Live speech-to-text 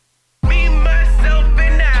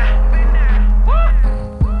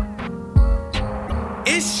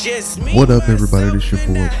What up, everybody? This is your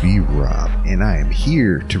boy B-Rob, and I am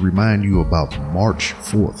here to remind you about March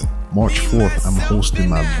 4th. March 4th, I'm hosting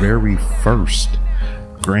my very first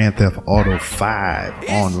Grand Theft Auto 5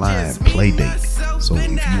 online playdate. So if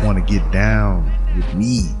you want to get down with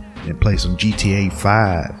me and play some GTA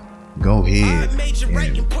 5, go ahead and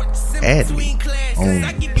add me on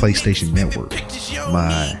PlayStation Network.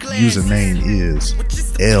 My username is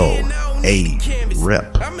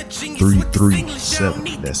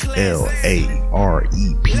LAREP337. That's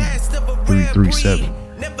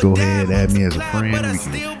LAREP337. Go ahead, add me as a friend.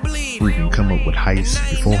 We can come up with heists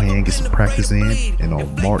beforehand, get some practice in, and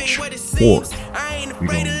on March 4th, we're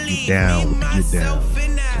gonna get down and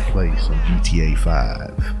play some GTA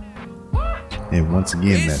 5. And once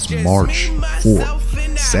again, that's March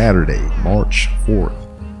 4th, Saturday, March 4th.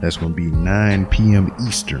 That's going to be 9 p.m.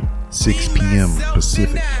 Eastern, 6 p.m.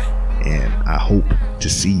 Pacific. And I hope to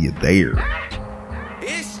see you there.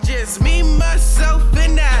 It's just me, myself,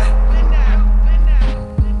 and I.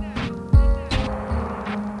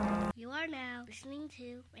 You are now listening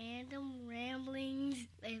to Random Ramblings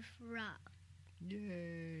with Rob.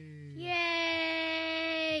 Yay!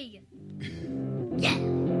 Yay! Yeah!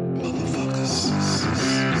 Motherfuckers.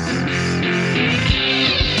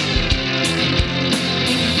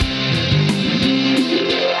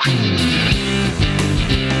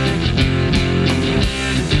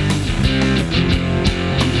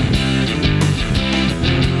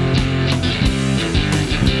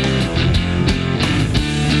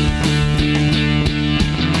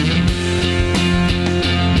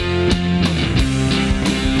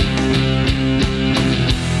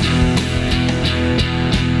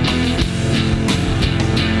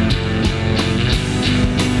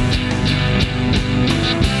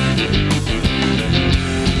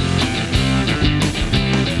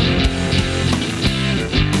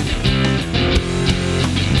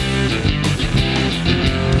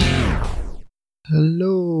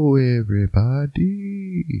 Hello,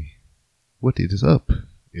 everybody. What is up?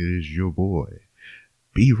 It is your boy,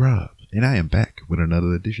 B-Rob, and I am back with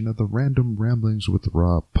another edition of the Random Ramblings with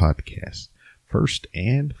Rob podcast. First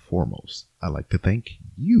and foremost, I'd like to thank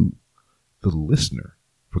you, the listener,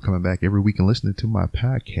 for coming back every week and listening to my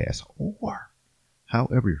podcast. Or,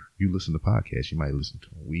 however you listen to podcasts, you might listen to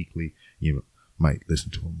them weekly, you might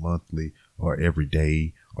listen to them monthly, or every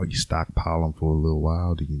day, or you stockpile them for a little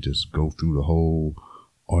while, then you just go through the whole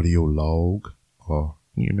audio log, or,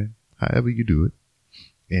 however you do it.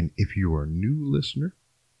 And if you are a new listener,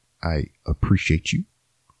 I appreciate you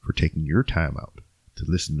for taking your time out to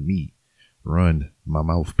listen to me run my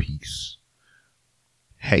mouthpiece.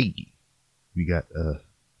 Hey, we got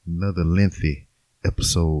another lengthy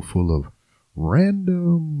episode full of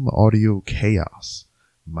random audio chaos.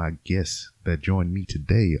 My guests that join me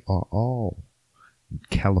today are all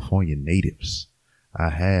California natives. I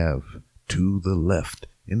have to the left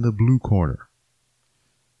in the blue corner,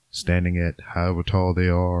 standing at however tall they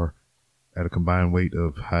are, at a combined weight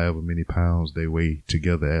of however many pounds they weigh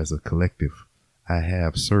together as a collective, I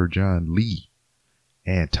have Sir John Lee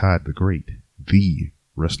and Todd the Great, the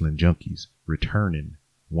Wrestling Junkies, returning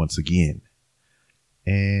once again.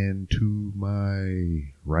 And to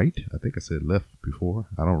my right, I think I said left before.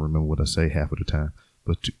 I don't remember what I say half of the time.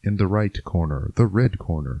 But in the right corner, the red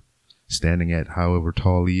corner, standing at however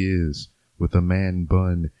tall he is, with a man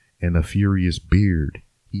bun and a furious beard,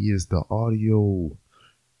 he is the audio,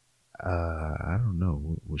 I don't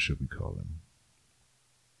know, what should we call him?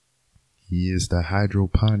 He is the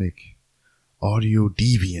hydroponic audio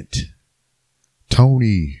deviant,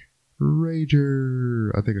 Tony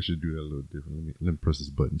Rager. I think I should do that a little different. Let me press this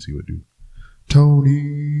button and see what it do.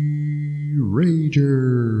 Tony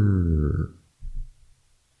Rager.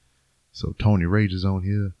 So Tony Rager's on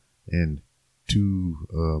here, and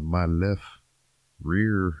to my left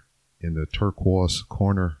rear in the turquoise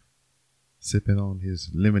corner, sipping on his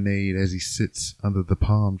lemonade as he sits under the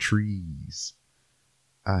palm trees,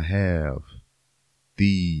 I have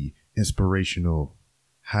the inspirational,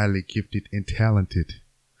 highly gifted and talented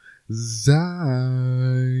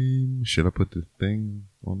Zyme. Should I put the thing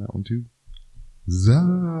on that one too?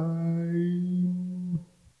 Zyme.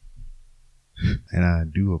 And I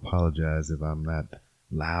do apologize if I'm not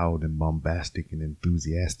loud and bombastic and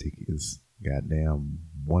enthusiastic. It's goddamn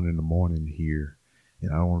 1 a.m. here,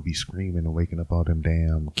 and I don't want to be screaming and waking up all them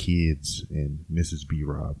damn kids and Mrs.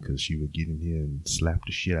 B-Rob, because she would get in here and slap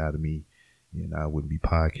the shit out of me, and I wouldn't be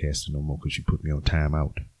podcasting no more because she put me on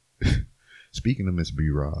timeout. Speaking of Miss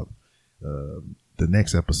B-Rob, the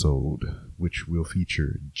next episode, which will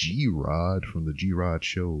feature G-Rod from the G-Rod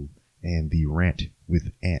Show and the Rant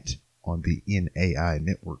with Ant on the NAI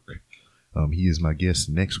network, He is my guest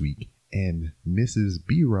next week, and Mrs.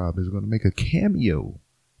 B Rob is going to make a cameo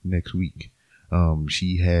next week.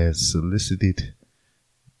 She has solicited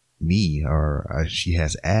me, or she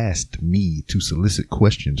has asked me to solicit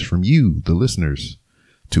questions from you, the listeners,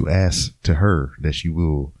 to ask to her that she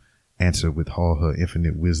will answer with all her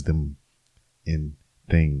infinite wisdom and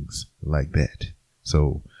things like that.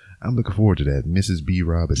 So I'm looking forward to that. Mrs. B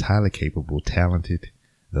Rob is highly capable, talented,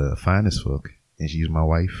 fine as fuck, and she's my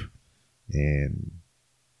wife, and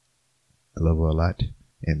I love her a lot.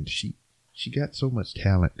 And she got so much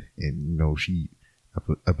talent, and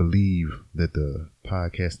I believe that the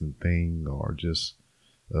podcasting thing, or just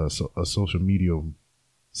a social media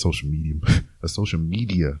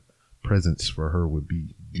presence for her would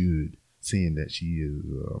be good, seeing that she is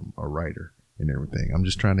a writer and everything. I'm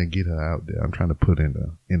just trying to get her out there. I'm trying to put in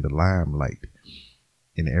the limelight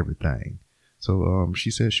and everything. So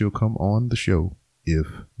she says she'll come on the show if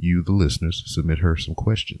you, the listeners, submit her some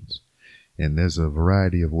questions. And there's a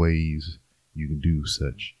variety of ways you can do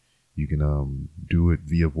such. You can do it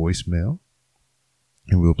via voicemail,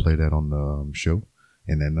 and we'll play that on the show.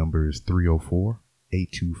 And that number is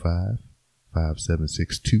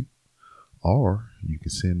 304-825-5762. Or you can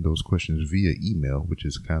send those questions via email, which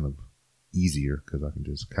is kind of easier because I can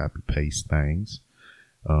just copy paste things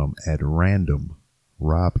at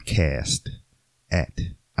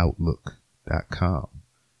randomrobcast@outlook.com.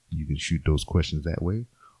 You can shoot those questions that way,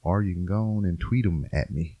 or you can go on and tweet them at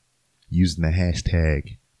me using the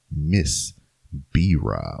hashtag Miss B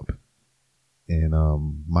Rob. And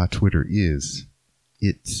my Twitter is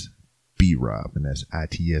It's B Rob, and that's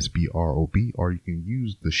ITSBROB. Or you can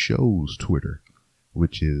use the show's Twitter,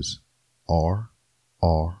 which is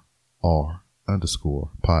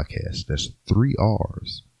RRR_podcast. That's 3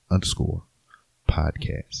 R's _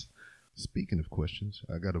 podcast. Speaking of questions,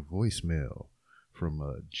 I got a voicemail from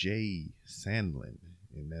Jay Sandlin,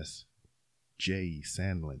 and that's Jay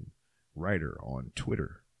Sandlin, writer on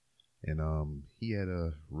Twitter. And he had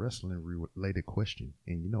a wrestling related question,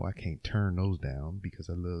 and I can't turn those down because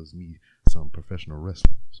I loves me some professional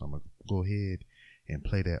wrestling. So I'm gonna go ahead and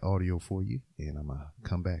play that audio for you, and I'm gonna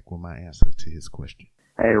come back with my answer to his question.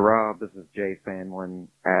 Hey Rob, this is Jay Sandlin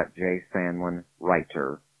at Jay Sandlin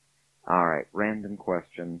Writer. Alright, random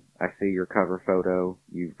question. I see your cover photo.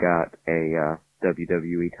 You've got a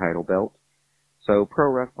WWE title belt. So, pro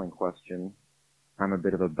wrestling question. I'm a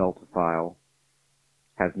bit of a beltophile.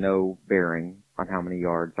 Has no bearing on how many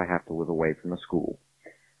yards I have to live away from the school.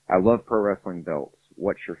 I love pro wrestling belts.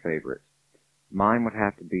 What's your favorite? Mine would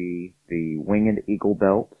have to be the Winged Eagle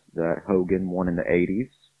belt that Hogan won in the 80s,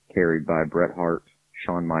 carried by Bret Hart,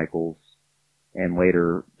 Shawn Michaels, and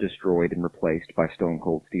later destroyed and replaced by Stone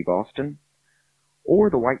Cold Steve Austin. Or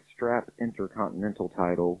the White Strap Intercontinental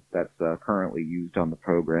title that's currently used on the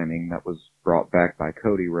programming that was brought back by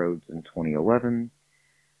Cody Rhodes in 2011.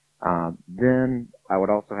 Then I would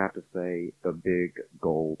also have to say the big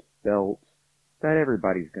gold belt that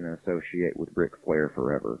everybody's going to associate with Ric Flair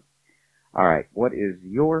forever. Alright, what is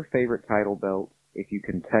your favorite title belt? If you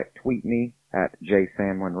can tweet me at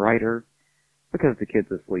JSamlinWriter, because the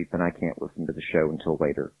kid's asleep and I can't listen to the show until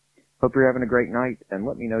later. Hope you're having a great night, and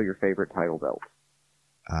let me know your favorite title belt.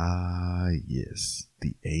 Ah, yes,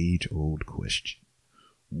 the age-old question.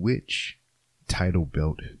 Which title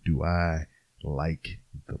belt do I like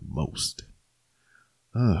the most?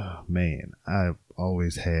 Oh, man, I've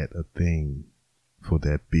always had a thing for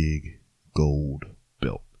that big gold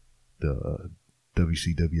belt. The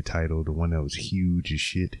WCW title, the one that was huge as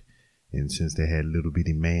shit. And since they had little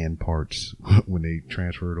bitty man parts when they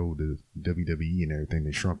transferred over to WWE and everything,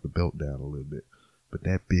 they shrunk the belt down a little bit. But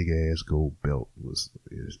that big ass gold belt is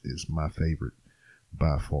my favorite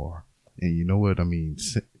by far. And you know what? I mean,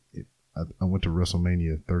 I went to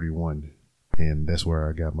WrestleMania 31, and that's where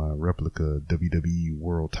I got my replica WWE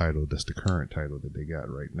World title. That's the current title that they got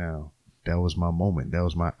right now. That was my moment. That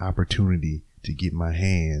was my opportunity to get my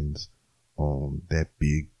hands on that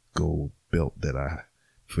big gold belt that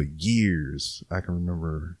for years, I can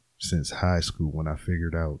remember since high school when I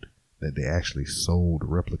figured out that they actually sold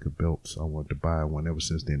replica belts. I wanted to buy one ever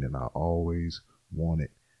since then, and I always wanted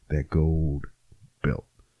that gold belt.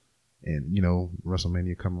 And,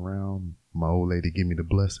 WrestleMania come around, my old lady gave me the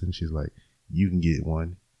blessing. She's like, you can get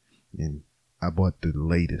one. And I bought the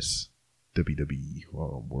latest WWE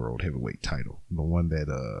World Heavyweight title, the one that,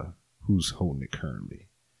 who's holding it currently?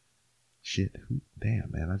 Shit,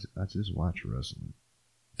 damn, man, I just watch wrestling.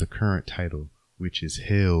 The current title, which is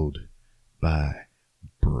held by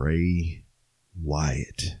Bray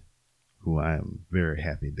Wyatt, who I am very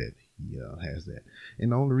happy that he has that.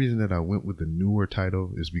 And the only reason that I went with the newer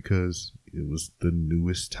title is because it was the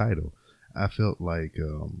newest title. I felt like,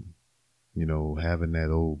 having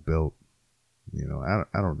that old belt, I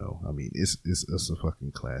don't know. I mean, it's a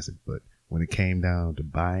fucking classic, but when it came down to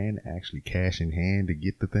buying, actually cash in hand to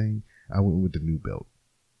get the thing, I went with the new belt.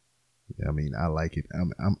 I mean, I like it.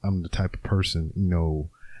 I'm the type of person,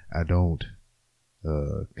 I don't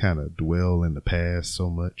kind of dwell in the past so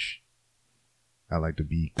much. I like to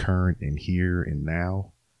be current and here and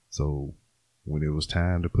now. So when it was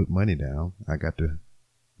time to put money down, I got the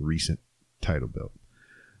recent title belt.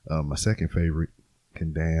 My second favorite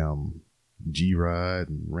can damn G-Rod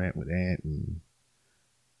and Rant with Ant and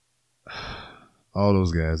all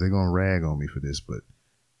those guys. They're going to rag on me for this, but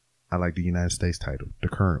I like the United States title, the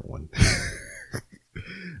current one. A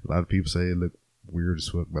lot of people say it look weird as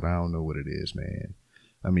fuck, but I don't know what it is, man.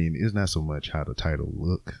 I mean, it's not so much how the title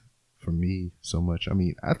look for me so much. I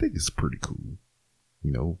mean, I think it's pretty cool.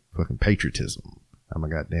 Fucking patriotism. I'm a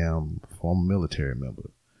goddamn former military member.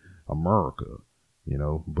 America,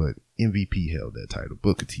 but MVP held that title.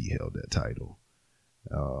 Booker T held that title.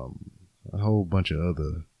 A whole bunch of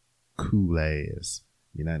other cool ass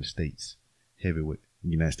United States heavyweight,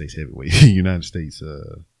 United States,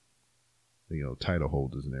 title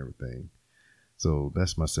holders and everything. So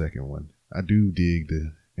that's my second one. I do dig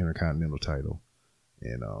the Intercontinental title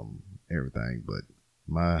and everything, but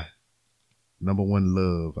my number one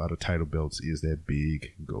love out of title belts is that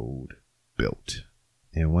big gold belt.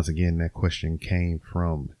 And once again, that question came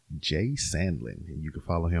from Jay Sandlin, and you can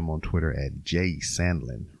follow him on Twitter at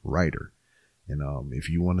JSandlinWriter. And if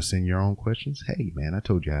you want to send your own questions, hey man, I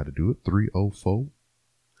told you how to do it.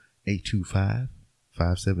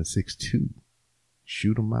 304-825-5762.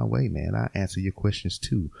 Shoot them my way, man. I answer your questions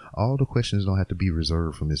too. All the questions don't have to be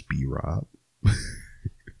reserved for Miss B Rob.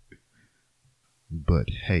 But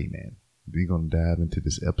hey man, we're going to dive into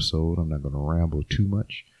this episode. I'm not going to ramble too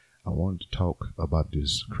much. I wanted to talk about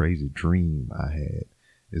this crazy dream I had.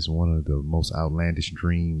 It's one of the most outlandish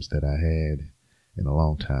dreams that I had in a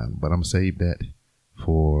long time. But I'm going to save that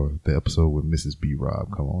for the episode with Mrs. B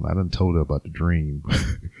Rob. Come on. I done told her about the dream.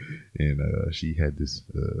 And she had this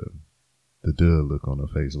the duh look on her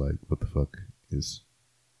face like, what the fuck is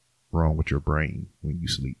wrong with your brain when you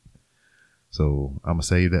sleep? So I'm going to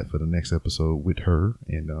save that for the next episode with her.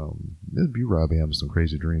 And Ms. B Rob having some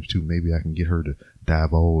crazy dreams too. Maybe I can get her to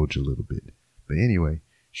divulge a little bit. But anyway,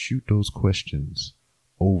 shoot those questions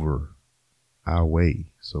over our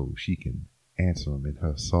way so she can answer them in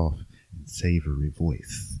her soft and savory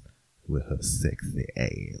voice with her sexy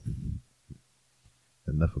ass.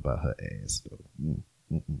 Enough about her ass though.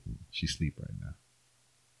 She sleep right now.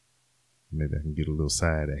 Maybe I can get a little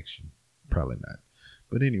side action. Probably not.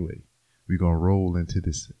 But anyway, we're going to roll into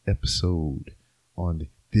this episode on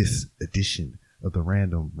this edition of the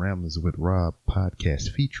Random Ramblings with Rob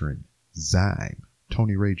podcast featuring Zyme,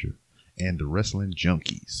 Tony Rager, and the Wrestling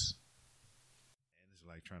Junkies. And it's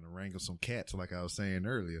like trying to wrangle some cats like I was saying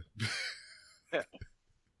earlier.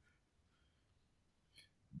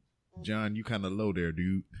 John, you kind of low there,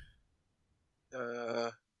 dude.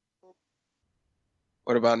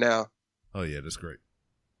 What about now? Oh, yeah, that's great.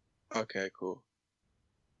 Okay, cool.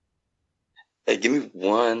 Hey, give me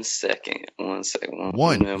 1 second. 1 second.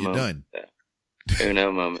 One, you're done.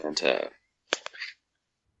 Uno momento.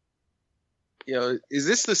 Yo, is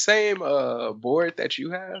this the same board that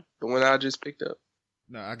you have? The one I just picked up?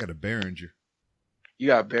 No, I got a Behringer. You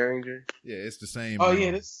got Behringer? Yeah, it's the same. Oh,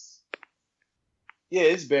 yeah,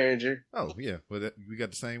 it's Behringer. Oh, yeah. Well, we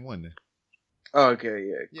got the same one then. Oh, okay,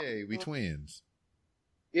 yeah. Yay, we twins.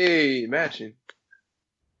 Yay, matching.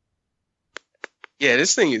 Yeah,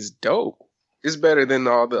 this thing is dope. It's better than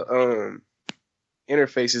all the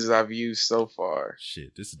interfaces I've used so far.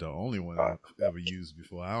 Shit, this is the only one I've ever used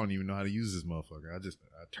before. I don't even know how to use this motherfucker. I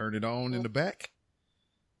turn it on in the back.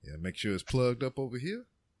 Yeah, make sure it's plugged up over here.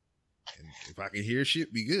 And if I can hear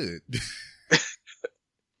shit, be good.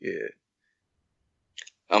 Yeah.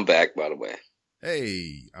 I'm back, by the way.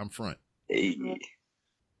 Hey, I'm front. Hey.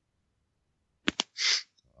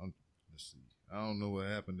 Let's see. I don't know what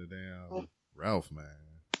happened to damn Ralph, man.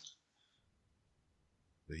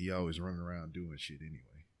 But he always running around doing shit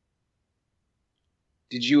anyway.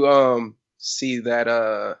 Did you see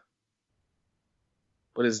that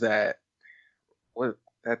what is that? What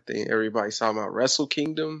that thing everybody's talking about? Wrestle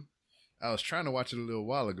Kingdom? I was trying to watch it a little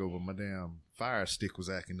while ago, but my damn Fire Stick was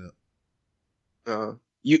acting up.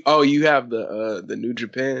 You have the New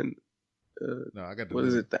Japan. No, I got the what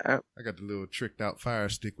is it? The app? I got the little tricked out Fire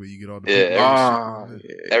Stick where you get all the yeah.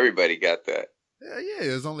 Yeah. Everybody got that. Yeah,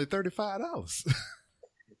 it's only $35.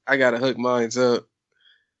 I gotta hook mine up.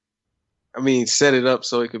 I mean, set it up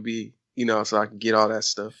so it could be, so I can get all that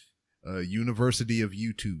stuff. University of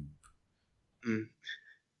YouTube.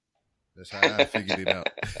 That's how I figured it out.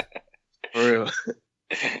 For real.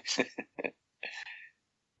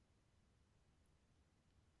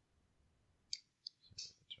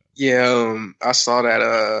 Yeah, I saw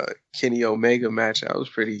that Kenny Omega match. That was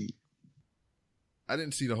pretty. I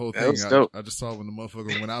didn't see the whole That thing. was dope. I just saw when the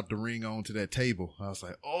motherfucker went out the ring onto that table. I was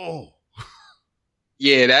like, oh.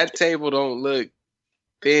 Yeah, that table don't look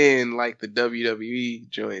thin like the WWE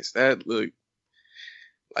joints. That look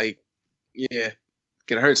like, yeah,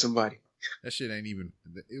 could hurt somebody. That shit ain't even,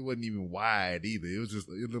 it wasn't even wide either. It was just,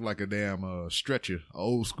 it looked like a damn stretcher, an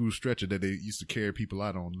old school stretcher that they used to carry people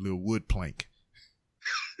out on, a little wood plank.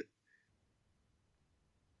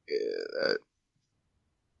 Yeah,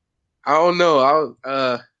 I don't know.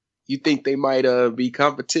 You think they might be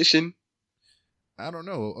competition? I don't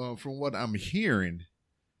know. From what I'm hearing,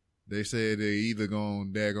 they said they're either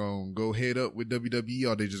gonna go head up with WWE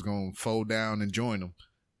or they just gonna fold down and join them.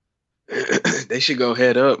 They should go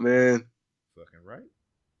head up, man. Fucking right.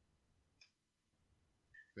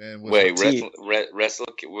 Man, Wait, wrestle.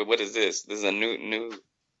 What is this? This is a new.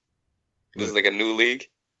 This is like a new league.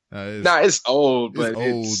 It's old, but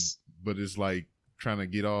but it's like trying to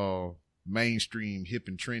get all mainstream, hip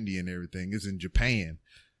and trendy and everything. It's in Japan.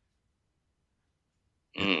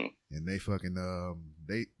 Mm. And they fucking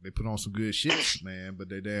they put on some good shit, man. But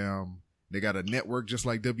they got a network just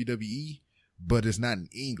like WWE, but it's not in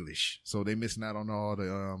English, so they missing out on all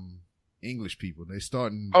the English people. They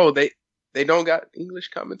starting. Oh, they don't got English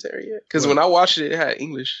commentary yet. Because when I watched it, it had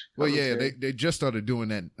English. Commentary. Well, yeah, they just started doing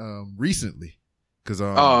that recently. Because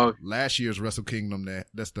last year's Wrestle Kingdom, I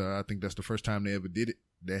think that's the first time they ever did it.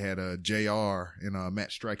 They had JR and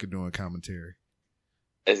Matt Striker doing commentary.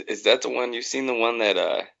 Is that the one? You seen the one that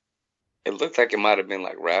it looked like it might have been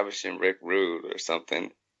like Ravishing Rick Rude or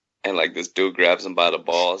something, and like this dude grabs him by the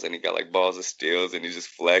balls and he got like balls of steels and he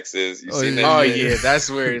just flexes. You seen that? Oh yeah,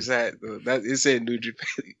 that's where it's at. That it's in New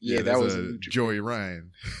Japan. Yeah, that was New Japan. Joey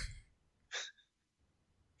Ryan.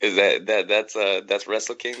 Is that's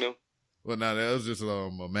Wrestle Kingdom? Well, no, that was just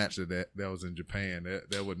a match that was in Japan.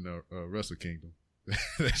 That wasn't a Wrestle Kingdom.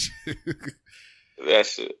 That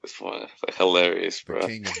shit is fun. Like, hilarious, bro. The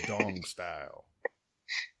King of Dong style.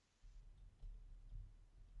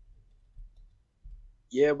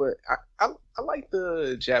 Yeah, but I like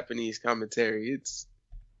the Japanese commentary. It's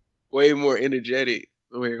way more energetic.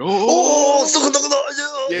 Like,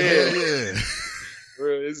 yeah.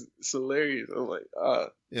 Bro, it's hilarious. I'm like,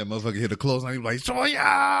 yeah, motherfucker hit a close line. He was like, Soya!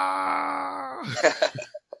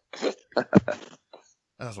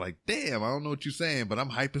 I was like, damn, I don't know what you're saying, but I'm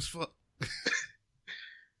hype as fuck.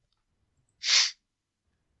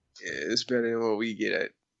 Yeah, it's better than what we get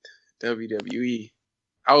at WWE.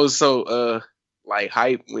 I was so like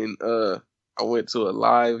hype when I went to a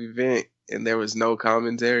live event and there was no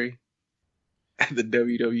commentary at the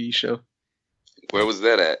WWE show. Where was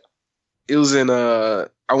that at? It was in I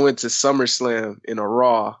went to SummerSlam in a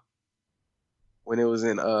Raw when it was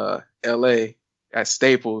in LA at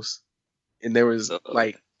Staples, and there was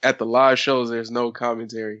like at the live shows there's no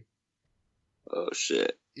commentary. Oh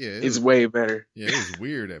shit. Yeah, it's way better. Yeah, it was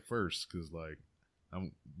weird at first because like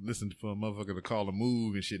I'm listening for a motherfucker to call a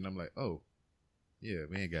move and shit, and I'm like, oh, yeah,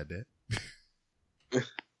 we ain't got that. yeah,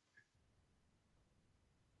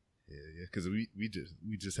 because we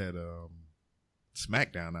just had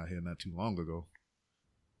SmackDown out here not too long ago.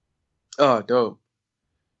 Oh, dope.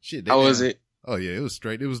 Shit, how was it? Oh yeah, it was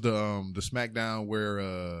straight. It was the SmackDown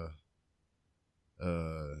where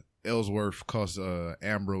Ellsworth cost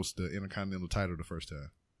Ambrose the Intercontinental title the first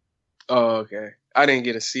time. Oh, okay. I didn't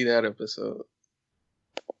get to see that episode.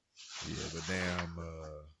 Yeah, but damn.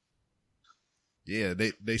 Yeah,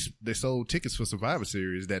 they sold tickets for Survivor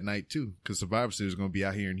Series that night too, because Survivor Series is gonna be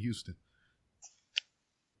out here in Houston.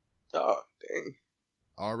 Oh, dang!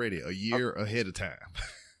 Already a year ahead of time.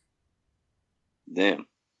 Damn.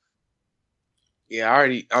 Yeah,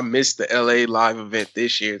 I missed the LA live event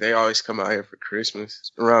this year. They always come out here for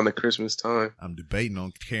Christmas, around the Christmas time. I'm debating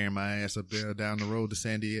on carrying my ass up there down the road to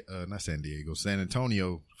San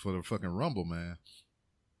Antonio for the fucking Rumble, man.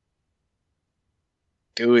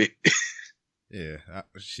 Do it. Yeah,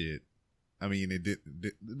 shit. I mean,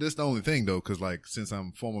 that's the only thing though, because like since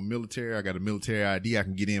I'm former military, I got a military ID. I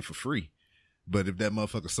can get in for free. But if that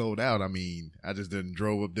motherfucker sold out, I mean, I just done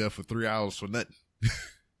drove up there for 3 hours for nothing.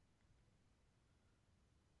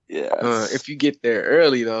 Yeah. If you get there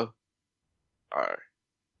early though, all right.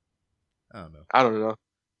 I don't know. I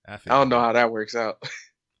don't know how that works out.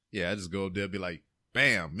 Yeah, I just go up there, be like,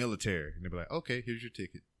 bam, military, and they'll be like, okay, here's your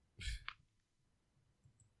ticket.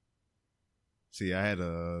 See, I had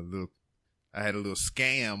a little I had a little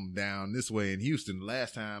scam down this way in Houston.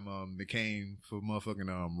 Last time, they came for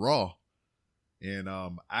motherfucking, Raw. And,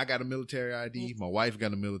 I got a military ID. My wife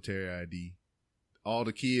got a military ID. All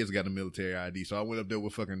the kids got a military ID. So I went up there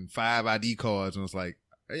with fucking 5 ID cards and was like,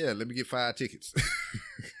 oh, yeah, let me get 5 tickets.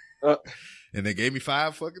 And they gave me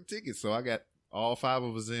 5 fucking tickets. So I got all 5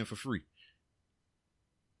 of us in for free.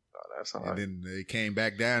 Oh, that's all And right. then they came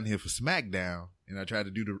back down here for SmackDown. And I tried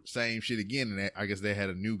to do the same shit again. And I guess they had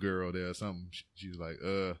a new girl there or something. She was like,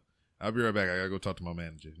 I'll be right back. I gotta go talk to my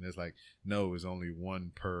manager. And it's like, no, it's only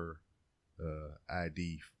 1 per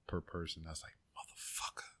ID per person. I was like,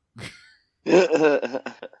 motherfucker. I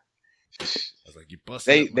was like, you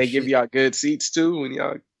busted. They give y'all good seats too when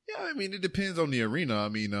y'all. Yeah, I mean, it depends on the arena. I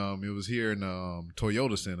mean, it was here in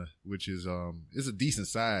Toyota Center, which is it's a decent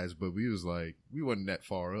size, but we wasn't that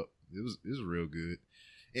far up. It was real good.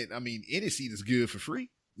 And I mean, any seat is good for free.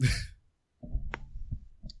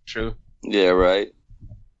 True. Yeah, right.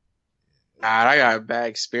 I got a bad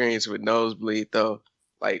experience with nosebleed though.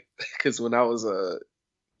 Like, cause when I was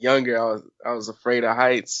younger, I was afraid of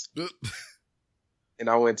heights, and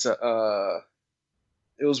I went to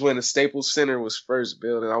it was when the Staples Center was first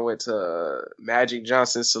built, and I went to Magic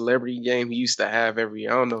Johnson's celebrity game he used to have every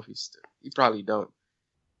year. I don't know if he probably don't,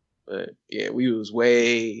 but yeah, we was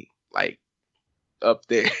way like up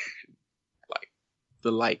there, like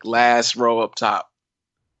the last row up top.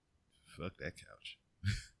 Fuck that couch.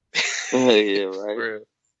 Yeah, right. For real.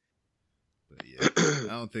 But yeah,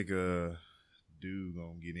 I don't think dude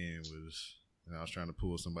gonna get in was. And I was trying to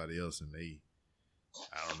pull somebody else, and I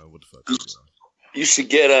don't know what the fuck they're doing. You should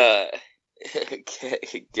get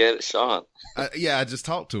get Sean. Yeah, I just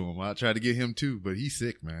talked to him. I tried to get him too, but he's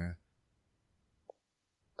sick, man.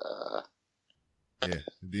 Yeah. And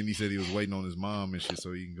then he said he was waiting on his mom and shit,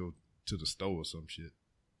 so he can go to the store or some shit.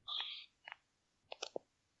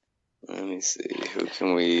 Let me see. Who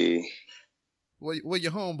can we? Where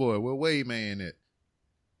your homeboy? Where Wade Man at?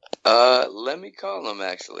 Let me call him.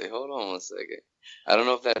 Actually, hold on one second. I don't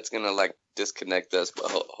know if that's gonna like disconnect us, but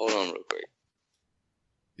hold on real quick.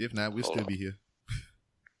 If not, we'll still be here.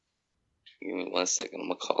 Give me 1 second. I'm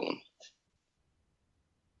gonna call him.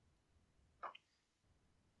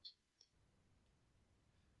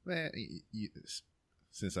 Man,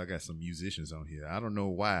 since I got some musicians on here, I don't know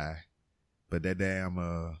why, but that damn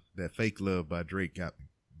that Fake Love by Drake got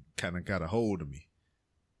a hold of me.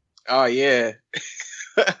 Oh yeah.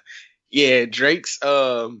 Yeah, Drake's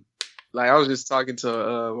like I was just talking to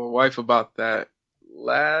my wife about that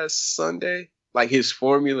last Sunday. Like his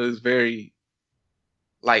formula is very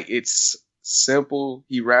like it's simple.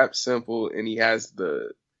 He raps simple and he has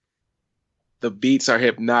the beats are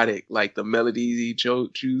hypnotic, like the melodies he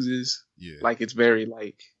chooses. Yeah. Like it's very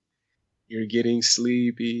like you're getting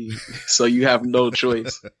sleepy, so you have no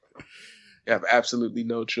choice. You have absolutely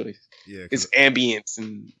no choice. Yeah, it's ambience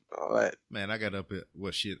and all that. Man, I got up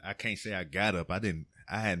at shit. I can't say I got up. I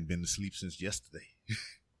hadn't been to sleep since yesterday.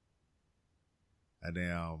 And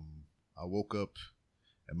then I woke up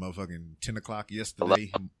at motherfucking 10 o'clock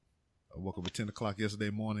yesterday. Hello? I woke up at 10 o'clock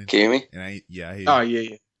yesterday morning. Can you hear me? And I hear you. Oh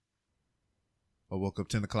yeah. I woke up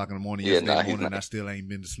 10 o'clock in the morning Yeah, yesterday nah, morning and I still ain't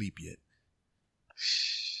been to sleep yet.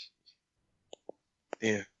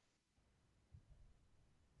 Yeah.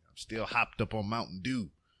 I'm still hopped up on Mountain Dew.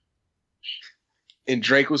 And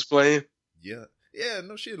Drake was playing? Yeah. Yeah,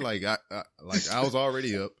 no shit. Like I was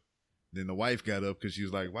already up. Then the wife got up because she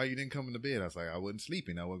was like, why you didn't come into bed? I was like, I wasn't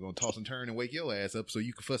sleeping. I wasn't going to toss and turn and wake your ass up so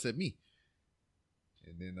you could fuss at me.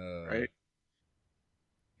 And then right.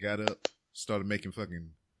 Got up, started making fucking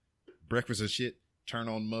breakfast and shit, turn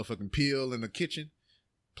on the motherfucking pill in the kitchen,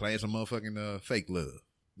 playing some motherfucking Fake Love.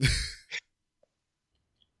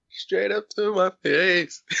 Straight up to my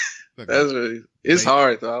face. Fucking That's really, it's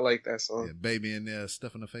hard though. I like that song. yeah, baby in there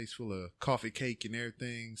stuffing her face full of coffee cake and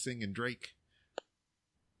everything, singing Drake.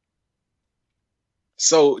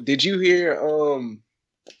 So did you hear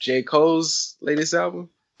J. Cole's latest album?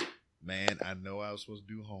 Man, I know I was supposed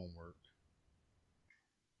to do homework.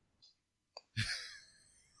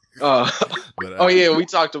 But oh yeah, we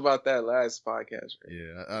talked about that last podcast. Right?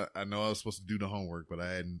 Yeah, I know I was supposed to do the homework, but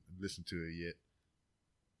I hadn't listened to it yet.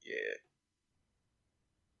 Yeah.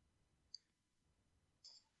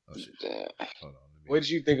 Oh shit! Yeah. Hold on. What did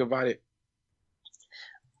you think about it?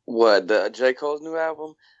 What, the J. Cole's new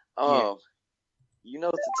album? You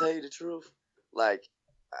know, to tell you the truth, like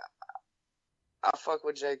I fuck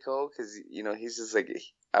with J. Cole because you know he's just like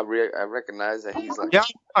I recognize that he's like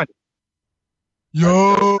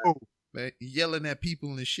Yo, Man, yelling at people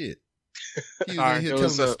and shit. He was All right, in here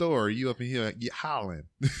what's telling a up? story. You up in here hollering.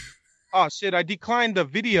 oh shit! I declined the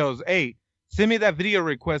videos. Hey, Send me that video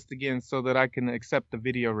request again so that I can accept the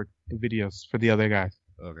videos for the other guys.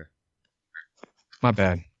 Okay. My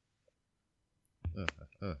bad.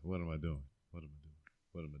 What am I doing? What am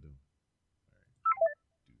I doing?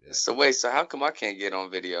 So wait, so how come I can't get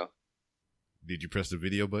on video? Did you press the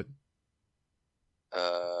video button?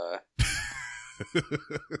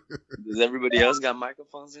 Does everybody else got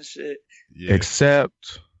microphones and shit? Yeah.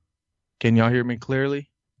 Except, can y'all hear me clearly?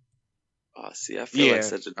 Oh, see, I feel like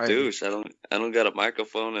such a douche. I don't got a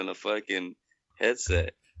microphone and a fucking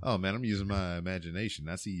headset. Oh man, I'm using my imagination.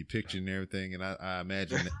 I see your picture and everything, and I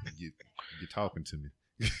imagine that you're talking to me.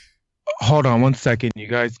 Hold on 1 second, you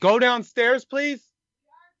guys. Go downstairs, please.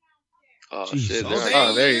 Oh Jeez. shit!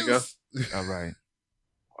 Oh, there you go. All right.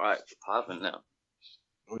 All right, popping now.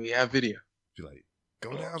 We have video. Be like,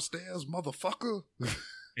 go downstairs, motherfucker.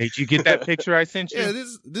 Hey, did you get that picture I sent you? Yeah,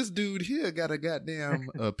 this dude here got a goddamn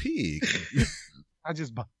pig. I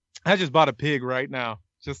just bought a pig right now.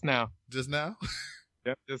 Just now. Just now?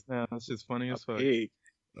 Yep, just now. It's just funny as fuck. Pig.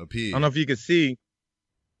 A pig. I don't know if you can see.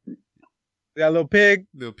 That little pig?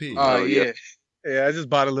 Little pig. Oh, yeah. Yeah, I just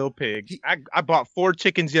bought a little pig. I bought 4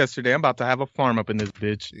 chickens yesterday. I'm about to have a farm up in this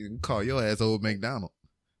bitch. You can call your ass old McDonald.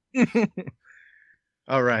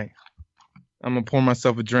 All right. I'm going to pour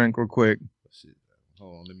myself a drink real quick. Shit.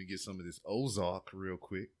 Hold on, let me get some of this Ozark real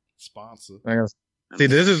quick. Sponsor. See,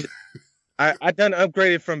 this is... I done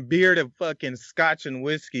upgraded from beer to fucking scotch and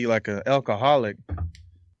whiskey like an alcoholic.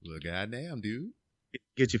 Well, goddamn, dude.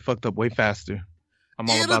 Get you fucked up way faster. I'm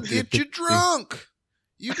all It'll about get you drunk.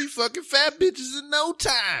 You be fucking fat bitches in no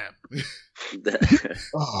time.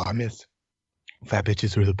 Oh, I miss. Fat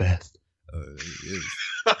bitches are the best.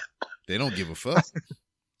 They don't give a fuck.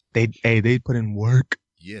 They put in work.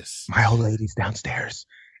 Yes. My old lady's downstairs.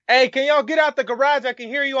 Hey, can y'all get out the garage? I can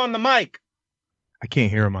hear you on the mic. I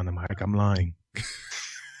can't hear him on the mic. I'm lying.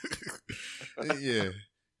 Yeah.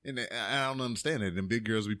 And I don't understand it. Them big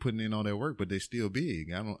girls be putting in all their work, but they still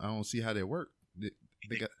big. I don't see how they work. They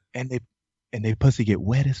got... And they pussy get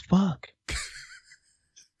wet as fuck.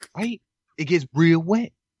 Right? It gets real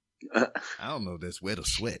wet. I don't know if that's wet or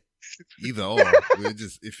sweat. Either or.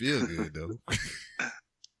 It feels good though.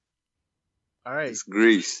 All right. It's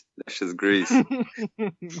grease. That's just grease.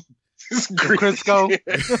 Crisco.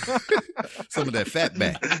 Some of that fat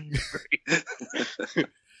back.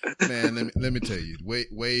 Man, let me tell you,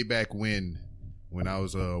 way back when I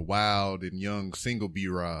was a wild and young single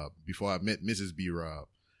B-Rob, before I met Mrs. B-Rob,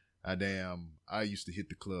 I used to hit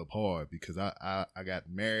the club hard because I got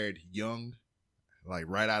married young, like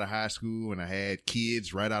right out of high school, and I had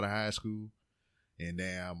kids right out of high school. And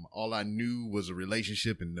all I knew was a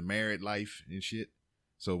relationship and the married life and shit.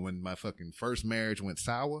 So when my fucking first marriage went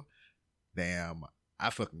sour, I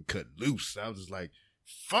fucking cut loose. I was just like,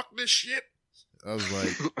 fuck this shit. I was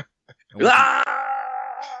like,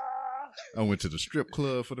 I went to the strip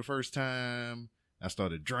club for the first time. I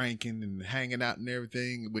started drinking and hanging out and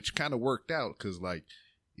everything, which kind of worked out because, like,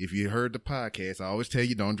 if you heard the podcast, I always tell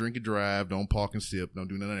you don't drink and drive, don't park and sip, don't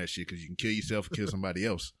do none of that shit because you can kill yourself or kill somebody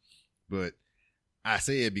else. But I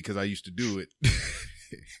say it because I used to do it.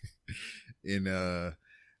 And,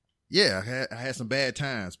 yeah, I had some bad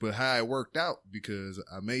times, but how it worked out because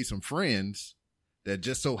I made some friends that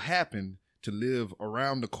just so happened to live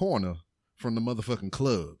around the corner from the motherfucking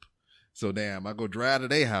club. So I go drive to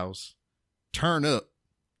their house, turn up,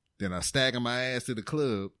 then I stagger my ass to the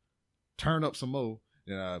club, turn up some more,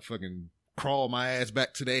 then I fucking crawl my ass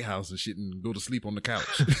back to their house and shit and go to sleep on the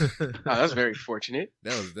couch. Oh, that's very fortunate.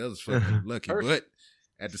 That was fucking lucky. But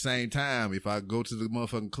at the same time, if I go to the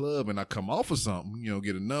motherfucking club and I come off of something,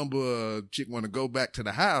 get a number, a chick want to go back to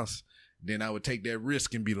the house, then I would take that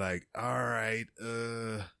risk and be like, all right,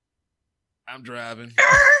 I'm driving.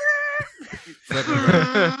 So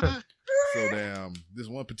this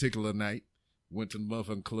one particular night, went to the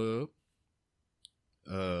motherfucking club,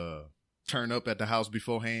 turned up at the house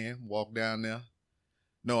beforehand, walked down there.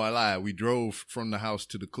 No, I lied. We drove from the house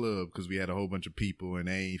to the club because we had a whole bunch of people and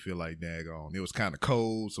they ain't feel like daggone. It was kind of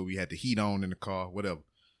cold, so we had the heat on in the car, whatever.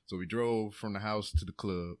 So we drove from the house to the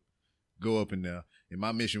club, go up in there, and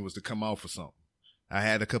my mission was to come off of something. I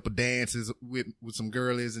had a couple dances with some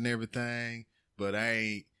girlies and everything, but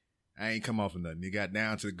I ain't come off of nothing. It got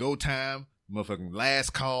down to the go time, motherfucking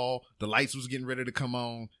last call. The lights was getting ready to come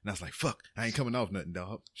on, and I was like, "Fuck, I ain't coming off nothing,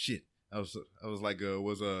 dog. Shit." I was like,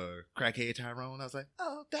 crackhead Tyrone. I was like,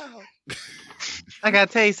 "Oh, dog." I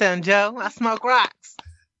gotta tell you something, Joe. I smoke rocks.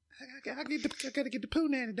 I gotta get the poo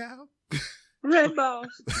nanny, dog. Red balls.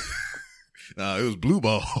 No, it was blue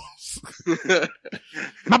balls.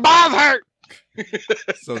 My balls hurt.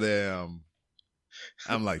 So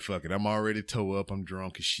I'm like, fuck it. I'm already toe up. I'm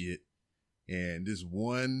drunk as shit. and this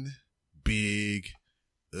one big,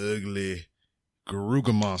 ugly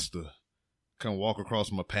Garuga monster come walk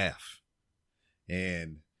across my path.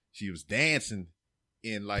 And she was dancing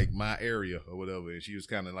in like my area or whatever. And she was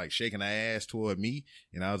kind of like shaking her ass toward me.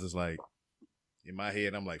 And I was just like, in my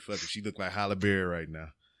head, I'm like, fuck it. She looked like Halle Berry right now.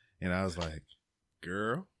 And I was like,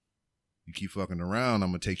 girl, you keep fucking around, I'm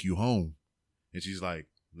going to take you home. And she's like,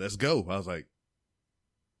 let's go. I was like,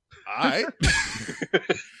 all right.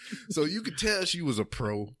 So you could tell she was a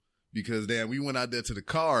pro because damn, we went out there to the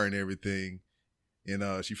car and everything. And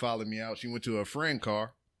she followed me out. She went to her friend's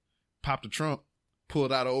car, popped the trunk,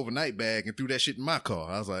 pulled out an overnight bag and threw that shit in my car.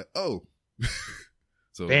 I was like, oh.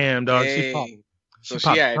 So Damn, dog. Dang. She So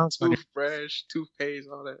she had popped trunks on toothbrush, toothpaste,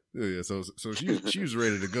 all that. yeah, so she was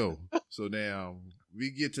ready to go. So now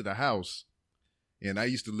we get to the house, and I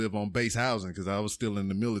used to live on base housing because I was still in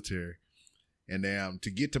the military. And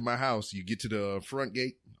to get to my house, you get to the front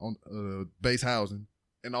gate on base housing,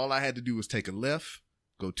 and all I had to do was take a left,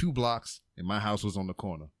 go 2 blocks, and my house was on the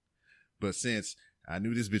corner. But since I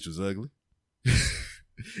knew this bitch was ugly,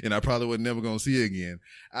 and I probably was never gonna see her again,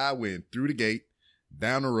 I went through the gate,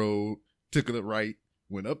 down the road, took a right,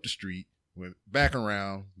 went up the street, went back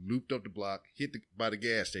around, looped up the block, hit by the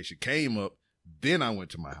gas station, came up, then I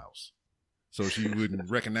went to my house. So she wouldn't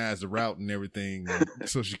recognize the route and everything,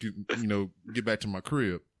 so she could, get back to my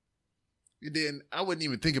crib. And then I wouldn't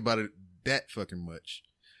even think about it that fucking much.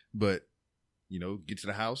 But, get to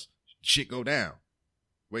the house, shit go down.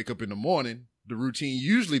 Wake up in the morning, the routine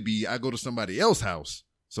usually be I go to somebody else's house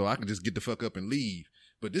so I can just get the fuck up and leave.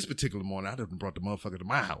 But this particular morning, I done brought the motherfucker to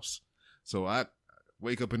my house. So I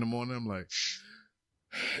wake up in the morning, I'm like,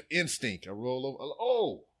 instinct. I roll over.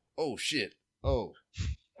 Oh, shit. Oh.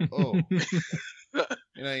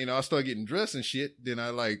 And I start getting dressed and shit. Then I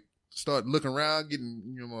like start looking around,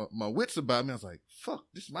 getting my wits about me. I was like, fuck,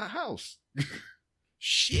 this is my house.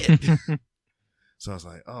 Shit. So I was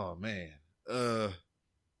like, oh man.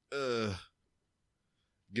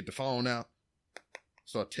 Get the phone out.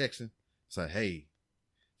 Start texting. It's like, hey,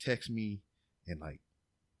 text me in like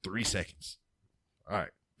 3 seconds. All right,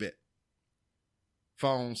 bet.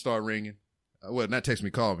 Phone start ringing. Well, not text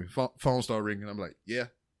me, call me. Phone start ringing. I'm like, yeah,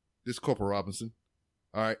 this is Corporal Robinson.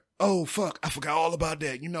 All right. Oh, fuck. I forgot all about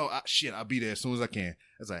that. I'll be there as soon as I can. I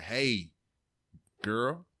was like, hey,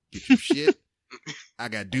 girl, get your shit. I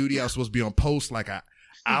got duty. I was supposed to be on post like an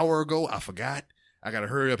hour ago. I forgot. I got to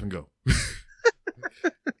hurry up and go.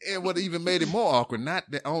 And what even made it more awkward, not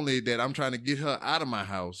that only that I'm trying to get her out of my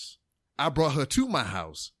house, I brought her to my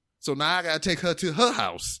house. So now I got to take her to her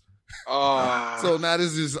house. Oh. So now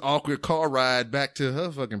this is this awkward car ride back to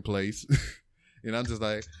her fucking place. And I'm just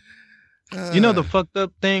like, the fucked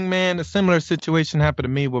up thing, man, a similar situation happened to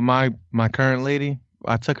me with my current lady.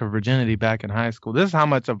 I took her virginity back in high school. This is how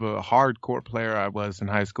much of a hardcore player I was in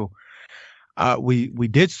high school. We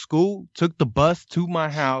did school, took the bus to my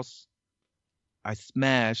house. I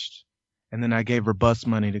smashed, and then I gave her bus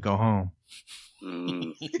money to go home.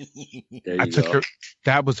 There I you took go. her.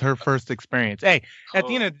 That was her first experience. Hey, at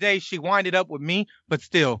the end of the day, she winded up with me, but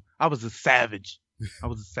still, I was a savage.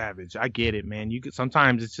 I get it, man.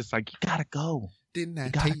 Sometimes it's just like you gotta go. didn't I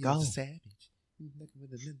You tell gotta you I go. was a savage?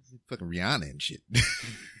 Fucking Rihanna and shit.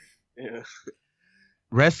 Yeah.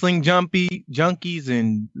 Wrestling junkies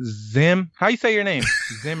and Zim. How you say your name?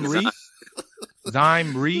 Zim Reese? Zyme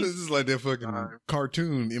This Reese? is like that fucking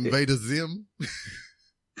cartoon, Invader Zim.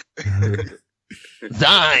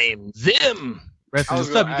 Zyme Zim. I Wrestling. was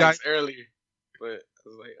What's up, gonna you guys? ask earlier, but I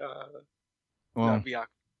was like, Well, that'd be awkward.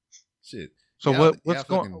 Shit. so Y'all- what's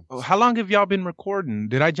y'all going? fucking- How long have y'all been recording?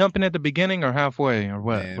 Did I jump in at the beginning or halfway or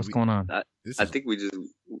what? Man, What's going on? This I is, think we just.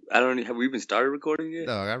 I don't. Have we even started recording yet?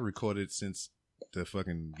 dog, I recorded since the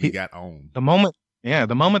fucking we got on. The moment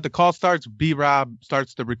the call starts, B-Rob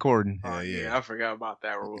starts the recording. Oh, yeah. yeah, I forgot about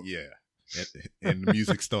that rule. Yeah. And the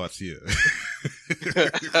music starts here.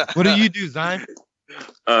 What do you do, Zyme?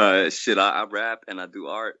 Shit. I rap and I do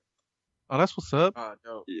art. Oh, that's what's up. Oh,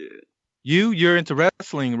 dope. Yeah. You're into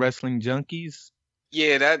wrestling junkies.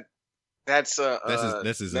 Yeah, that's That's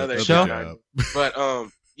his another other show? job. But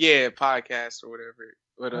yeah, podcast or whatever.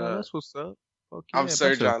 But Oh, that's what's up. Fuck I'm yeah, Sir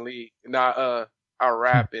bunch of- John Lee, and I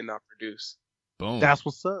rap and I produce. Boom. That's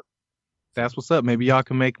what's up. That's what's up. Maybe y'all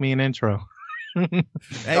can make me an intro. Hey, Oh,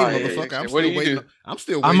 yeah, motherfucker, yeah. I'm What still do you waiting. do? I'm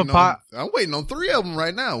still I'm waiting a pot- I'm waiting on 3 of them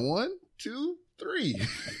right now. 1, 2, 3.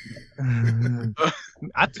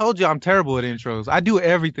 I told you I'm terrible at intros. I do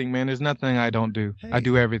everything, man. There's nothing I don't do. I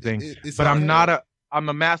do everything. It's But all I'm right. not I'm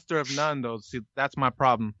a master of none though. See, that's my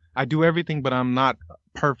problem. I do everything, but I'm not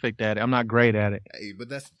perfect at it. I'm not great at it. Hey, but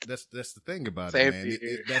that's the thing about Same it, man.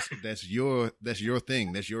 here. That's your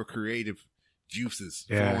thing. That's your creative juices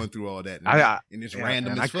flowing through all that. And it's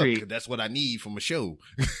random as fuck. That's what I need from a show.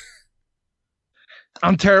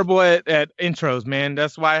 I'm terrible at intros, man.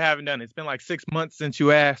 That's why I haven't done it. It's been like 6 months since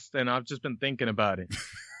you asked, and I've just been thinking about it.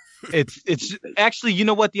 It's actually, you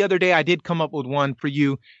know what? The other day I did come up with one for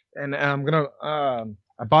you, and I'm gonna.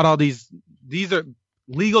 I bought all these. These are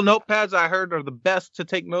legal notepads. I heard are the best to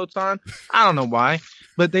take notes on. I don't know why,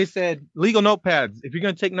 but they said legal notepads. If you're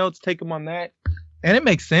gonna take notes, take them on that, and it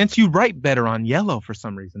makes sense. You write better on yellow for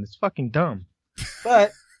some reason. It's fucking dumb,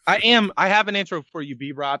 but. I have an intro for you,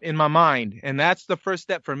 B-Rob, in my mind. And that's the first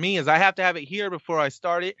step for me is I have to have it here before I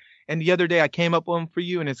start it. And the other day I came up with one for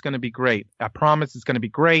you and it's going to be great. I promise it's going to be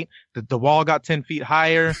great. The wall got 10 feet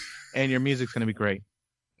higher and your music's going to be great.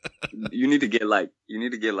 You need to get like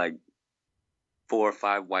 4 or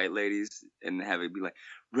 5 white ladies and have it be like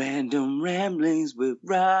Random Ramblings with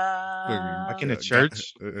Rob. Like in a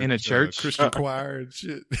church? In a church? Christian choir and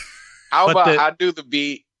shit. How about I do the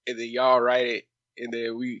beat and then y'all write it and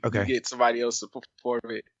then we get somebody else to perform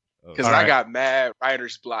it. Because I got mad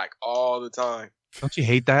writer's block all the time. Don't you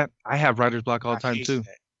hate that? I have writer's block all the time too.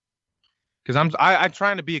 Because I'm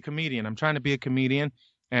trying to be a comedian. I'm trying to be a comedian,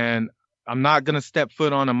 and I'm not gonna step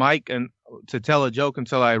foot on a mic and to tell a joke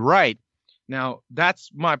until I write. Now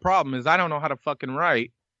that's my problem is I don't know how to fucking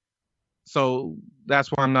write. So that's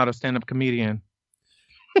why I'm not a stand-up comedian.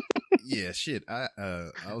 Yeah, shit. I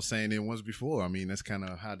was saying it once before. I mean, that's kind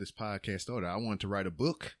of how this podcast started. I wanted to write a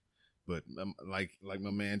book, but like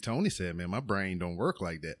my man Tony said, man, my brain don't work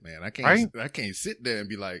like that, man. I can't sit there and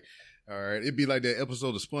be like, all right. It'd be like that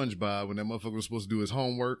episode of SpongeBob when that motherfucker was supposed to do his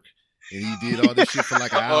homework and he did all this shit for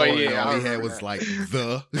like an hour. And all he had was like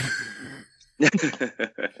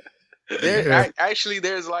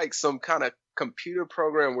There's like some kind of computer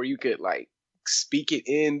program where you could like speak it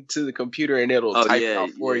into the computer and it'll type it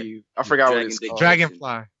out for you. I forgot what it's called.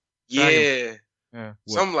 Dragonfly. Yeah.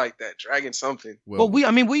 Something like that. Dragon something. Well,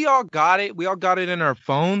 we all got it. We all got it in our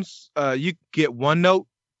phones. You get OneNote.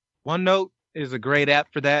 OneNote is a great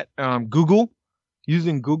app for that.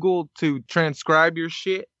 Using Google to transcribe your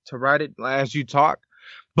shit, to write it as you talk.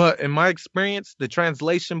 But in my experience, the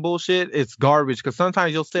translation bullshit, it's garbage. Because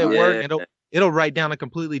sometimes you'll say a word and it'll write down a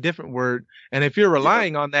completely different word. And if you're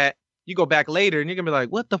relying on that, you go back later and you're gonna be like,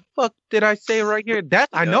 "What the fuck did I say right here?"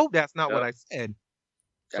 I know that's not what I said.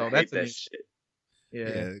 So that's that shit.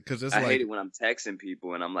 Yeah, because I hate it when I'm texting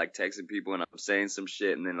people and I'm like texting people and I'm saying some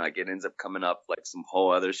shit and then like it ends up coming up like some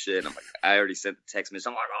whole other shit. And I'm like, I already sent the text message.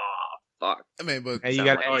 I'm like, oh fuck. I mean, but hey, you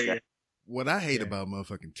got what I hate about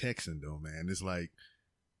motherfucking texting though, man, is like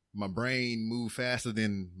my brain move faster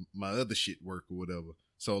than my other shit work or whatever.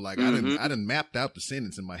 So like I done mapped out the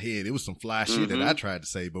sentence in my head. It was some fly shit that I tried to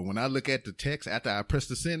say, but when I look at the text after I press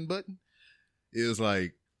the send button, it was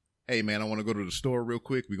like, "Hey man, I want to go to the store real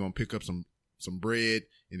quick. We're gonna pick up some bread,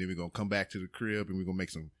 and then we're gonna come back to the crib and we're gonna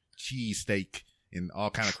make some cheesesteak and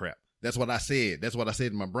all kind of crap." That's what I said. That's what I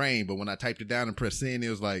said in my brain. But when I typed it down and pressed send,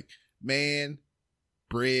 it was like, "Man,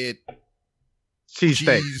 bread,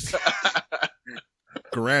 cheesesteak,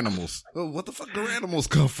 garanimals. Oh, what the fuck garanimals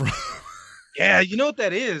come from?" Yeah, you know what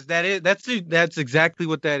that is? That's exactly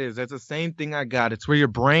what that is. That's the same thing I got. It's where your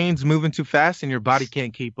brain's moving too fast and your body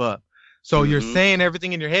can't keep up. So you're saying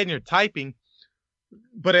everything in your head and you're typing,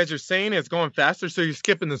 but as you're saying it, it's going faster, so you're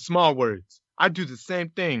skipping the small words. I do the same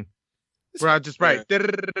thing where I just write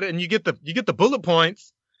and you get the bullet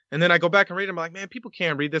points, and then I go back and read them. I'm like, man, people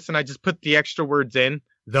can't read this, and I just put the extra words in,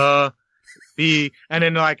 and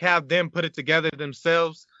then like have them put it together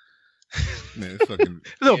themselves. Man, it's fucking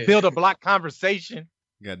little build a block conversation.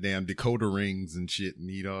 Goddamn decoder rings and shit, and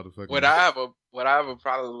need all the fucking. What I have a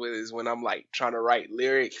problem with is when I'm like trying to write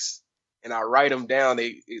lyrics and I write them down.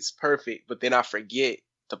 It's perfect, but then I forget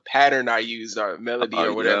the pattern I used or melody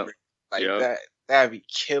or whatever. That'd be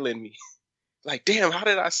killing me. Like, damn, how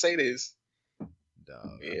did I say this?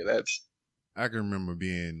 Dog. Yeah, I can remember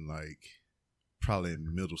being like probably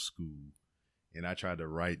in middle school, and I tried to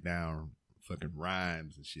write down fucking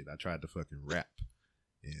rhymes and shit. I tried to fucking rap,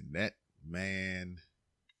 and that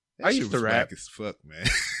I used to rap as fuck, man.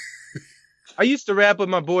 I used to rap with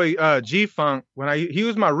my boy G-Funk when he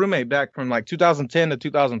was my roommate back from like 2010 to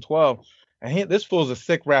 2012, and this fool's a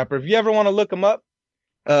sick rapper. If you ever want to look him up,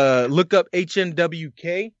 look up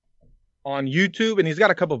HNWK on YouTube, and he's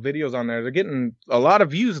got a couple videos on there. They're getting a lot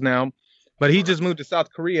of views now, but he just moved to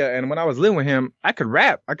South Korea, and when I was living with him, I could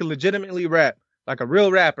rap. I could legitimately rap like a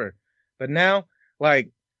real rapper. But now,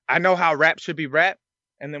 like, I know how rap should be rap,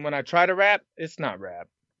 and then when I try to rap, it's not rap.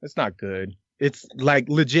 It's not good. It's like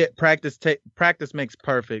legit practice makes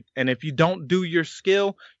perfect. And if you don't do your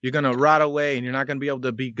skill, you're going to rot away and you're not going to be able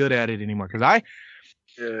to be good at it anymore. Because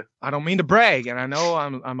I don't mean to brag, and I know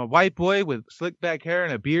I'm a white boy with slick back hair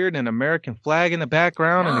and a beard and an American flag in the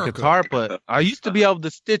background and a guitar, but I used to be able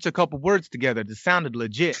to stitch a couple words together that sounded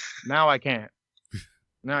legit. Now I can't.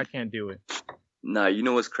 Now I can't do it. Nah, you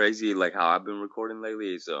know what's crazy? Like how I've been recording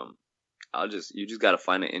lately is you just gotta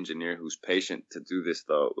find an engineer who's patient to do this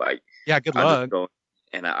though. Like good luck.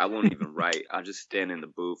 And I won't even write. I'll just stand in the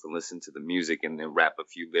booth and listen to the music and then rap a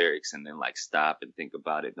few lyrics and then like stop and think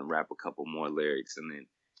about it and rap a couple more lyrics and then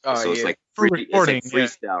it's like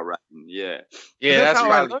freestyle writing. Yeah. Yeah, that's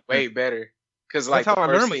probably way better. Cause like that's how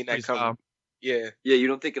the I first learn thing that comes. Yeah, you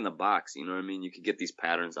don't think in the box, you know what I mean? You could get these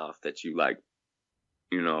patterns off that you like,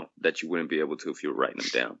 you know, that you wouldn't be able to if you were writing them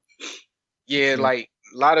down. Yeah, like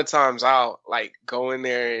a lot of times I'll like go in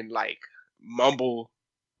there and like mumble.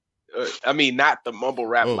 I mean, not the mumble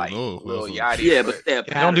rap Lil Yachty. Yeah, but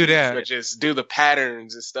don't do that. But just do the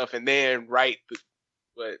patterns and stuff, and then write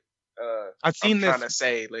what I'm trying to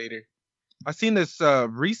say later. I seen this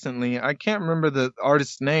recently. I can't remember the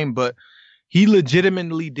artist's name, but he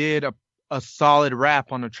legitimately did a solid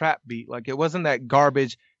rap on a trap beat. Like it wasn't that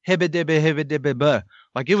garbage hibba-dibba-hibba-dibba-ba.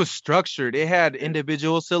 Like it was structured. It had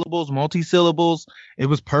individual syllables, multi-syllables. It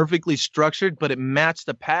was perfectly structured, but it matched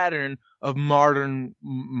the pattern of modern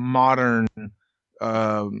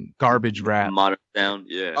garbage rap. Modern sound,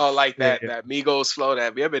 yeah. Oh, like that Migos flow,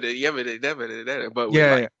 that but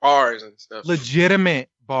with like bars and stuff. Legitimate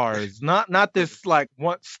bars, not this like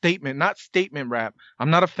one statement, not statement rap. I'm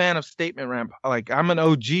not a fan of statement rap. Like I'm an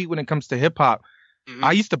OG when it comes to hip hop. Mm-hmm.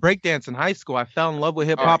 I used to breakdance in high school. I fell in love with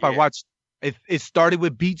hip hop. I watched it started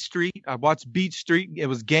with Beat Street. I watched Beat Street. It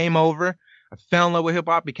was game over. I fell in love with hip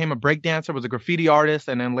hop, became a breakdancer, was a graffiti artist,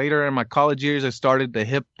 and then later in my college years, I started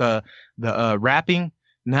the rapping.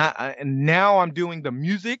 Now I'm doing the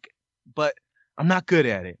music, but I'm not good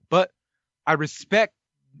at it. But I respect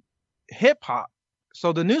hip hop.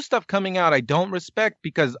 So the new stuff coming out, I don't respect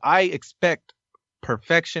because I expect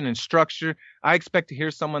perfection and structure. I expect to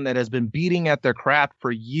hear someone that has been beating at their craft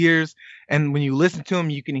for years, and when you listen to them,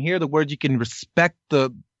 you can hear the words, you can respect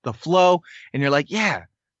the flow, and you're like, yeah.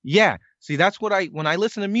 See, that's what when I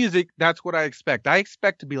listen to music, that's what I expect. I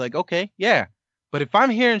expect to be like, okay, yeah. But if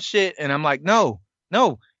I'm hearing shit and I'm like, no,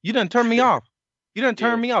 you done turn me off. You done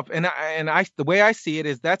turn me off. And the way I see it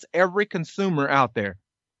is that's every consumer out there.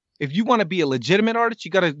 If you want to be a legitimate artist,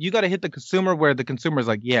 you gotta hit the consumer where the consumer is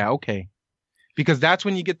like, yeah, okay. Because that's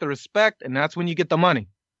when you get the respect and that's when you get the money.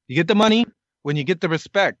 You get the money when you get the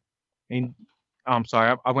respect. And I'm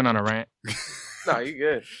sorry, I went on a rant. No, you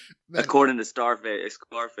good. According to Scarface,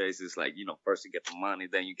 it's like, you know, first you get the money,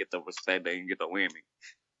 then you get the respect, then you get the women.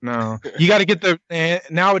 No, you got to get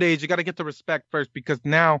nowadays you got to get the respect first because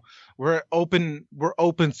now we're open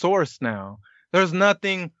source now. There's no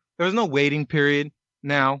waiting period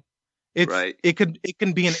now. It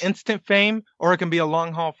can be an instant fame or it can be a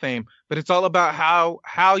long haul fame, but it's all about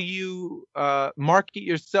how you market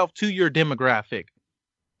yourself to your demographic.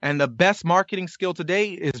 And the best marketing skill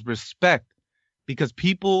today is respect. Because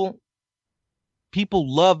people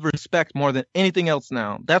love respect more than anything else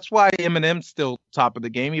now. That's why Eminem's still top of the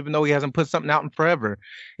game, even though he hasn't put something out in forever.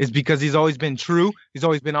 Is because he's always been true, he's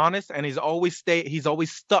always been honest, and he's always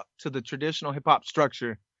stuck to the traditional hip hop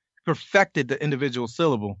structure, perfected the individual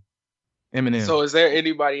syllable. Eminem. So is there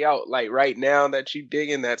anybody out like right now that you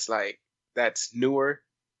digging that's newer?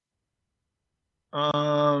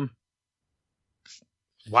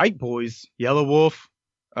 White boys, Yellow Wolf,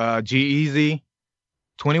 G-Eazy.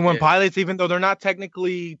 21 Pilots, even though they're not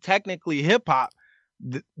technically hip hop,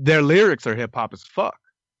 their lyrics are hip hop as fuck.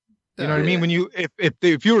 You know what I mean? When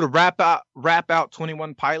if you were to rap out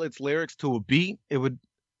 21 Pilots lyrics to a beat, it would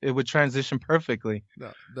transition perfectly.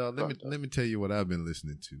 No, let me tell you what I've been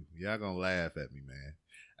listening to. Y'all gonna laugh at me, man.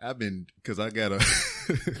 Cause I got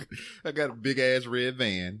a big ass red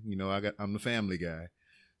van. You know, I'm the family guy.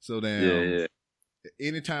 So then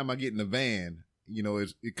anytime I get in the van, you know,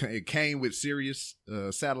 it came with Sirius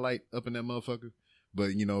satellite up in that motherfucker.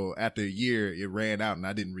 But, you know, after a year, it ran out and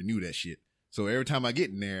I didn't renew that shit. So every time I get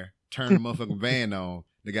in there, turn the motherfucking van on,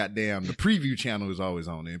 the preview channel is always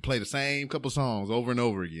on and play the same couple songs over and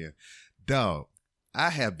over again. Dog, I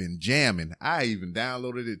have been jamming. I even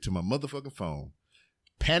downloaded it to my motherfucking phone.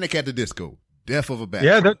 Panic at the Disco, Death of a Bat.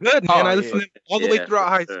 Yeah, they're good, man. I listened to them all the way throughout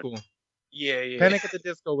high school. Yeah. Panic at the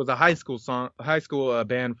Disco was a high school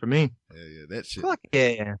band for me. Yeah, that shit. Fuck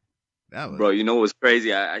yeah. Bro, you know what was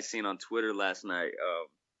crazy? I seen on Twitter last night,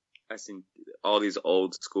 I seen all these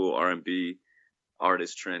old school R&B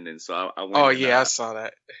artists trending. So I went. Oh, yeah, I saw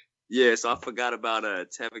that. Yeah, so I forgot about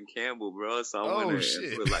Tevin Campbell, bro. So I went shit.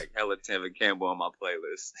 and put like hella Tevin Campbell on my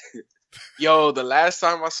playlist. Yo, the last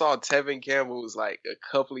time I saw Tevin Campbell was like a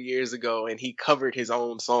couple of years ago, and he covered his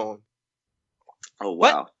own song. Oh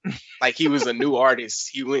wow! Like he was a new artist.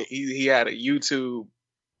 He had a YouTube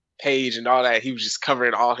page and all that. He was just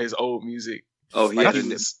covering all his old music. Oh, he Like, had he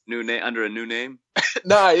a was- new name under a new name.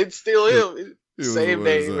 Nah, it's still him. It was- Same was,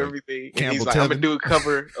 name, everything. And Campbell he's like, I'm gonna Tevin? do a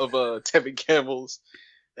cover of Tevin Campbell's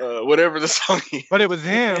whatever the song is. But it was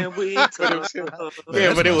him. And we But it was him. talk Yeah,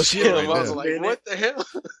 that's but it my was shit him. right I was there. like, what the hell?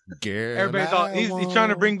 Girl, Everybody thought he's trying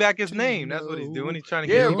to bring back his to name. That's what he's doing. He's trying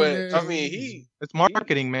to Yeah, get. but I mean, It's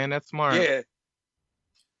marketing, man. That's smart.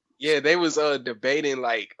 yeah, they was debating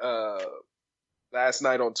like last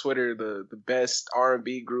night on Twitter the best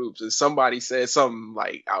R&B groups, and somebody said something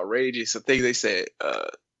like outrageous. I think they said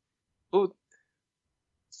who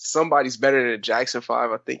somebody's better than Jackson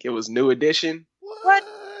 5. I think it was New Edition. What?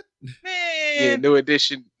 Man. Yeah, New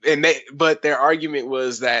Edition. And but their argument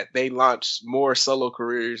was that they launched more solo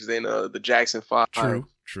careers than the Jackson 5.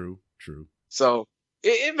 True. So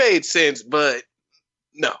it made sense, but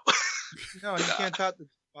no. No, you can't top the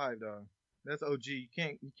 5, dog. That's OG. You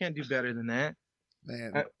can't do better than that.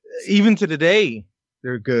 Man, Even to today,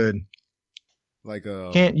 they're good. like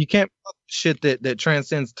You can't fuck shit that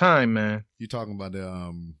transcends time, man. you talking about the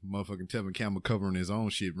motherfucking Tevin Campbell covering his own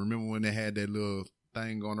shit. Remember when they had that little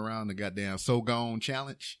thing going around, the goddamn So Gone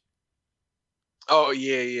challenge? Oh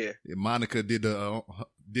yeah. And Monica did it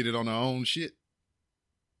on her own shit.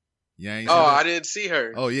 Yeah, I didn't see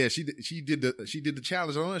her. Oh yeah, she did the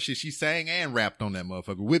challenge on her shit. She sang and rapped on that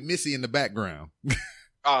motherfucker with Missy in the background.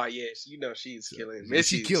 Oh yeah, she's killing.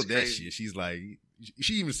 She killed that shit. She's like,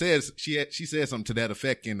 she even says she said something to that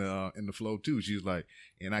effect in the flow too. She was like,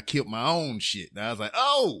 and I killed my own shit. And I was like,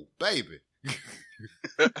 oh baby,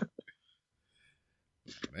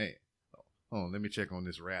 man. Oh, let me check on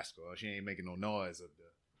this rascal. She ain't making no noise up there.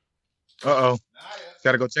 Uh-oh.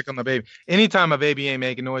 Gotta go check on my baby. Anytime my baby ain't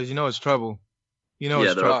making noise, you know it's trouble. Yeah,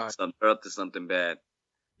 It's they're trouble. up to something bad.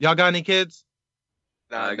 Y'all got any kids?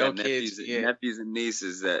 Nah, I got no kids. nephews and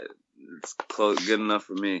nieces that it's close, good enough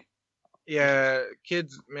for me. Yeah,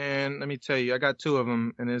 kids, man, let me tell you, I got 2 of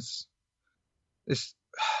them, and it's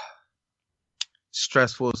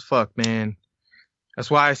stressful as fuck, man.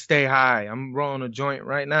 That's why I stay high. I'm rolling a joint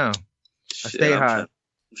right now. Stay high. I'm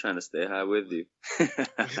trying to stay high with you.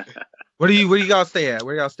 Where do y'all stay at?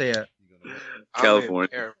 Where y'all stay at?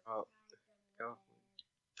 California.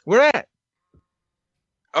 Where at?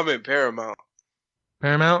 I'm in Paramount.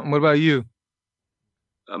 Paramount? And what about you?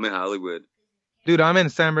 I'm in Hollywood. Dude, I'm in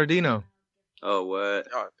San Bernardino. Oh, what?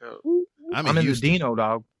 Oh, dope. I'm in the Houston. Dino,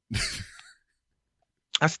 dog.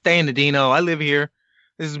 I stay in the Dino. I live here.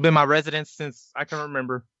 This has been my residence since I can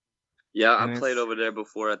remember. Yeah, And I played over there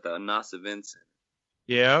before at the Anas Event Center.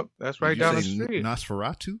 Yeah, that's right Did you down the say street.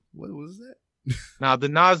 Nosferatu? What was that? Now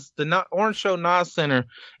the Orange Show Nas Center,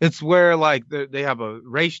 it's where like they have a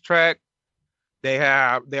racetrack. They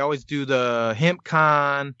always do the hemp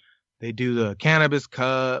con. They do the cannabis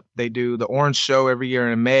cup. They do the Orange Show every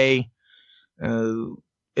year in May.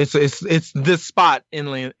 It's this spot in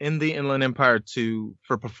the Inland Empire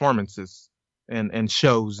for performances and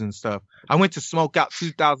shows and stuff. I went to Smoke Out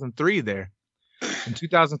 2003 there. In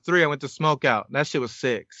 2003, I went to Smoke Out. That shit was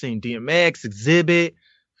sick. Seen DMX, Exhibit,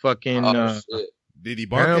 fucking Shit. Did he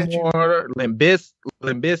bark at you? Paramore, Limp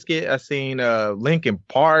Bizkit. I seen Linkin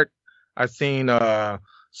Park. I seen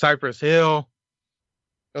Cypress Hill.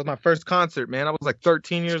 That was my first concert, man. I was like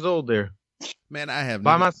 13 years old there Man, I have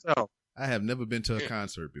by never, myself. I have never been to a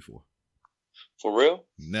concert before. For real?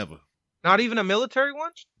 Never. Not even a military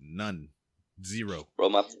one? None. Zero. Bro,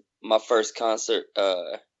 my first concert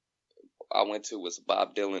I went to was a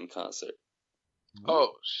Bob Dylan concert.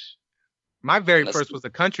 Oh, My very That's- first was a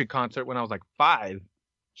country concert when I was like 5.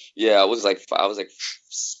 Yeah, I was like 5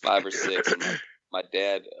 or 6. And my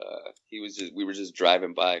dad, we were just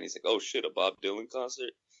driving by, and he's like, "Oh shit, a Bob Dylan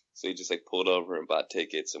concert!" So he just like pulled over and bought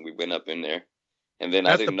tickets, and we went up in there. And then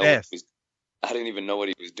That's I didn't the know best. I didn't even know what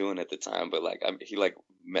he was doing at the time, but like he like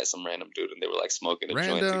met some random dude, and they were like smoking a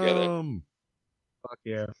joint together. Random. Fuck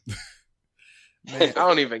yeah. I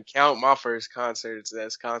don't even count my first concerts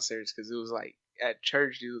as concerts because it was like at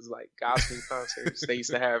church. It was like gospel concerts they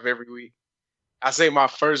used to have every week. I say my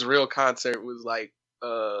first real concert was like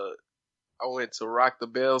I went to Rock the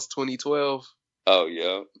Bells 2012. Oh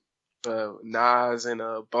yeah, Nas and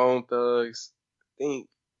Bone Thugs. I think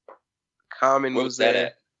Common where was was that there.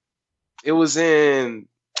 at? It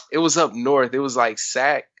was up north. It was like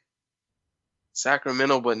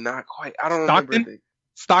Sacramento, but not quite. I don't Stockton? remember.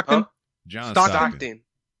 Stockton? Huh? John Stockton. Stockton. Stockton.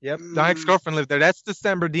 Yep, my ex-girlfriend lived there. That's the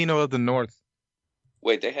San Bernardino of the North.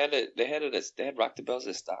 Wait, they had Rock the Bells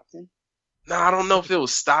at Stockton? No, I don't know if it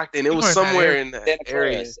was Stockton. It was somewhere in that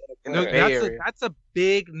area. That's a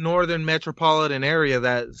big northern metropolitan area.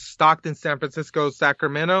 That Stockton, San Francisco,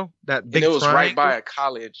 Sacramento. That big. And it was triangle. right by a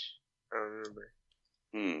college. I don't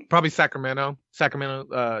remember. Probably Sacramento,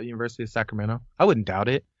 University of Sacramento. I wouldn't doubt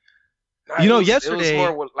it. Nah, yesterday it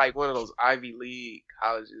was more like one of those Ivy League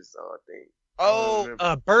colleges, I think.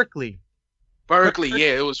 Berkeley. Berkeley,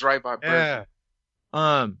 yeah, it was right by Berkeley. Yeah.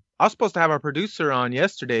 I was supposed to have our producer on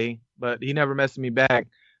yesterday, but he never messaged me back.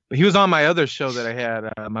 But he was on my other show that I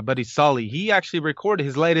had, my buddy Sully. He actually recorded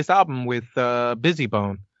his latest album with Busy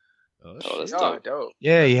Bone. Oh, that's dope.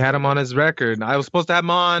 Yeah, he had him on his record. I was supposed to have him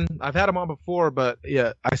on. I've had him on before, but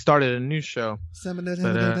yeah, I started a new show. Him and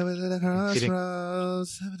 2Mex.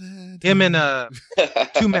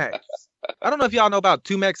 I don't know if y'all know about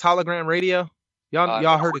 2Mex Hologram Radio.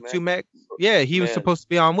 Y'all heard of 2Mex? Yeah, he was supposed to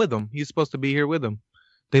be on with them. He's supposed to be here with them.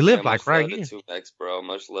 They live like right here. 2Mex, bro.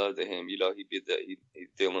 Much love to him. You know, he's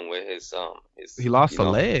dealing with his he lost a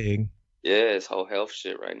leg. Yeah, his whole health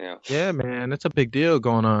shit right now. Yeah, man, that's a big deal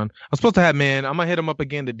going on. I'm supposed to have, man, I'm gonna hit him up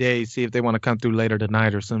again today, see if they want to come through later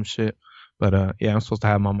tonight or some shit. But yeah, I'm supposed to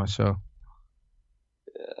have him on my show.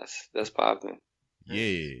 Yeah, that's popping.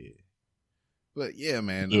 Yeah. But yeah,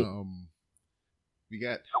 man, we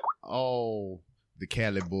got all the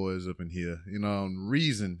Cali boys up in here. You know, the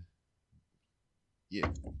reason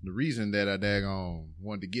that I daggone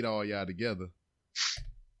wanted to get all y'all together.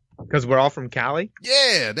 Because we're all from Cali?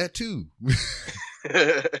 Yeah, that too.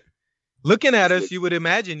 Looking at us, you would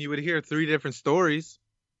imagine you would hear 3 different stories.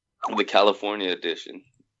 The California edition.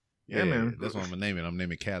 Yeah, man. That's what I'm going to name it. I'm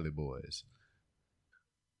naming Cali Boys.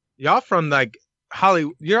 Y'all from like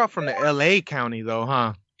Hollywood. You're all from the LA County though,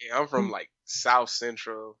 huh? Yeah, I'm from like South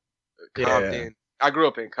Central Compton. Yeah. I grew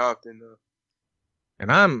up in Compton though.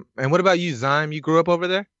 And what about you, Zyme? You grew up over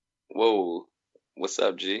there? Whoa. What's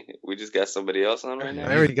up, G? We just got somebody else on right now.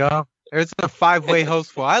 There we go. There's a 5-way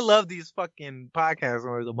hostful. I love these fucking podcasts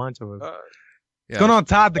where there's a bunch of us. What's going on,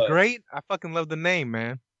 Todd the Great? I fucking love the name,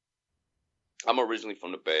 man. I'm originally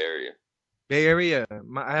from the Bay Area. Bay Area.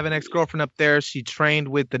 I have an ex-girlfriend up there. She trained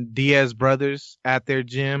with the Diaz brothers at their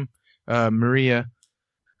gym. Maria.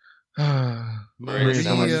 Maria.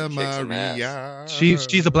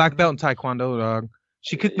 She's a black belt in Taekwondo, dog.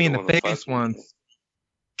 She kicked me in the face once.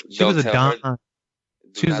 She was a don.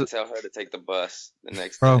 Do not tell her to take the bus the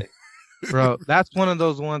next day. Bro, that's one of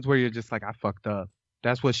those ones where you're just like, I fucked up.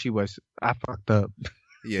 That's what she was. I fucked up.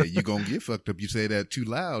 Yeah, you gonna get fucked up. You say that too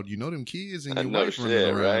loud. You know them kids and your wife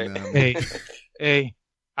running around now. Hey,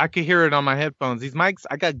 I can hear it on my headphones. These mics,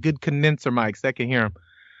 I got good condenser mics that can hear them.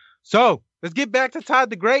 So, let's get back to Todd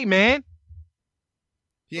the Great, man.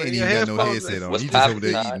 He ain't even got no headset on. He's just over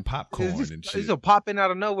there eating popcorn and shit. He's just popping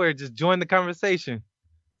out of nowhere. Just join the conversation.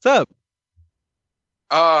 What's up?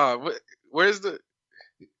 Where's the...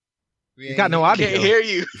 You got no audio. Can't hear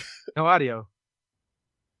you. No audio.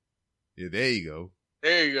 Yeah, there you go.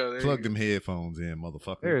 There you go. Plug them headphones in,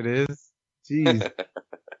 motherfucker. There it is. Jeez.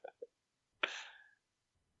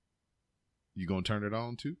 You gonna turn it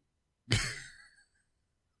on too?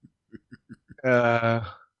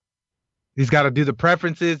 He's got to do the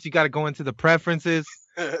preferences. You got to go into the preferences.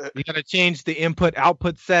 You got to change the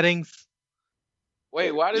input-output settings.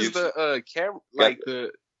 Wait, why does the camera, like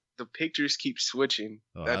the pictures keep switching?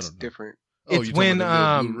 That's different. It's when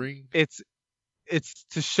it's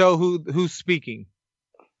to show who's speaking.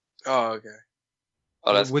 Oh, okay.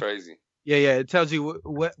 Oh, that's crazy. Yeah. It tells you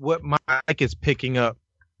what mic is picking up,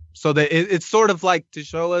 so that it's sort of like to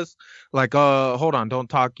show us, like, hold on, don't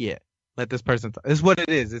talk yet. Let this person talk. It's what it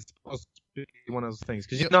is. It's supposed to be one of those things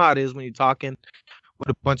because you know how it is when you're talking with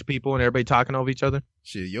a bunch of people and everybody talking over each other.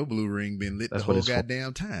 Shit, your blue ring been lit the whole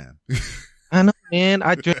goddamn time. I know, man.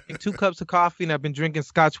 I drank 2 cups of coffee and I've been drinking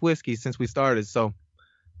Scotch whiskey since we started, so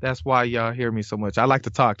that's why y'all hear me so much. I like to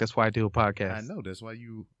talk. That's why I do a podcast. I know. That's why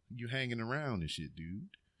you hanging around and shit, dude.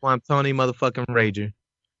 Well, I'm Tony motherfucking Rager.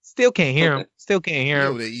 Still can't hear him.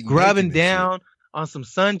 Grubbing down on some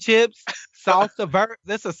sun chips, salsa.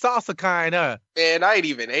 That's a salsa kind of. Man, I ain't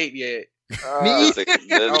even ate yet. Me?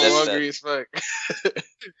 I'm hungry as fuck.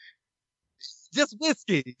 Just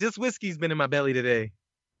whiskey. Just whiskey's been in my belly today.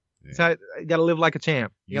 Yeah. So I gotta live like a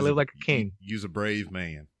champ. You gotta live like a king. You's a brave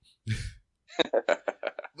man.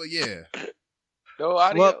 But yeah. No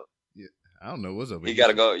audio. Well, yeah, I don't know what's up. You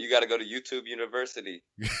gotta go to YouTube University.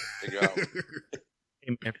 Figure out.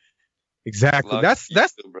 Exactly. That's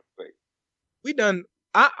we done.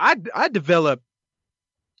 I developed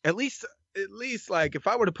at least like if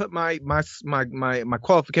I were to put my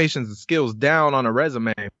qualifications and skills down on a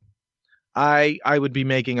resume, I would be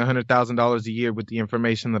making $100,000 a year with the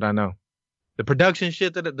information that I know. The production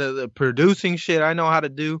shit, the producing shit I know how to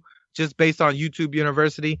do just based on YouTube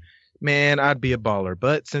University, man, I'd be a baller.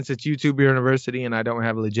 But since it's YouTube University and I don't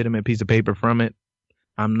have a legitimate piece of paper from it,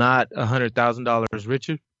 I'm not $100,000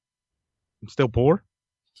 richer. I'm still poor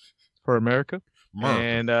for America.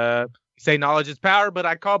 And say knowledge is power, but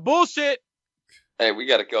I call bullshit. Hey, we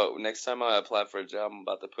gotta go. Next time I apply for a job, I'm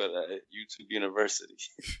about to put YouTube University.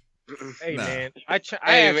 Hey man, I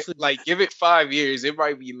actually like give it 5 years. It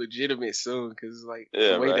might be legitimate soon because like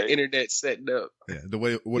the way the internet's setting up. Yeah, the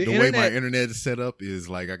way my internet is set up is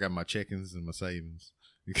like I got my check-ins and my savings.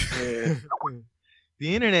 Yeah.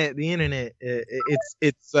 The internet,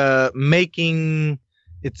 it's making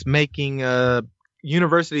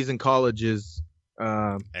universities and colleges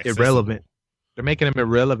irrelevant. They're making them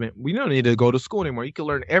irrelevant. We don't need to go to school anymore. You can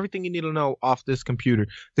learn everything you need to know off this computer.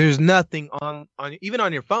 There's nothing on even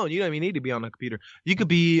on your phone. You don't even need to be on the computer. You could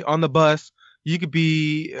be on the bus. You could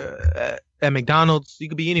be at McDonald's. You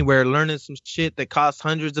could be anywhere learning some shit that costs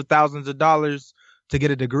hundreds of thousands of dollars to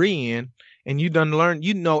get a degree in. And you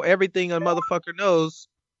know everything a motherfucker knows.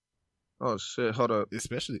 Oh shit, hold up.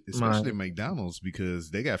 Especially McDonald's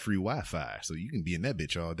because they got free Wi-Fi. So you can be in that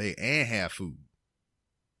bitch all day and have food.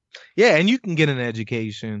 Yeah, and you can get an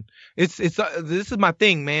education. This is my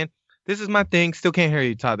thing, man. This is my thing. Still can't hear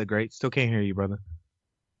you, Todd the Great. Still can't hear you, brother.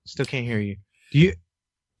 Still can't hear you.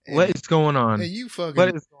 What is going on? Hey, you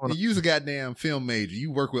use a goddamn film major.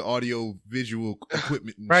 You work with audio visual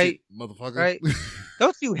equipment and right, shit, motherfucker. Right?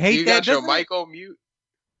 Don't you hate you that? You got your mic on mute.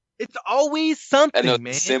 It's always something, I know,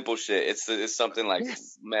 man. Simple shit. It's something like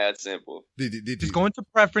mad simple. Just go into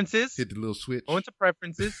preferences. Hit the little switch. Go into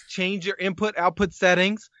preferences. Change your input/output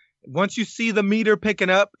settings. Once you see the meter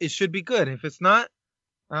picking up, it should be good. If it's not,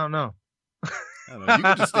 I don't know. I don't know. You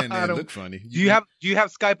can just stand there and look funny. Do you have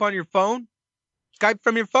Skype on your phone? Skype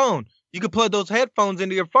from your phone. You can plug those headphones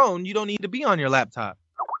into your phone. You don't need to be on your laptop.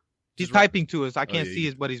 He's typing to us. I can't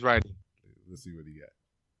see what he's writing. Let's see what he got.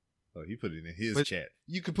 Oh, he put it in his chat.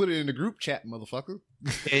 You can put it in the group chat, motherfucker.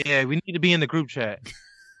 Yeah, we need to be in the group chat.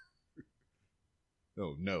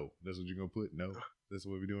 Oh, no. That's what you're going to put? No. That's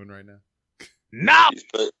what we're doing right now? No!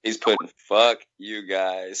 He's putting, fuck you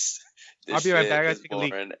guys. This I'll be right back. I is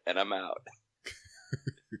boring, and I'm out.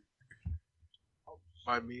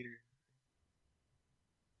 My meter.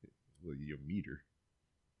 Well, your meter.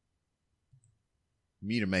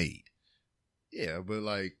 Meter maid. Yeah, but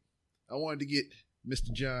like, I wanted to get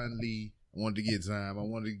Mr. John Lee. I wanted to get Zyme. I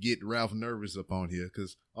wanted to get Ralph Nervous up on here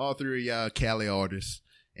because all three of y'all Cali artists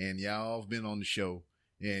and y'all have been on the show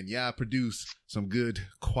and y'all produce some good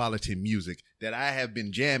quality music that I have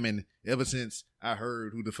been jamming ever since I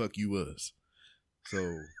heard who the fuck you was.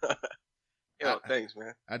 So, thanks,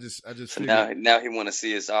 man. I just so now he want to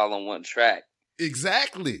see us all on one track.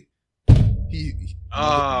 Exactly. He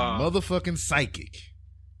motherfucking psychic.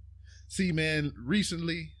 See, man,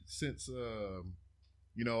 recently since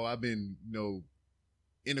I've been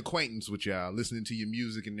in acquaintance with y'all, listening to your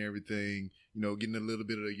music and everything, getting a little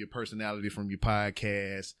bit of your personality from your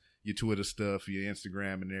podcast, your Twitter stuff, your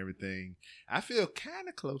Instagram and everything. I feel kind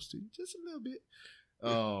of close to you, just a little bit.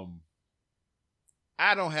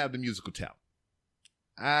 I don't have the musical talent.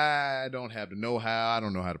 I don't have the know-how. I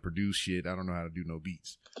don't know how to produce shit. I don't know how to do no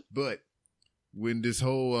beats. But when this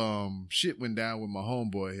whole shit went down with my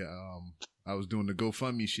homeboy, I was doing the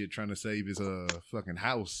GoFundMe shit, trying to save his fucking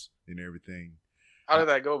house and everything. How did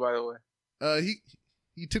that go, by the way?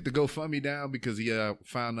 He took the GoFundMe down because he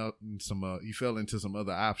found out he fell into some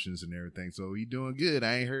other options and everything. So he doing good.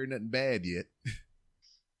 I ain't heard nothing bad yet.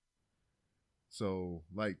 So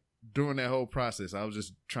like during that whole process, I was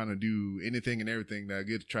just trying to do anything and everything that I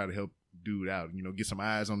could to try to help dude out. Get some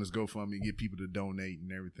eyes on this GoFundMe, get people to donate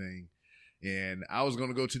and everything. And I was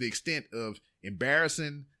gonna go to the extent of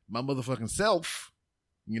embarrassing my motherfucking self,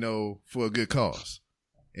 for a good cause.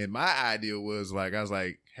 And my idea was like, I was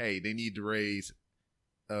like, hey, they need to raise,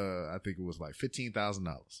 I think it was like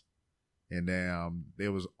 $15,000. And then they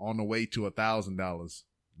was on the way to $1,000,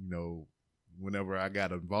 whenever I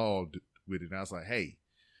got involved with it. And I was like, hey,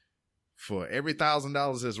 for every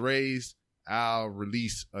 $1,000 that's raised, I'll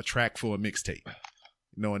release a track for a mixtape.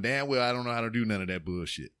 Knowing damn well I don't know how to do none of that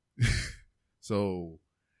bullshit. So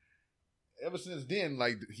ever since then,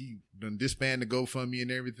 like he done disbanded the GoFundMe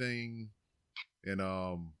and everything. And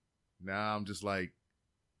now I'm just like,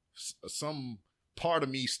 some part of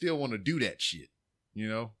me still want to do that shit,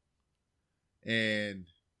 And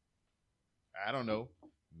I don't know,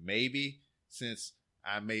 maybe since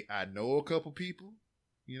I know a couple people,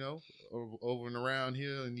 over and around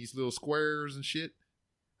here in these little squares and shit,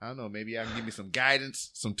 I don't know. Maybe I can give me some guidance,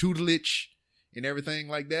 some tutelage, and everything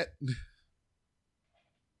like that.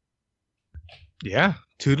 Yeah,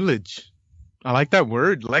 tutelage. I like that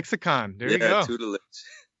word. Lexicon. There you go. Tutelage.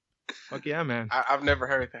 Fuck yeah, man. I've never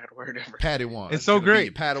heard that word ever. Padawan. It's so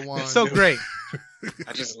great. Padawan. It's so great.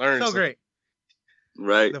 I just learned. So great.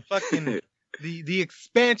 Right. The fucking the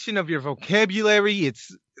expansion of your vocabulary.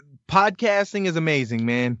 It's podcasting is amazing,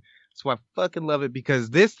 man. That's why I fucking love it, because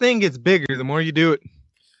this thing gets bigger the more you do it.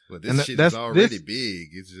 Well, this shit is already big.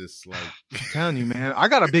 It's just like I'm telling you, man. I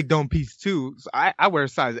got a big dome piece too. So I wear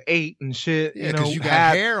size 8 and shit. Yeah, because you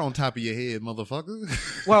got hair on top of your head,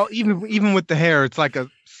 motherfucker. Well, even with the hair, it's like a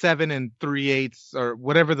 7 3/8 or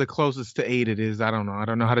whatever the closest to 8 it is. I don't know. I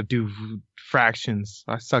don't know how to do fractions.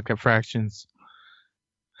 I suck at fractions.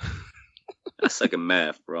 I suck at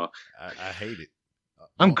math, bro. I hate it.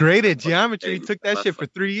 I'm great at geometry. Took that shit for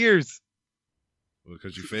 3 years.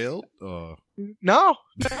 Because you failed? No.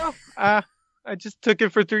 I just took it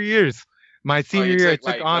for 3 years. My senior year, I took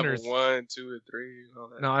like honors. 1, 2, and 3. And all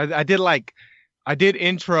that. No, I did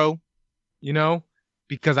intro,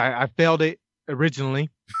 because I failed it originally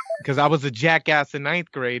because I was a jackass in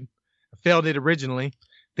 9th grade. I failed it originally.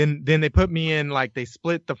 Then they put me in, like, they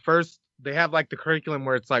split they have like the curriculum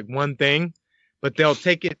where it's like one thing, but they'll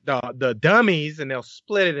take it, the dummies, and they'll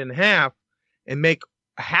split it in half and make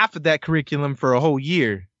half of that curriculum for a whole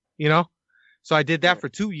year, So I did that for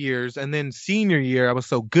 2 years, and then senior year I was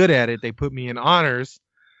so good at it they put me in honors.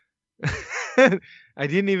 I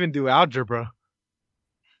didn't even do algebra.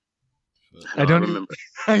 I don't remember.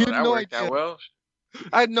 I had no idea. Well.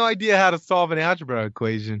 I had no idea how to solve an algebra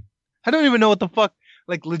equation. I don't even know what the fuck.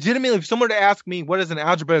 Like, legitimately, if someone were to ask me what does an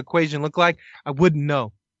algebra equation look like, I wouldn't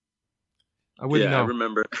know. I wouldn't know. I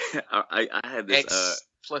remember. I had this X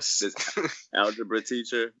plus this algebra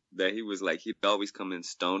teacher that he was like, he'd always come in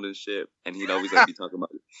stoned and shit, and he'd always like be talking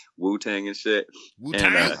about Wu-Tang and shit.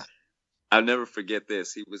 Wu-Tang. And I'll never forget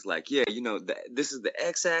this. He was like, yeah, this is the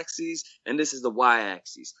x-axis and this is the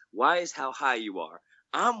y-axis. Y is how high you are.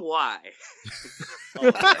 I'm Y.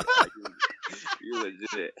 You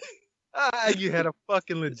legit. You had a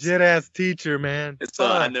fucking legit ass teacher, man. And so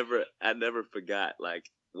I never forgot like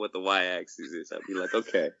what the y-axis is. I'd be like,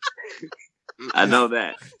 okay, I know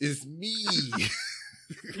that. It's me.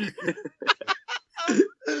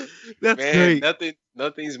 That's Man, great.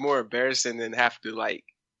 Nothing's more embarrassing than have to like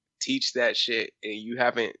teach that shit and you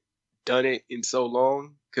haven't done it in so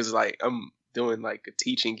long. Cause like I'm doing like a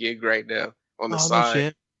teaching gig right now on the side, no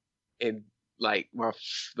shit. And like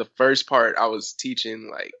the first part I was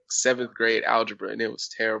teaching like 7th grade algebra and it was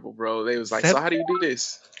terrible, bro. They was like, so how do you do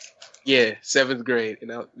this? Yeah, 7th grade,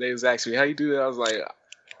 and they was asking me how you do that. I was like,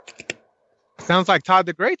 sounds like Todd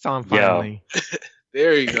the Great's on finally.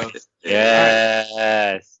 there you go.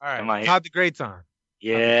 Yes. All right. Todd the Great's on.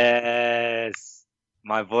 Yes.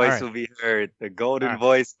 My voice will be heard. The golden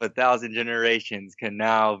voice of 1,000 generations can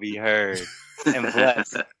now be heard and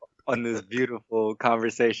blessed on this beautiful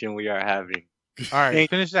conversation we are having. All right,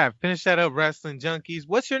 finish that up, Wrestling Junkies.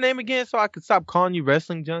 What's your name again, so I can stop calling you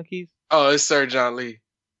Wrestling Junkies? Oh, it's Sir John Lee.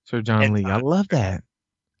 Sir John Lee. I love that.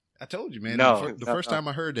 I told you, man. No, the first time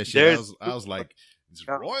I heard that shit, I was like, "There's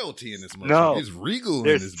royalty in this motherfucker. No, it's regal in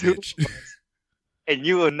this bitch." And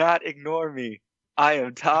you will not ignore me. I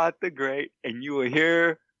am Todd the Great, and you will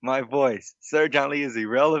hear my voice. Sir John Lee is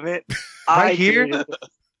irrelevant. I hear,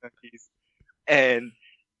 and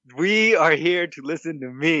we are here to listen to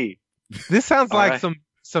me. This sounds like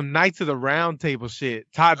some Knights of the Round Table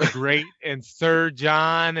shit. Todd the Great and Sir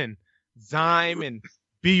John and Zyme and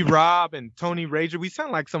B-Rob and Tony Rager. We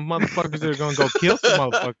sound like some motherfuckers that are going to go kill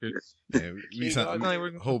some motherfuckers. Yeah, we sound like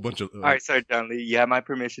a whole bunch of... All right, Sir John Lee, you have my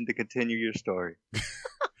permission to continue your story.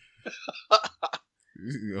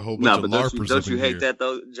 A whole bunch of LARPers. Don't you hate that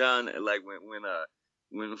though, John? Like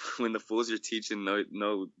when the fools you're teaching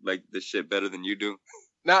know like the shit better than you do.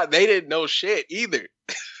 Nah, they didn't know shit either.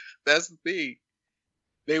 That's the thing.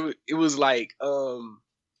 It was like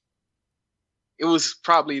it was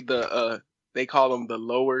probably the they call them the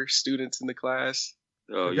lower students in the class.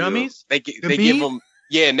 Oh, dummies. They give them.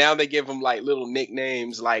 Yeah, now they give them like little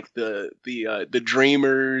nicknames like the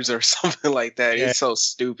Dreamers or something like that. Yeah. It's so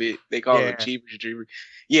stupid. They call them Jeepers Dreamers.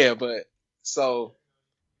 Yeah, but so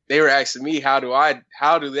they were asking me how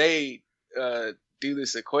do they do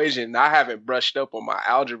this equation? I haven't brushed up on my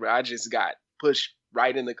algebra. I just got pushed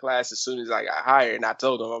right in the class as soon as I got hired, and I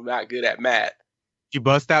told them I'm not good at math. Did you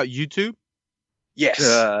bust out YouTube? Yes,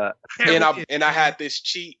 and I had this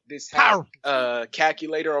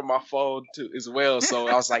calculator on my phone too as well. So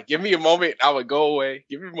I was like, "Give me a moment." I would go away.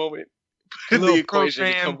 Give me a moment. Put the equation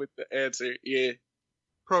and come with the answer. Yeah.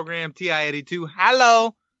 Program TI-82.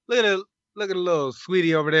 Hello. Look at the little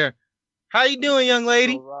sweetie over there. How you doing, young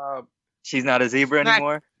lady? Rob. She's not a zebra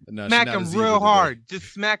anymore. No, Smack him real hard.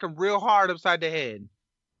 Just smack him real hard upside the head.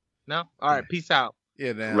 No? All right, peace out.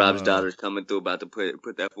 Yeah, damn, Rob's daughter's coming through, about to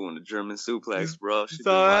put that fool in a German suplex, bro. She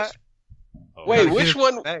saw that? Wait, which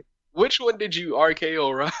one? Which one did you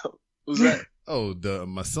RKO, Rob? Who's that? Oh,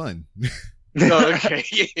 my son. Oh, okay,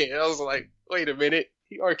 yeah. I was like, wait a minute.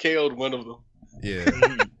 He RKO'd one of them. Yeah.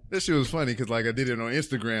 That shit was funny because like I did it on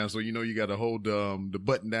Instagram, so you know you got to hold the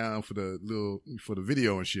button down for the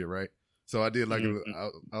video and shit, right? So I did like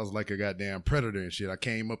I was like a goddamn predator and shit. I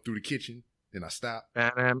came up through the kitchen, then I stopped,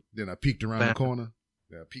 then I peeked around the corner,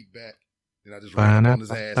 then I peeked back, then I just ran up on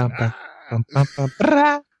his ass.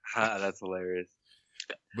 That's hilarious.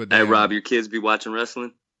 But hey, Rob, your kids be watching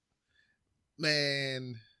wrestling?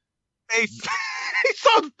 Man, he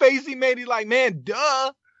saw the face he made. He's like, man,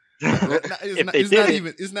 duh.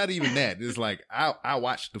 It's not even that. It's like I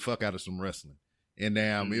watched the fuck out of some wrestling, and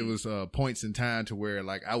it was points in time to where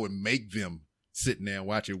like I would make them sitting there and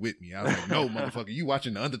watch it with me. I was like, no, motherfucker, you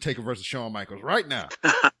watching the Undertaker versus Shawn Michaels right now.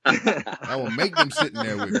 I will make them sitting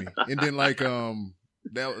there with me, and then like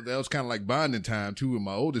that was kind of like bonding time too with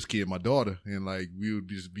my oldest kid, my daughter, and like we would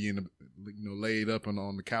just be laid up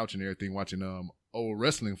on the couch and everything watching old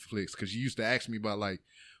wrestling flicks because she used to ask me about like,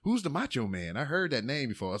 who's the Macho Man? I heard that name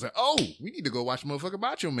before. I was like, oh, we need to go watch motherfucking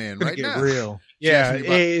Macho Man right now. Real.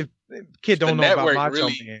 Yeah, kid don't know about Macho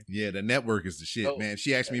Man. Yeah, the network is the shit, man.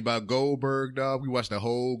 She asked me about Goldberg, dog. We watched the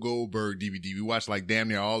whole Goldberg DVD. We watched like damn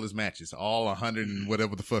near all his matches, all 100 and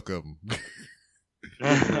whatever the fuck of them.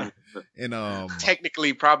 And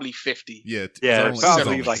technically probably 50. Yeah,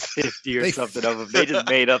 probably like 50 or something of them. They just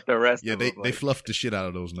made up the rest. Yeah, of them, they fluffed the shit out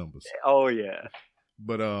of those numbers. Oh yeah.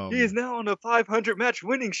 But he is now on a 500 match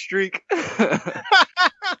winning streak.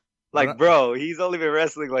 Like, bro, he's only been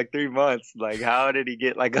wrestling like 3 months. Like, how did he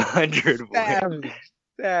get like 100?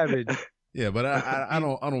 Savage. Yeah, but I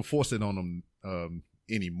don't force it on them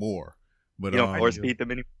anymore. But you don't force feed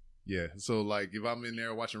them anymore. Yeah, so like if I'm in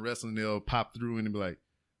there watching wrestling, they'll pop through and be like,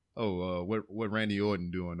 "Oh, what Randy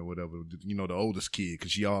Orton doing or whatever?" You know, the oldest kid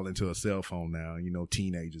because she all into a cell phone now. You know,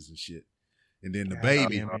 teenagers and shit. And then the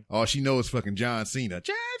baby, all she knows is fucking John Cena.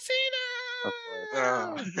 John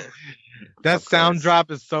Cena. That sound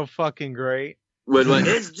drop is so fucking great.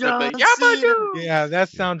 It's John Cena. Yeah, that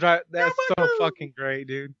sound drop. That's so fucking great,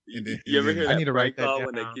 dude. You ever hear that prank call that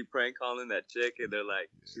when they keep prank calling that chick and they're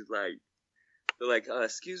like, they're like,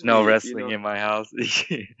 excuse me. No wrestling in my house.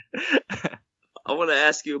 I want to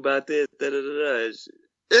ask you about this.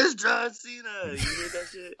 It's John Cena. You hear that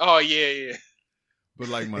shit? Oh yeah. But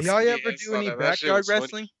like y'all ever do any backyard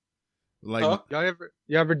wrestling? Like y'all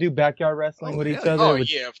ever do backyard wrestling with each other? Oh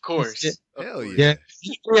yeah, of course. Hell yeah.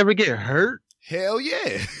 You ever get hurt? Hell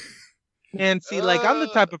yeah. And see, like I'm the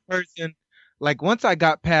type of person. Like once I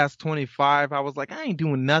got past 25, I was like, I ain't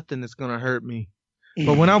doing nothing that's gonna hurt me.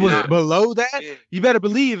 But when I was below that, you better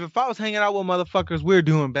believe if I was hanging out with motherfuckers, we were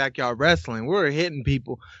doing backyard wrestling. We were hitting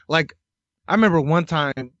people. Like I remember one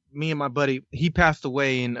time, me and my buddy, he passed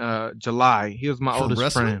away in July. He was my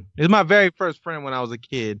oldest friend. He was my very first friend when I was a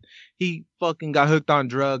kid. He fucking got hooked on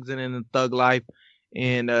drugs and in the thug life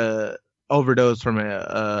and overdosed from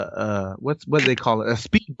what do they call it? A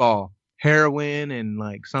speedball. Heroin and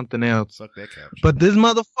like something else. Suck that couch. But this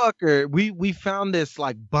motherfucker, we found this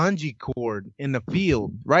like bungee cord in the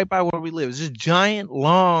field right by where we live. It's this giant,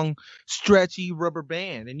 long, stretchy rubber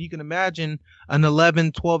band. And you can imagine an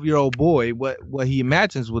 11, 12-year-old boy, what he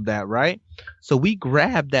imagines with that, right? So we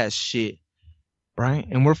grabbed that shit, right?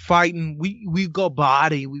 And we're fighting. We go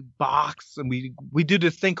body, we box, and we do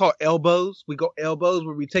this thing called elbows. We go elbows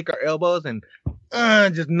where we take our elbows and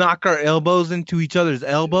just knock our elbows into each other's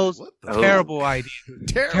elbows. Terrible idea.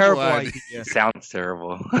 Terrible idea. Sounds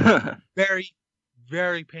terrible. Very,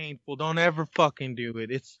 very painful. Don't ever fucking do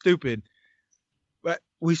it. It's stupid. But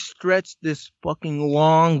we stretched this fucking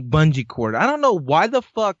long bungee cord. I don't know why the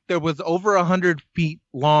fuck there was over 100 feet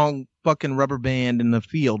long fucking rubber band in the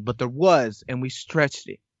field, but there was, and we stretched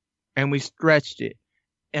it. And we stretched it.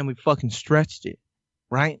 And we fucking stretched it.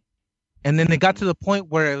 Right? And then it got to the point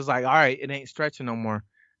where it was like, all right, it ain't stretching no more.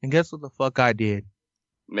 And guess what the fuck I did?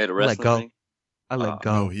 Made a wrestling thing? I let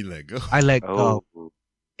go. No, he let go. I let go.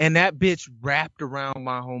 And that bitch wrapped around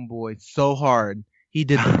my homeboy so hard, he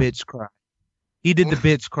did the bitch cry. He did the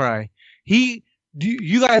bitch cry. You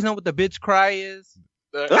guys know what the bitch cry is?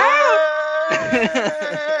 It's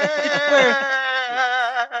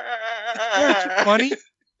where it's funny.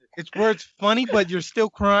 It's where it's funny, but you're still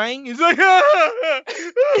crying. It's like,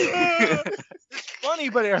 it's funny,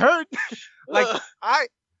 but it hurt. Like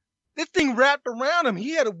this thing wrapped around him.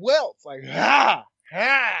 He had a welt. Like,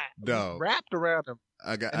 Dog. Wrapped around him.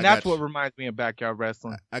 And that's what reminds me of backyard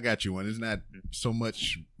wrestling. I got you one. It's not so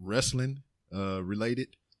much wrestling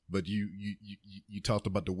related, but you talked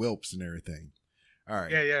about the whelps and everything. All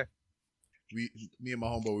right. Yeah. Me and my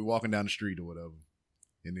homeboy, we walking down the street or whatever,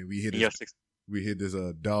 and then we hit this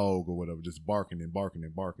dog or whatever, just barking and barking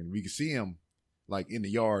and barking. We could see him like in the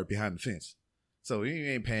yard behind the fence, so he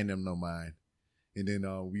ain't paying them no mind. And then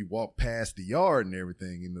we walked past the yard and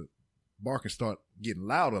everything, and the barking start getting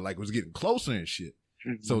louder, like it was getting closer and shit.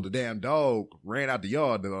 Mm-hmm. So the damn dog ran out the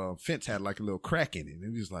yard. The fence had like a little crack in it,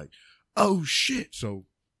 and he was like, "Oh shit!" So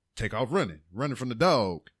take off running from the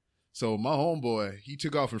dog. So my homeboy, he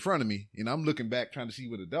took off in front of me, and I'm looking back trying to see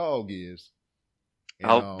where the dog is.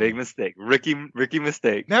 And, big mistake. Rookie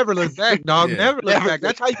mistake. Never look back, dog. Yeah. Never look back.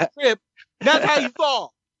 That's how you trip. That's how you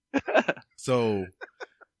fall. So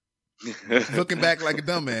looking back like a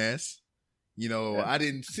dumbass, I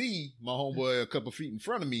didn't see my homeboy a couple feet in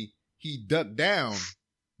front of me. He ducked down.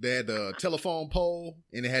 They had the telephone pole,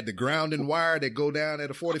 and it had the grounding wire that go down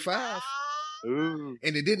at a 45. Ooh.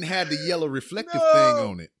 And it didn't have the yellow reflective thing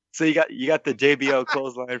on it. So you got the JBL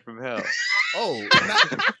clothesline from hell. Oh,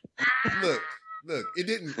 look!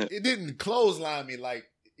 It didn't clothesline me, like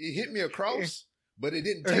it hit me across, but it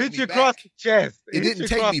didn't take me back. It hit you across the chest. It didn't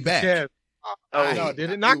take me back. Oh no! Did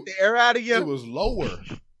it knock the air out of you? It was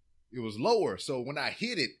lower. So when I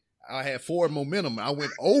hit it, I had forward momentum. I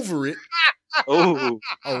went over it,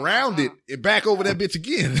 around it, and back over that bitch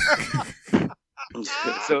again.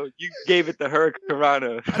 So you gave it the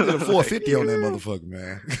Hurricanrana. I did a 450 on that motherfucker,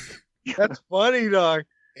 man. That's funny, dog.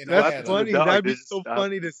 That's funny. That'd be so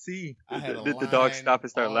funny to see. Did the dog stop and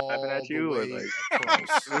start laughing at you, or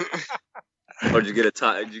or did you get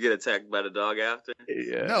attacked by the dog after?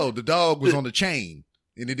 Yeah. No, the dog was on the chain,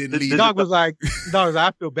 and it didn't leave. The dog was like,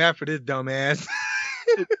 I feel bad for this dumbass.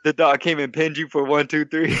 The dog came and pinned you for 1, 2,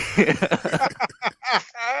 3.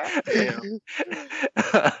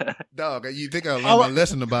 Dog, you think I learned my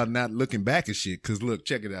lesson about not looking back at shit? Because look,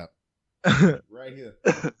 check it out. Right here.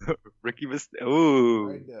 Ricky mistake. Ooh.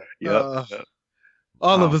 Right there. Yep.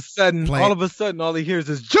 All of a sudden, all he hears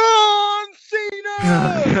is John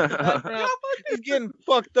Cena. He's getting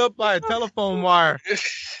fucked up by a telephone wire.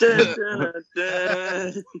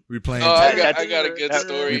 We playing. I got a good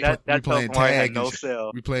story. We playing tag.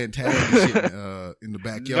 We playing tag and shit in the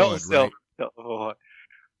backyard, right?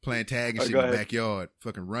 Playing tag and shit in the backyard,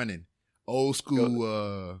 fucking running. Old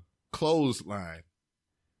school clothesline.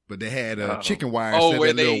 But they had chicken wire instead of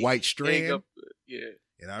that little white strand.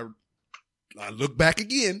 And I looked back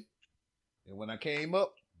again. And when I came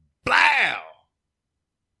up, blow!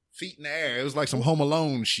 Feet in the air. It was like some Home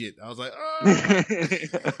Alone shit. I was like,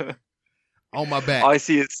 oh. On my back. All I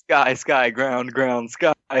see is sky, ground,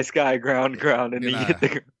 sky, ground. And then you hit the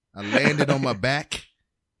ground. I landed on my back,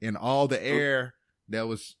 and all the air that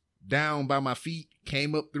was down by my feet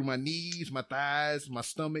came up through my knees, my thighs, my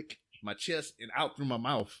stomach, my chest, and out through my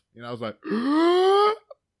mouth. And I was like,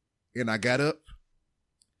 and I got up.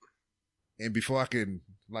 And before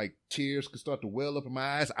tears could start to well up in my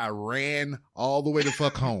eyes, I ran all the way the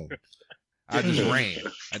fuck home. I just ran.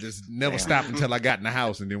 I just never stopped until I got in the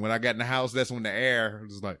house. And then when I got in the house, that's when the air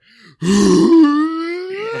was like,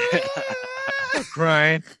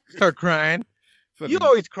 Start crying. You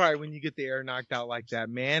always cry when you get the air knocked out like that,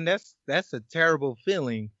 man. That's a terrible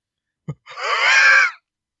feeling.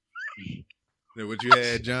 What you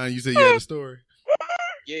had, John? You said you had a story?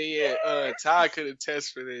 Yeah. Ty could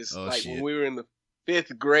attest for this. Shit. When we were in the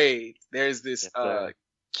 5th grade, there's this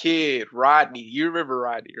kid, Rodney. You remember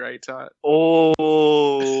Rodney, right, Todd?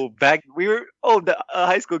 The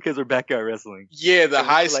high school kids were backyard wrestling. Yeah, the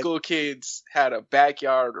high school kids had a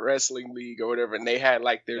backyard wrestling league or whatever, and they had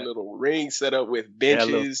like their little ring set up with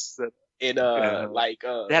benches and they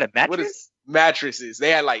had a mattress? Mattresses.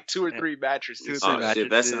 They had like 2 or 3 mattresses. Shit,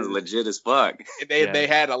 that sounds legit as fuck. And they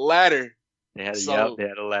had a ladder. They had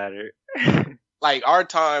a ladder. Like our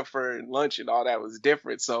time for lunch and all that was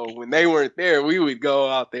different. So when they weren't there, we would go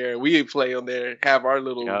out there. We would play on there, have our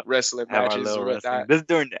little wrestling matches or whatnot. This is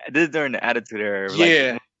during the Attitude Era.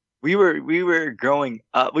 Yeah. We were growing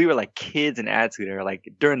up. We were like kids in Attitude Era.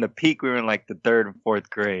 Like during the peak, we were in like the 3rd and 4th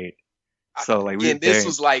grade. So this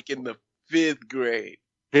was like in the 5th grade.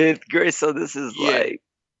 5th grade. So this is like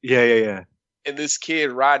And this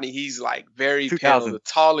kid Rodney, he's like very pale, the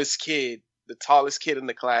tallest kid in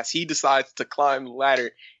the class. He decides to climb the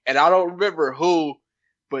ladder, and I don't remember who,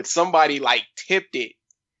 but somebody like tipped it.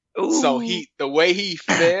 Ooh. So the way he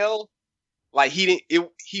fell, like he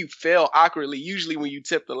fell awkwardly. Usually when you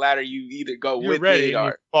tip the ladder, you either go You're with ready it and you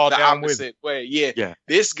or fall the down with opposite way. Yeah. Yeah.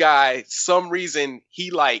 This guy, some reason,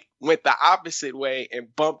 he like went the opposite way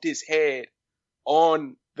and bumped his head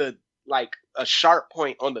on the like a sharp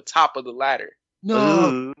point on the top of the ladder. No.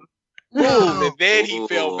 Ooh. Boom, and then he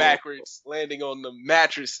fell Ooh. backwards, landing on the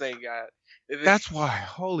mattress. Thank God. And then- That's why.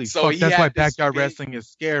 Holy So fuck. he That's had why this backyard big- wrestling is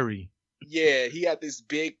scary. yeah, he had this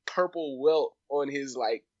big purple welt on his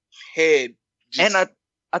like head. And I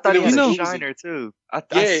thought and he it had was a oozing. shiner too. I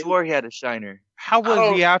Yeah. swore he had a shiner. How was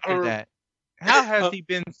don't- he I after don't- that? How has he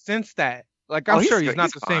been since that? Like, I'm sure he's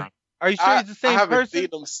not the same. fine. Are you sure he's the I same haven't person? seen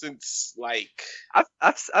him since like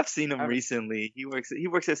I've seen him I've- recently. He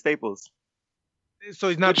works at Staples. So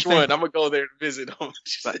he's not which the same. one? I'm gonna go there to visit him.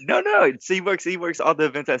 But no. So he works all the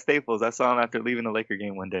events at Staples. I saw him after leaving the Laker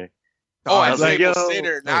game one day. Oh, I at was like, Staples yo.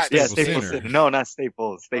 Center, not Yeah, Staples Staples Center. Center. No, not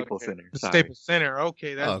Staples. Staples Okay. Center. The Sorry. Staples Center.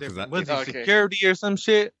 Okay, that's Oh, 'cause different. I- Was he Okay. security or some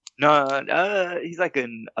shit? No, he's like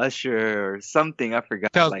an usher or something. I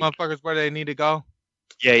forgot. Tells Like, motherfuckers where they need to go.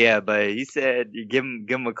 yeah. But he said you give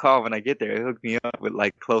him a call when I get there. Hook me up with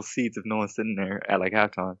like close seats if no one's sitting there at like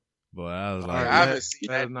halftime. Boy, I was All like, right, I haven't seen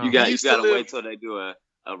Let that. us know. You used to gotta live- wait till they do a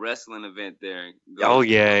wrestling event there. And go, Oh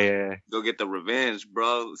yeah. Go get the revenge,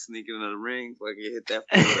 bro. Sneaking into the ring, like you hit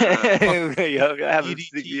that. Yo, I haven't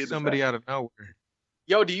EDT seen somebody out of nowhere.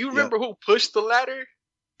 Yo, do you remember who pushed the ladder?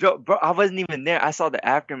 Bro, I wasn't even there. I saw the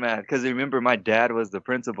aftermath because remember my dad was the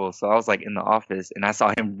principal, so I was like in the office and I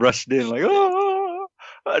saw him rushed in like, oh,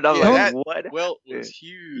 and I was Yeah, like, that what? welt was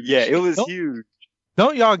huge. Yeah, it was Don't- huge.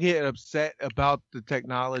 Don't y'all get upset about the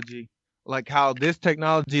technology? Like how this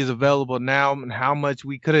technology is available now and how much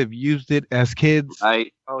we could have used it as kids.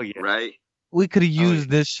 Right, Oh yeah. right. We could have Oh, used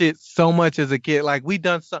this shit so much as a kid. Like we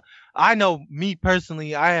done some. I know me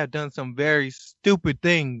personally, I have done some very stupid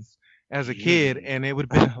things as a kid, and it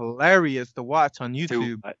would have been hilarious to watch on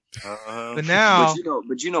YouTube. But now,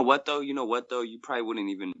 But you know what though? You probably wouldn't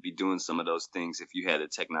even be doing some of those things if you had the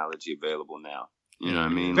technology available now. You know what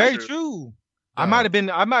I mean? very Like, true. I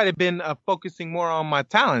might have been focusing more on my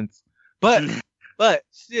talents, but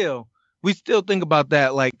still, we still think about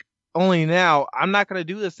that. Like only now, I'm not gonna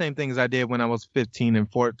do the same things I did when I was 15 and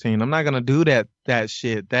 14. I'm not gonna do that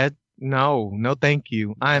shit. No, thank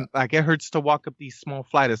you. I'm like it hurts to walk up these small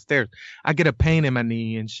flight of stairs. I get a pain in my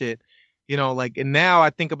knee and shit. You know, like and now I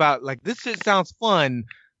think about like this shit sounds fun,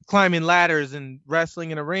 climbing ladders and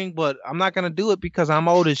wrestling in a ring, but I'm not gonna do it because I'm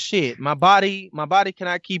old as shit. My body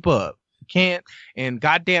cannot keep up. Can't, and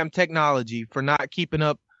goddamn technology for not keeping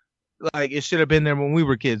up. Like it should have been there when we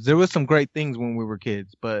were kids. There was some great things when we were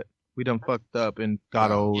kids, but we done fucked up and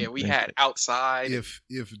got old. Yeah, we and had shit. outside. if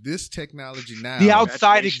this technology now, The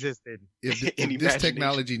outside Imagination. existed. if this imagination.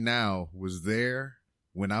 technology now was there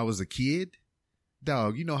when I was a kid,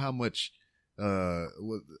 dog, you know how much I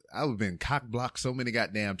would have been cock blocked so many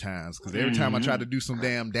goddamn times because every time I tried to do some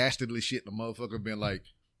damn dastardly shit, the motherfucker been like,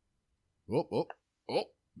 oh,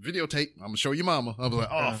 videotape. I'm gonna show your mama. I was like,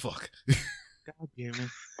 oh fuck. God damn it.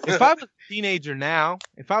 If I was a teenager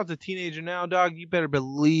now, dog, you better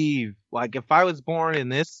believe. Like if I was born in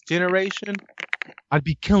this generation, I'd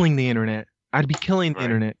be killing the internet. I'd be killing the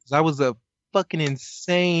internet because I was a fucking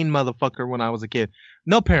insane motherfucker when I was a kid.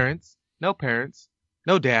 No parents, no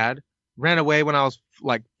dad. Ran away when I was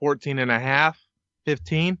like 14 and a half,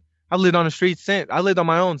 15. I lived on the street since. I lived on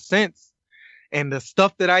my own since. And the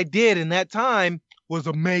stuff that I did in that time was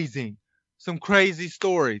amazing. Some crazy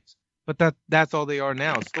stories. But that's all they are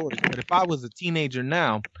now, stories. But if I was a teenager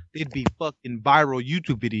now, they'd be fucking viral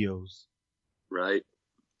YouTube videos. right.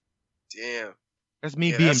 Damn. That's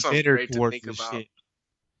me Yeah, being that's something bitter great to towards think this about. shit.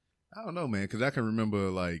 I don't know, man, because I can remember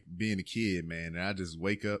like being a kid, man, and I just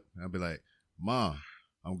wake up and I'd be like, Mom,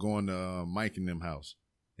 I'm going to Mike and them house.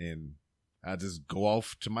 And I just go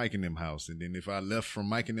off to Mike and them house. And then if I left from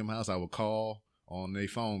Mike and them house, I would call on their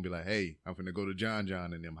phone, be like, hey, I'm finna go to John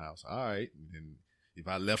and them house. All right. And then if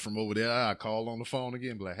I left from over there, I call on the phone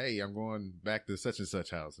again, be like, hey, I'm going back to such and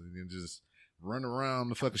such house. And then just run around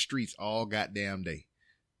the fucking streets all goddamn day.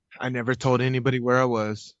 I never told anybody where I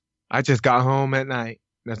was. I just got home at night.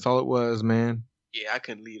 That's all it was, man. Yeah, I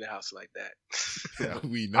couldn't leave the house like that.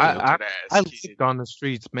 We know. I I lived on the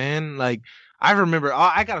streets, man. Like I remember,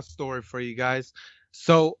 I got a story for you guys.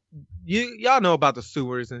 So y'all know about the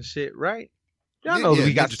sewers and shit, right? Y'all know that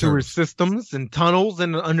we got Ninja sewer Turtles. systems and tunnels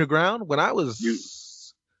in the underground. When I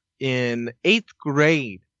was in eighth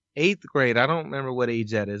grade, I don't remember what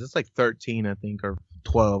age that is. It's like 13, I think, or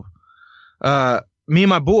 12. Me and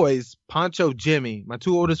my boys, Poncho, Jimmy, my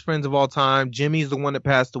two oldest friends of all time. Jimmy's the one that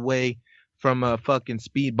passed away from a fucking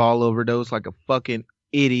speedball overdose, like a fucking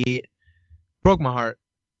idiot. Broke my heart.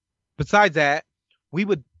 besides that, we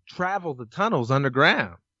would travel the tunnels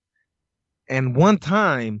underground. And one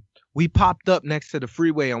time we popped up next to the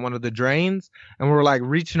freeway on one of the drains, and we were like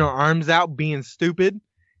reaching our arms out, being stupid.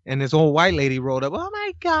 And this old white lady rolled up. Oh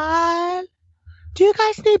my God. Do you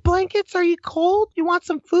guys need blankets? Are you cold? You want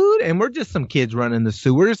some food? And we're just some kids running the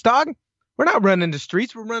sewers, dog. We're not running the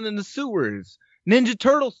streets. We're running the sewers. Ninja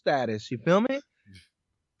Turtle status. You feel me?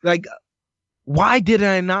 Like, why did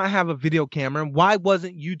I not have a video camera? Why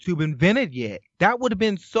wasn't YouTube invented yet? That would have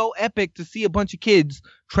been so epic to see a bunch of kids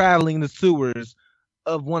traveling the sewers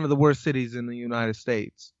of one of the worst cities in the United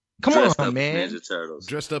States. Come on, man. Ninja Turtles.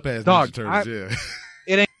 Dressed up as Dog, Ninja Turtles, yeah.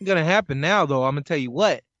 It ain't going to happen now, though. I'm going to tell you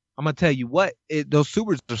what. Those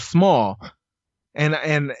sewers are small, and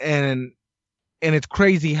it's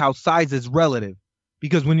crazy how size is relative.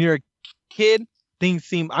 Because when you're a kid, things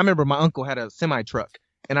seem. I remember my uncle had a semi truck,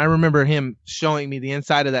 and I remember him showing me the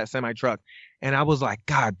inside of that semi truck, and I was like,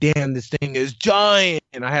 God damn, this thing is giant.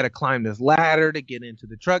 And I had to climb this ladder to get into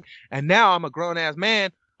the truck. And now I'm a grown ass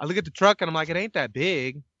man. I look at the truck and I'm like, it ain't that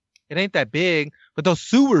big. It ain't that big. But those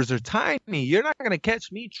sewers are tiny. You're not gonna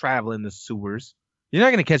catch me traveling the sewers. You're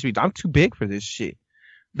not going to catch me. I'm too big for this shit.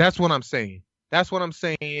 That's what I'm saying.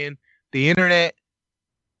 The internet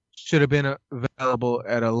should have been available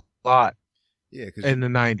at a lot in the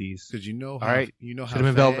 90s. Because you know how, right? You know how should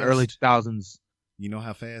have been available in the early 2000s. You know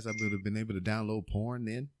how fast I would have been able to download porn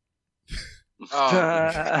then?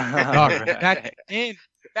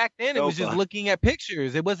 Back then, it was just looking at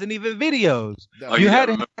pictures. It wasn't even videos. Oh, you had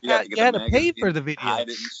to pay for the video.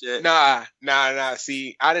 Nah.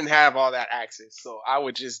 See, I didn't have all that access, so I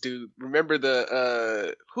would just do. Remember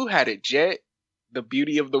the who had it? Jet, the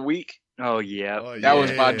Beauty of the Week. Oh yeah, that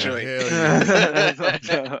was my joint.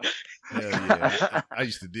 Hell yeah. I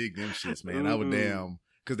used to dig them shits, man. I would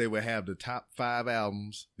because they would have the top 5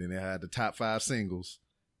 albums, then they had the top 5 singles,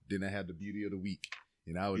 then they had the Beauty of the Week.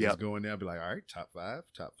 And I would just go in there and be like, all right, top 5.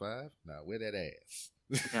 Now, where that ass?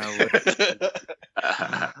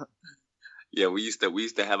 Yeah, we used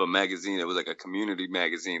to have a magazine. It was like a community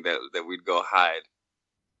magazine that we'd go hide.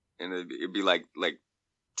 And it'd be like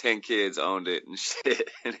 10 kids owned it and shit.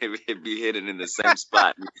 And it'd be hidden in the same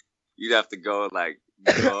spot. You'd have to go I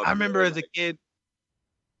remember as a kid.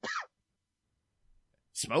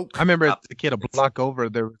 Smoke. I remember as a kid, a block over,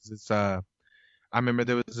 there was this, I remember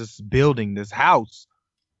there was this building, this house.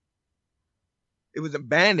 It was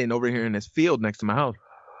abandoned over here in this field next to my house.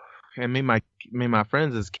 And me and my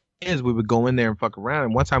friends as kids, we would go in there and fuck around.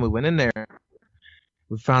 And one time we went in there,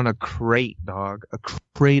 we found a crate, dog. A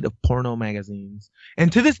crate of porno magazines.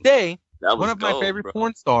 And to this day, one of my favorite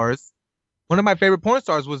porn stars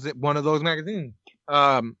was one of those magazines.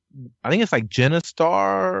 I think it's like Jenna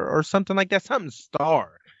Star or something like that. Something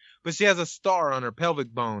Star. But she has a star on her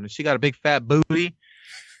pelvic bone, and she got a big fat booty.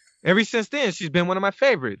 Ever since then, she's been one of my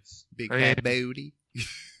favorites. Fat booty.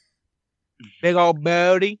 Big old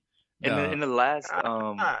booty. In the last,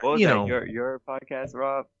 what was that, your podcast,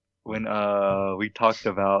 Rob? When we talked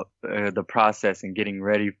about the process and getting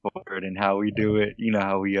ready for it and how we do it, you know,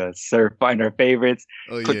 how we find our favorites,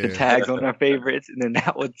 put the tags on our favorites, and then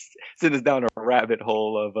that would send us down a rabbit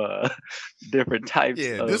hole of different types.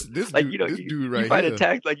 Yeah, of, this like, dude, this dude right you find here. a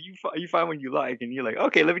tag, like you find one you like, and you're like,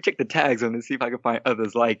 okay, let me check the tags on and see if I can find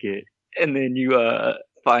others like it, and then you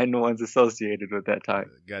find the ones associated with that tag.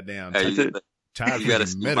 Goddamn. Hey, you gotta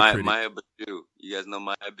see Maya Bijou. You guys know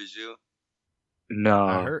Maya Bijou?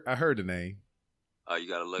 No. I heard the name. Oh, you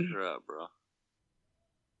gotta look her up, bro.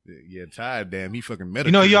 Yeah, Ty, damn, he fucking Metacritic.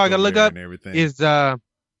 You know, y'all gotta look up is y'all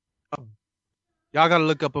gotta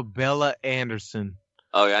look up Abella Anderson.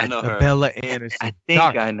 Oh yeah, I know her. Abella Anderson. I think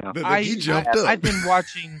I know. He jumped up.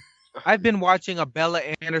 I've been watching Abella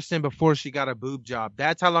Anderson before she got a boob job.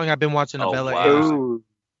 That's how long I've been watching Abella Anderson.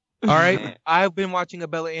 All right, I've been watching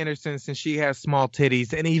Abella Anderson since she has small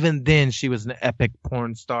titties, and even then, she was an epic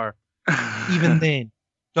porn star. Even then,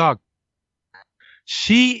 dog,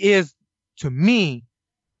 she is to me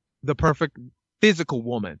the perfect physical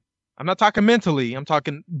woman. I'm not talking mentally. I'm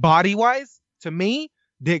talking body wise. To me,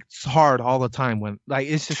 dick's hard all the time. When like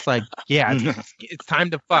it's just like, yeah, it's time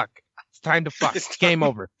to fuck. It's time to fuck. It's game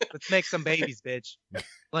over. Let's make some babies, bitch.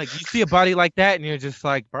 Like you see a body like that, and you're just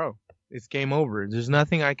like, bro, it's game over. There's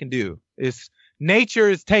nothing I can do. Nature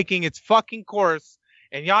is taking its fucking course.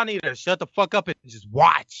 And y'all need to shut the fuck up and just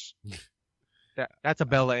watch. That's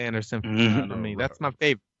Abella Anderson for me. That's my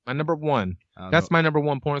favorite. My number one. That's my number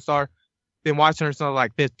one porn star. Been watching her since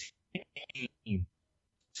like 15,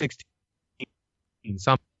 16,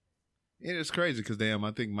 something. Yeah, it's crazy because damn,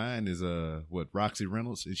 I think mine is Roxy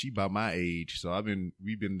Reynolds, and she about my age. So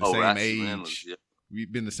we've been the same Roxy age. Reynolds, yeah.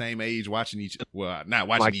 We've been the same age watching not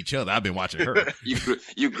watching each other. I've been watching her.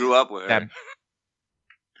 You grew up with her.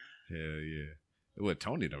 Hell yeah. Well,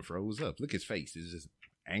 Tony done froze up. Look at his face. It's just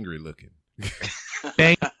angry looking.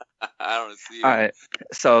 I don't see it. All right.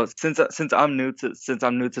 So since I'm new to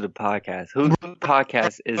the podcast, whose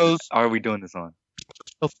podcast are we doing this on?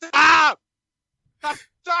 Stop! Stop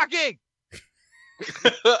talking!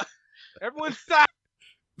 Everyone stop!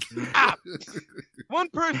 Stop! One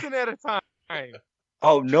person at a time.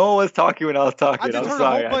 Oh, no one's talking when I was talking. I just heard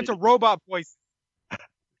sorry. a whole bunch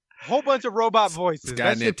of robot voices.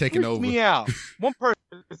 Skynet that taking freaks over. me out. One person.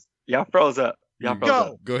 Y'all froze up. Y'all froze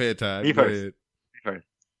up. Go ahead, Todd. Me Go first. ahead.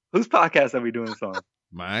 Whose podcast are we doing this on?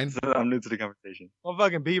 Mine. I'm new to the conversation. Oh,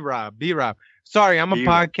 fucking B-Rob. Sorry, I'm a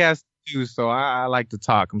podcast too, so I like to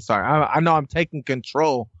talk. I'm sorry. I know I'm taking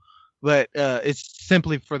control, but it's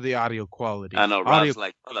simply for the audio quality. I know. Rob's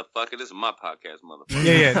like, motherfucker, this is my podcast, motherfucker.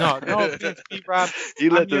 Yeah. No offense, B-Rob.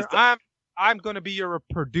 I'm going to be your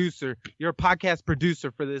producer, your podcast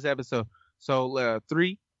producer for this episode. So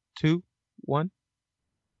 3, 2, 1.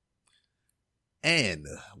 And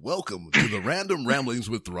welcome to the Random Ramblings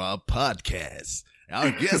with Rob podcast. Our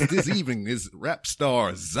guest this evening is rap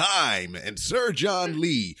star Zyme and Sir John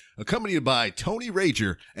Lee, accompanied by Tony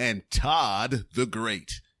Rager and Todd the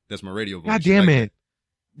Great. That's my radio voice. God damn it.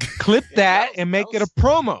 Clip that and make it a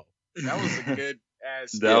promo. That was a good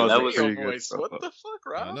ass that was radio a good voice. promo. What the fuck,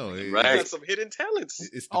 Rob? I know. You got some hidden talents.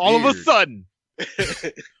 It's the All of a beard. sudden.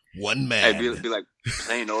 One man. Hey, be like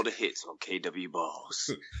playing all the hits on KW Balls.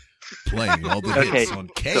 Playing all the Okay. hits on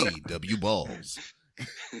KW Balls.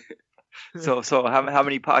 So how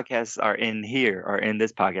many podcasts are in here or in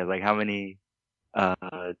this podcast? Like how many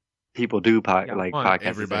people do one. podcasts?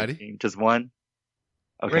 Everybody? Just one?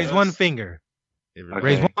 Okay. Raise one finger. Everybody.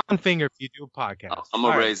 Raise one finger if you do a podcast. I'm gonna All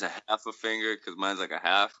right. raise a half a finger because mine's like a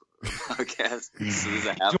half podcast. So there's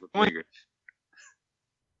a half a Join- finger.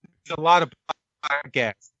 It's a lot of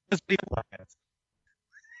podcasts. Let's be podcasts.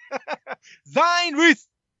 Zion Reese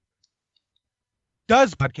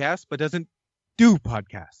does podcasts, but doesn't do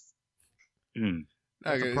podcasts.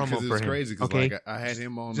 That's a promo Because for it's him. crazy. Because Okay. I had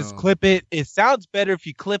him on. Just clip it. It sounds better if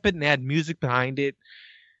you clip it and add music behind it.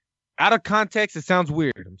 Out of context, it sounds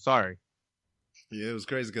weird. I'm sorry. Yeah, it was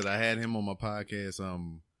crazy because I had him on my podcast a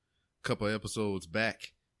couple episodes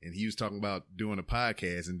back, and he was talking about doing a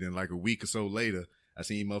podcast, and then like a week or so later, I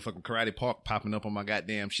seen motherfucking Karate Park popping up on my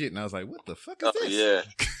goddamn shit, and I was like, what the fuck is this? Yeah.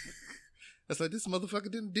 I was like, this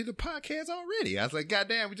motherfucker did a podcast already. I was like,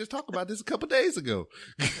 goddamn, we just talked about this a couple days ago.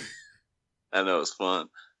 I know, it's fun.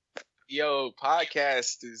 Yo,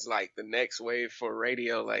 podcast is like the next wave for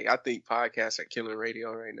radio. Like, I think podcasts are killing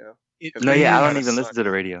radio right now. No, yeah, I don't even listen to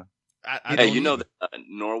the radio. I Hey, don't you know either. that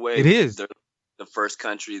Norway? It is. They're the first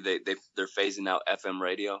country they're phasing out FM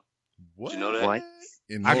radio. What? you know that? What?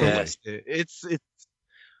 In I Norway. can watch it. It's.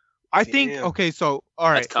 I think Damn. okay. So all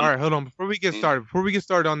right, That's coming. hold on. Before we get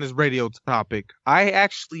started on this radio topic, I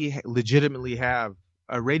actually legitimately have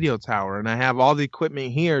a radio tower, and I have all the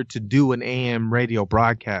equipment here to do an AM radio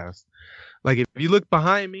broadcast. Like if you look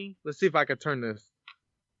behind me, let's see if I can turn this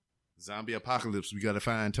Zombie apocalypse. We got to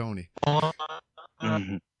find Tony. on.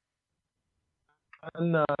 Mhm.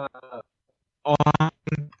 On Oh,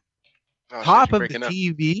 top shit, of you're the breaking up.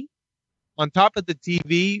 TV, on top of the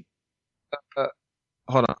TV,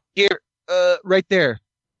 hold on, here, right there,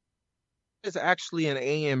 is actually an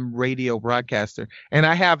AM radio broadcaster, and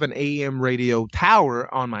I have an AM radio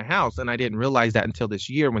tower on my house, and I didn't realize that until this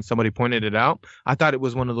year when somebody pointed it out. I thought it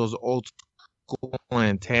was one of those old school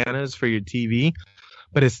antennas for your TV,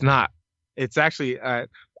 but it's not. It's actually,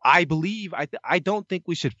 I believe, I don't think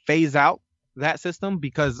we should phase out that system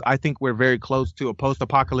because I think we're very close to a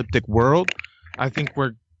post-apocalyptic world. I think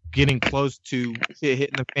we're getting close to shit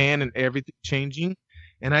hitting the fan and everything changing.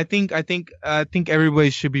 And I think everybody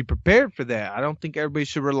should be prepared for that. I don't think everybody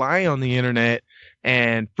should rely on the internet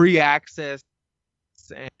and free access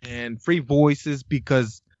and free voices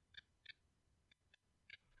because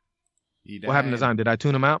what happened to Zion? Did I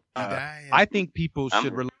tune him out? I think people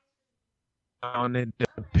should rely on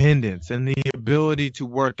independence and the ability to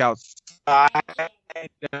work outside of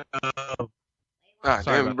Ah, Sorry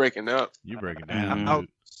damn, about you're breaking up. You breaking down.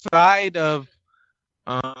 outside of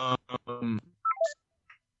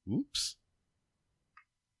Oops.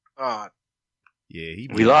 Oh, Yeah,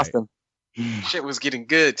 We lost him. shit was getting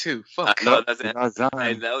good too. Fuck. I know, that's it. No, Zion.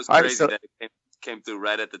 Hey, that was All right, crazy so- that it came through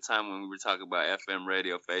right at the time when we were talking about FM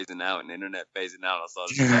radio phasing out and internet phasing out. I saw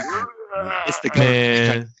this. It's the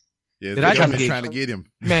man. Yeah, Did I they're get- trying to get him.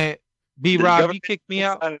 Man, B Rob, you kicked me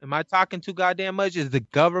out. Am I talking too goddamn much? Is the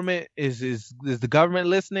government is the government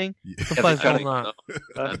listening? What the fuck's going on?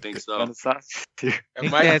 I think so. You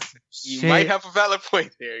might have a valid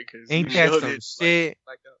point there, because ain't that some shit?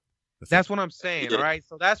 That's what I'm saying. All right,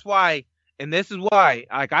 so that's why, and this is why,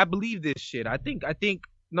 like, I believe this shit. I think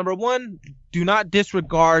number one, do not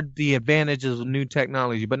disregard the advantages of new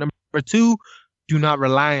technology, but number two, do not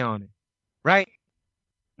rely on it. Right?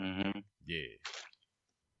 Mm-hmm. Yeah.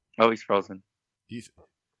 Oh, he's frozen.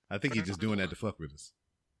 I think he's just doing that to fuck with us.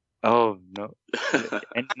 Oh no,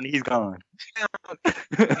 and he's gone.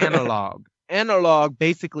 Analog,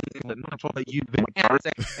 basically,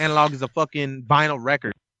 analog is a fucking vinyl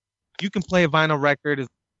record. You can play a vinyl record,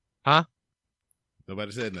 huh?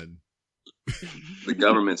 Nobody said nothing. The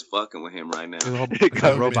government's fucking with him right now. The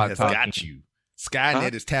government has got you.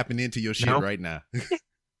 Skynet is tapping into your shit right now.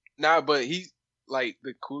 Nah, but he, like,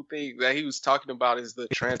 the cool thing that he was talking about is the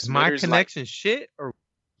transmitters. My connection shit? Or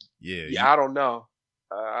yeah, I don't know.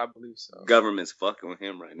 I believe so. Government's fucking with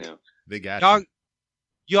him right now. They got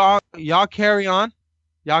y'all carry on.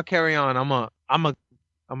 Y'all carry on. I'm gonna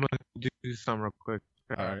do something real quick.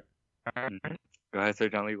 All right. Go ahead, Sir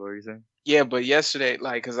John Lee. What were you saying? Yeah, but yesterday,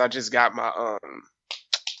 like, cause I just got my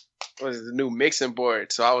what is the new mixing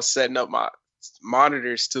board, so I was setting up my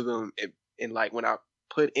monitors to them, and like when I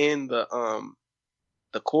put in the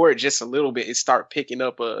cord just a little bit, it started picking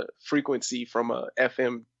up a frequency from a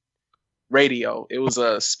FM radio. It was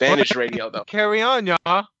a Spanish radio though. Carry on, y'all.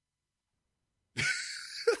 What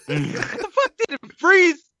the fuck did it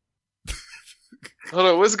freeze? Hold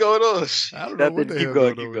on, what's going on? I don't know what the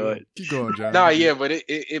hell keep going. Keep going, John. Nah, yeah, but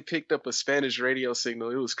it picked up a Spanish radio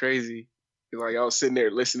signal. It was crazy. Like, I was sitting there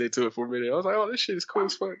listening to it for a minute. I was like, oh, this shit is cool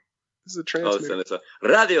as fuck. This is a transmitter.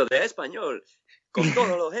 Radio de Español. Con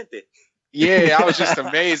toda la gente. Yeah, I was just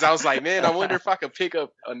amazed. I was like, man, I wonder if I could pick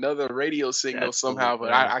up another radio signal somehow,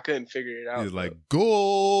 but I couldn't figure it out. He's like,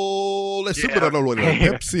 go, let's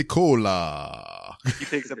Pepsi Cola. He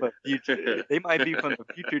picks up a future. They might be from the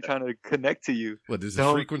future trying to connect to you. What is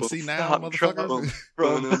the frequency now, motherfuckers?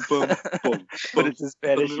 But it's in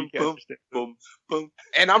Spanish.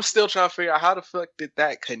 And I'm still trying to figure out how the fuck did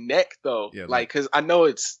that connect though? Yeah, like, cause I know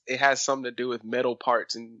it has something to do with metal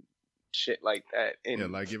parts and shit like that. And yeah,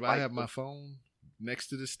 like if I have my phone next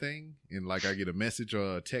to this thing and like I get a message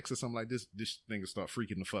or a text or something like this thing will start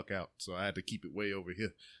freaking the fuck out. So I had to keep it way over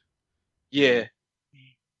here. Yeah.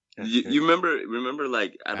 You remember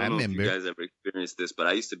like, I don't know if you guys ever experienced this, but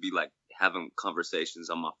I used to be like having conversations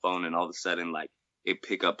on my phone and all of a sudden like it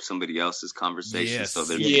pick up somebody else's conversation. Yes. So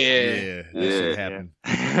that shit happened.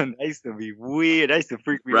 That used to be weird. That used to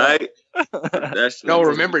freak me out. No,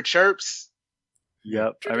 remember Chirps?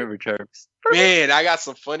 Yep, I remember Chirps. Man, I got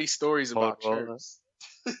some funny stories about Chirps.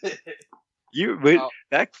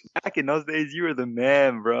 Back in those days, you were the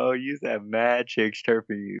man, bro. You used to have mad chicks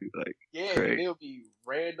chirping you, like it'll be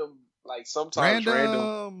random, like sometimes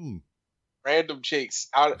random chicks.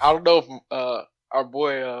 I don't know if our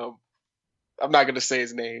boy, I'm not gonna say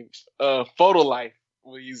his name. Photo Life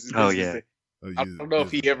will use his name. I don't know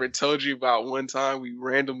if he ever told you about one time we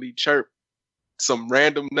randomly chirped some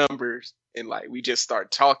random numbers. And like we just start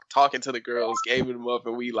talking to the girls, gave them up,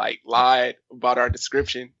 and we like lied about our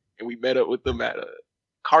description, and we met up with them at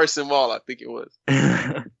Carson Mall, I think it was,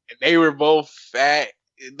 and they were both fat,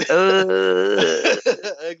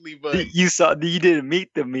 ugly. But you didn't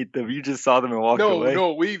meet them. You just saw them and walked away.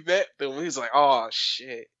 No, we met them. We was like, oh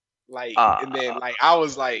shit, like, and then like I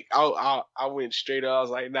was like, I went straight up. I was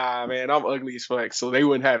like, nah, man, I'm ugly as fuck, so they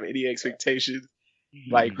wouldn't have any expectations.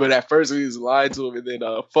 Like, but at first we was lying to him, and then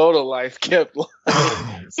Photo Life kept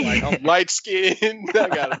lying. It's like, I'm light skinned, I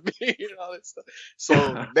got a beard, and all that stuff.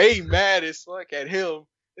 So they mad as fuck at him.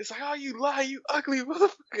 It's like, oh, you lie, you ugly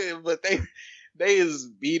motherfucker. But they is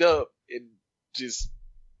beat up and just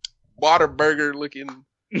Whataburger looking.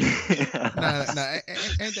 Ain't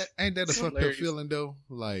that a fucked up feeling though?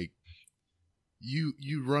 Like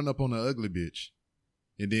you run up on an ugly bitch,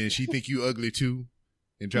 and then she think you ugly too.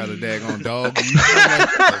 And try to daggone dog you.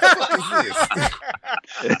 Like, what the fuck is this?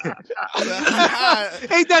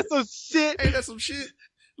 Ain't that some shit? Ain't that some shit?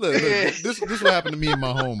 Look, this what happened to me and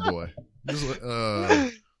my homeboy.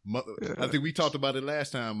 I think we talked about it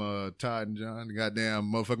last time, Todd and John, the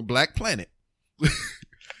goddamn motherfucking Black Planet.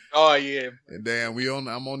 Oh yeah. And damn,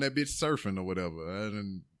 I'm on that bitch surfing or whatever.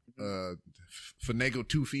 And finagled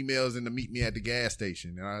 2 females in to meet me at the gas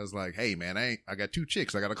station, and I was like, "Hey man, I got 2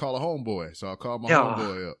 chicks. I got to call a homeboy." So I called my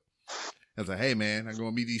homeboy up. I was like, "Hey man, I'm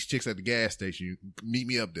gonna meet these chicks at the gas station. You meet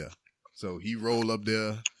me up there." So he rolled up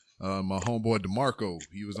there. My homeboy DeMarco,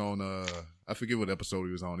 he was on. I forget what episode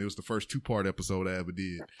he was on. It was the first 2-part episode I ever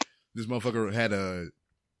did. this motherfucker had a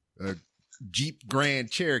Jeep Grand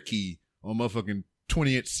Cherokee on motherfucking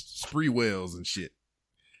 20-inch spree wheels and shit.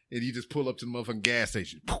 And you just pull up to the motherfucking gas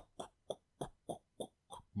station.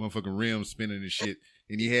 Motherfucking rims spinning and shit.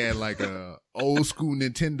 And he had like a old school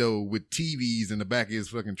Nintendo with TVs in the back of his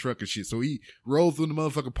fucking truck and shit. So he rolled through the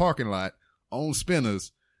motherfucking parking lot on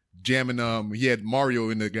spinners, jamming, he had Mario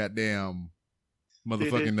in the goddamn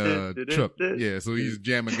motherfucking, truck. Yeah, so he's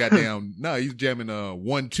jamming goddamn, he's jamming,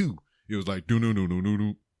 1-2. It was like,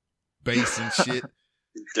 do bass and shit.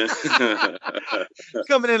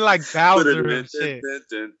 Coming in like Bowser and shit.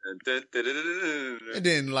 And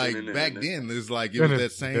then like back then, it was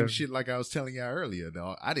that same shit like I was telling y'all earlier,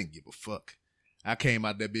 dog. I didn't give a fuck. I came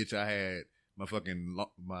out that bitch. I had my fucking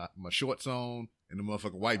my shorts on and the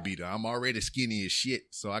motherfucking white beater. I'm already skinny as shit,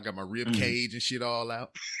 so I got my rib cage and shit all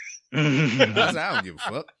out. I don't give a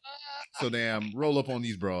fuck. So damn, roll up on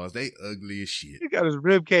these bras. They ugly as shit. He got his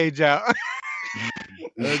rib cage out.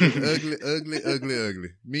 ugly.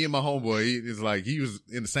 Me and my homeboy, he was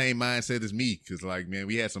in the same mindset as me. Cause like, man,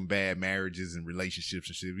 we had some bad marriages and relationships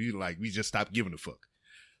and shit. We just stopped giving a fuck.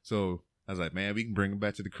 So I was like, man, we can bring him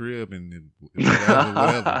back to the crib and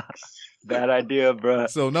whatever. Bad idea, bro.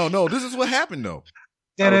 So no, this is what happened though.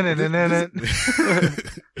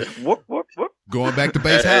 Whoop, whoop, whoop. Going back to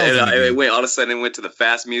base housing. Wait, all of a sudden it went to the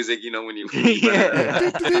fast music, you know, when you.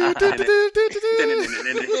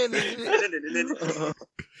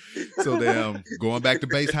 So damn, going back to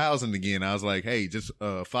base housing again. I was like, hey, just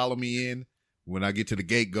follow me in. When I get to the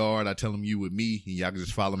gate guard, I tell him you with me, and y'all can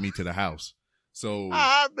just follow me to the house. So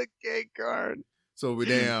the gate guard. So we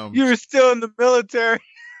damn. You were still in the military.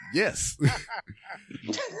 Yes.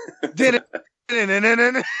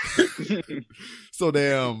 So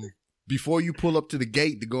damn. Before you pull up to the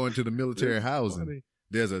gate to go into the military housing,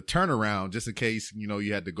 there's a turnaround just in case, you know,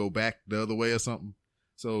 you had to go back the other way or something.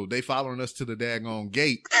 So they following us to the daggone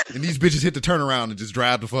gate, and these bitches hit the turnaround and just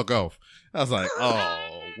drive the fuck off. I was like,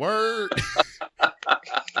 oh, word.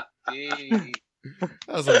 I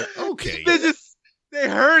was like, okay. They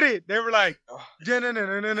heard it. They were like,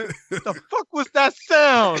 the fuck was that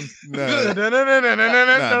sound? They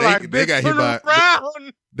got hit by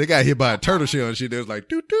they got hit by a turtle shell and shit. They was like,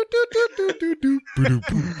 do do do do do do do.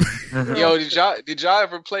 Yo, did y'all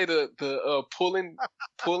ever play the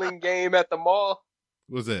pulling game at the mall?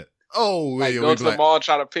 What's that? Oh, like go to the mall and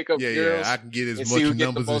try to pick up girls. Yeah, I can get as much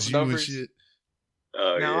numbers as you and shit.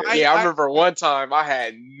 I remember one time I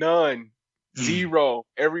had none, 0.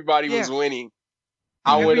 Everybody was winning.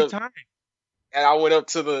 I went up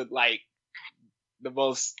to the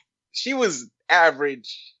most. She was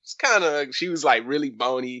average. It's kind of. She was like really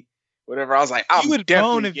bony, whatever. I was like, I'm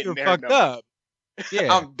definitely getting her number. Up.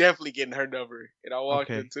 Yeah, I'm definitely getting her number. And I walked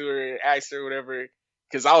into her and asked her whatever,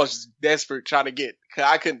 because I was just desperate trying to get. Cause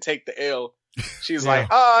I couldn't take the L. She was like,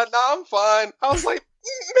 no, I'm fine. I was like,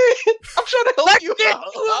 man, I'm trying to help you out.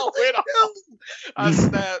 I went off. I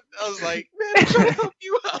snapped. I was like, man, I'm trying to help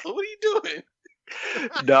you out. What are you doing?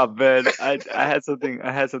 Nah, man, I had something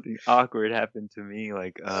awkward happen to me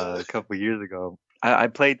like a couple years ago. I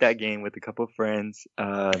played that game with a couple of friends.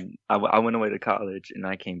 I went away to college and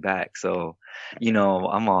I came back, so you know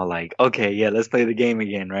I'm all like, okay, yeah, let's play the game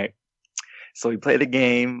again, right? So we play the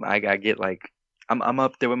game. I get like I'm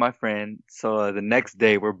up there with my friend. So the next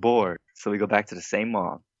day we're bored, so we go back to the same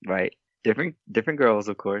mall, right? Different girls,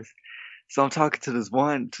 of course. So I'm talking to this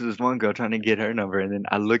one girl trying to get her number, and then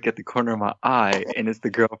I look at the corner of my eye, and it's the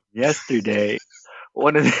girl from yesterday,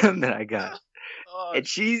 one of them that I got, and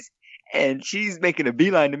she's making a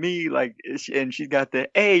beeline to me, like, and she's got the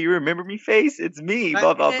 "Hey, you remember me?" face. It's me,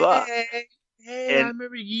 blah blah blah. Hey, I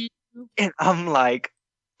remember you. And I'm like,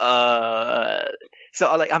 so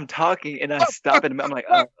I'm talking, and I stop, and I'm like,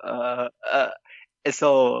 and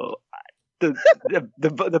so.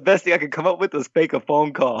 The best thing I could come up with was fake a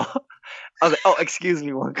phone call. I was like, oh, excuse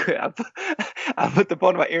me one quick. I put the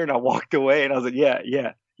phone in my ear and I walked away, and I was like,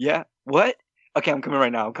 yeah. What? Okay, I'm coming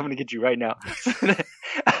right now. I'm coming to get you right now.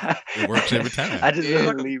 It works every time. I just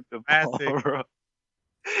didn't leave the ball, bro.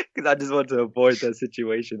 Because I just wanted to avoid that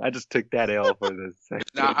situation. I just took that L for this.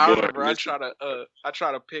 Now I remember I tried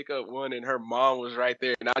to pick up one, and her mom was right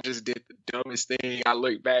there, and I just did the dumbest thing. I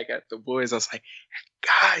looked back at the boys. I was like,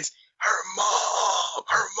 guys, her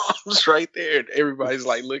mom's right there, and everybody's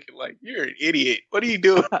like looking like, you're an idiot. What are you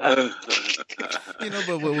doing? You know,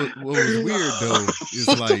 but what was weird though is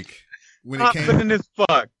like when it came confident as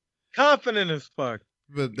fuck.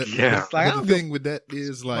 But the thing with that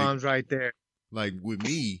is like, mom's right there. Like with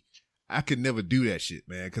me, I could never do that shit,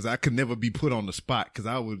 man, because I could never be put on the spot, because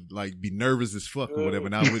I would like be nervous as fuck or whatever,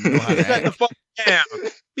 and I wouldn't know how to act. Shut the fuck down.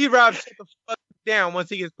 B-Rob, shut the fuck down once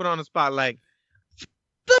he gets put on the spot. Like,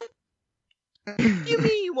 you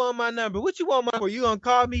mean you want my number? What you want my number? You gonna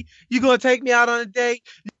call me? You gonna take me out on a date?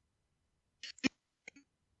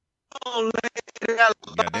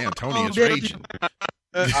 Goddamn, Tony is raging.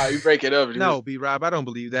 You break it up. Dude. No, B-Rob, I don't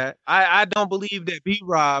believe that. I don't believe that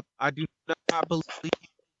B-Rob. I do not believe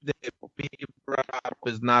that B-Rob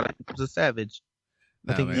is not a savage.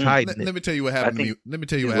 I think he's hiding it. Let me tell you what happened to me. Let me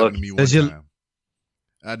tell you what happened to me one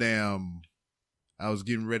time. I was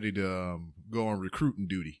getting ready to go on recruiting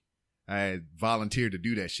duty. I had volunteered to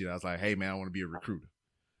do that shit. I was like, hey man, I want to be a recruiter.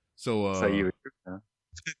 So you recruit, huh?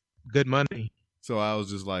 Good money. So I was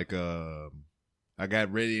just like, I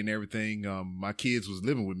got ready and everything. My kids was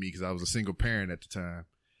living with me because I was a single parent at the time.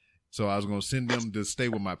 So I was going to send them to stay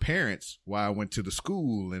with my parents while I went to the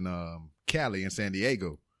school in Cali and San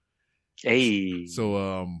Diego. Hey.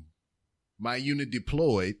 So my unit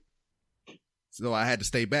deployed. So I had to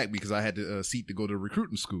stay back because I had to seat to go to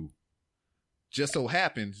recruiting school. Just so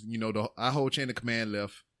happens, our whole chain of command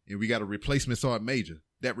left and we got a replacement sergeant major.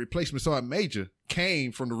 That replacement sergeant major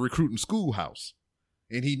came from the recruiting schoolhouse.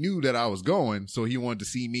 And he knew that I was going, so he wanted to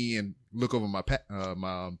see me and look over my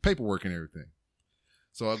my paperwork and everything.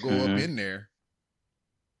 So I go up in there,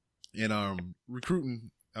 and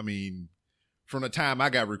recruiting. I mean, from the time I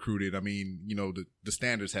got recruited, I mean, the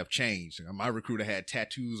standards have changed. My recruiter had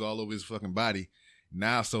tattoos all over his fucking body.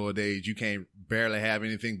 Nowadays, you can't barely have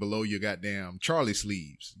anything below your goddamn Charlie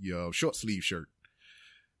sleeves, your short sleeve shirt.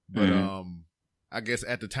 But I guess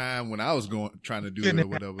at the time when I was trying to do it or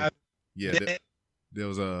whatever, yeah. There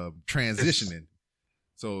was a transitioning.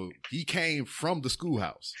 So he came from the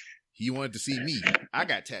schoolhouse. He wanted to see me. I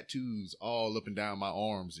got tattoos all up and down my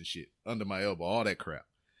arms and shit, under my elbow, all that crap.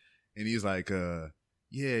 And he's like, yeah.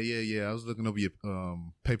 I was looking over your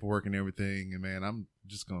paperwork and everything. And man, I'm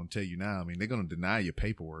just going to tell you now. I mean, they're going to deny your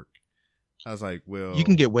paperwork. I was like, well. You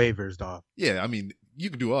can get waivers, dog. Yeah, I mean, you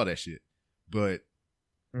can do all that shit. But.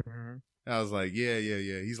 I was like, yeah.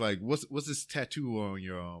 He's like, what's this tattoo on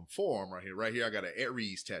your forearm right here? Right here, I got an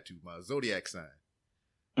Aries tattoo, my zodiac sign.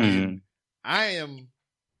 And I am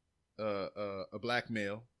a black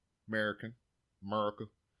male, America,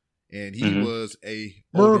 and he was an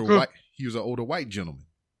older white gentleman.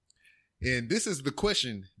 And this is the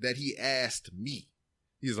question that he asked me.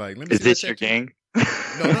 He's like, "Let me." Is this your gang? No.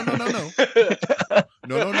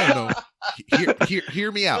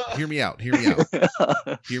 Hear me out.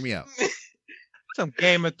 Some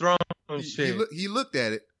Game of Thrones shit. He looked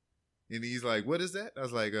at it and he's like, "What is that?" I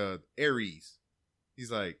was like, "Aries."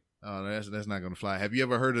 He's like, "Oh, that's not gonna fly." Have you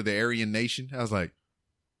ever heard of the Aryan Nation? I was like,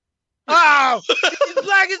 "Oh, he's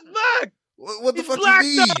black as fuck." What the fuck you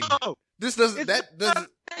mean? Though. That's not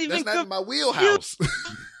in my wheelhouse.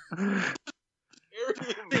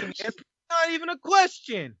 Not even a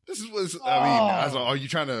question. This is what I mean. Are you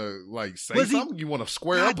trying to say something? You want to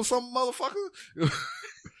square up or something, motherfucker?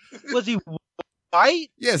 Was he white?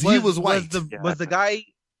 Yes, he was white. Was the guy?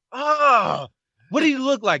 What did he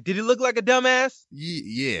look like? Did he look like a dumbass?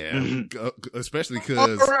 Yeah, especially because.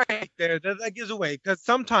 All right, that gives away. Because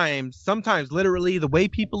sometimes, literally, the way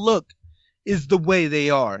people look is the way they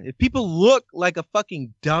are. If people look like a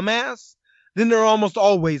fucking dumbass, then they're almost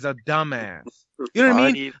always a dumbass. You know what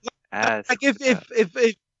I mean? Like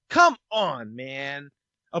if come on, man,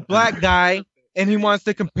 a black guy and he wants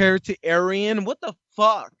to compare it to Aryan, what the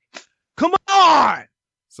fuck? Come on.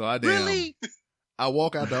 So I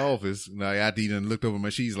walk out the office and after he done looked over my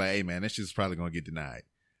sheet, he's like, "Hey man, that shit's probably gonna get denied."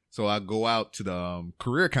 So I go out to the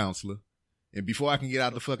career counselor, and before I can get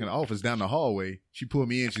out the fucking office down the hallway, she pulled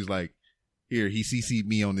me in. She's like, "Here, he CC'd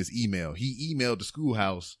me on this email. He emailed the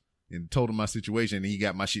schoolhouse and told him my situation, and he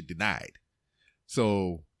got my shit denied."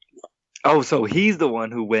 So. Oh, so he's the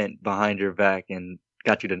one who went behind your back and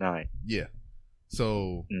got you denied. Yeah.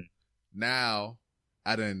 So now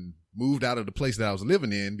I done moved out of the place that I was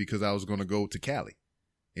living in because I was going to go to Cali.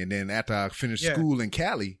 And then after I finished school in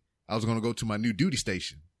Cali, I was going to go to my new duty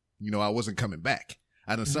station. I wasn't coming back.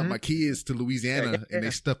 I done sent my kids to Louisiana and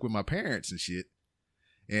they stuck with my parents and shit.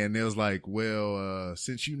 And they was like, well,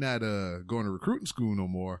 since you're not going to recruiting school no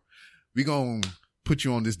more, we going to put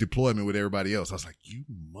you on this deployment with everybody else. I was like, you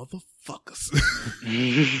motherfuckers.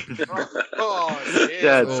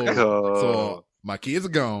 That's cool. So my kids are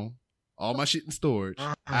gone. All my shit in storage.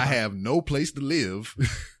 I have no place to live.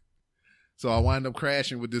 So I wind up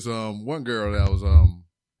crashing with this one girl that I was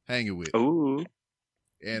hanging with. Ooh.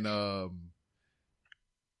 And I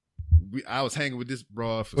was hanging with this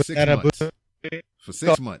broad for 6 months. For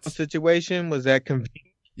 6 months. Situation was that convenient?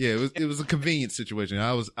 Yeah, it was a convenient situation.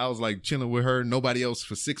 I was like chilling with her, nobody else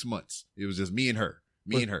for 6 months. It was just me and her.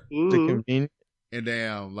 Was it convenient? And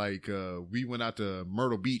damn, like we went out to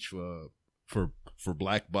Myrtle Beach for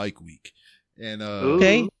Black Bike Week, and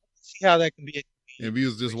okay, see how that can be. And we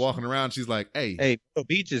was just walking around. She's like, "Hey, Myrtle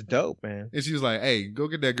Beach is dope, man." And she was like, "Hey, go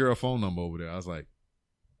get that girl phone number over there." I was like,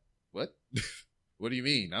 "What? What do you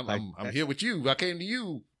mean? I'm here with you. I came to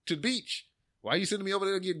you to the beach. Why are you sending me over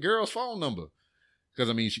there to get girl's phone number?" Because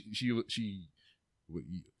I mean, she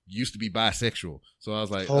used to be bisexual, so I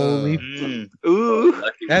was like, "Holy, ooh,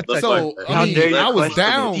 that's so." I mean, I was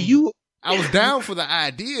down. I was down for the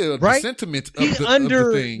idea, the sentiment of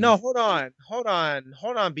the thing. No, hold on,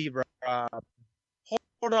 B-Rob.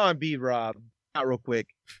 Hold on, B-Rob. Not real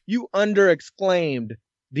quick. You under-exclaimed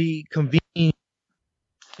the convenience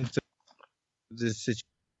of this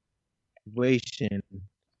situation.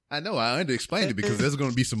 I know, I under-explained it because there's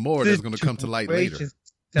going to be some more that's going to come to light later.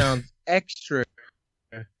 Sounds extra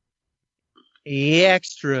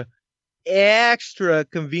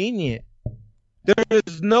convenient. There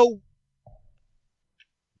is no...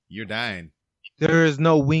 You're dying. There is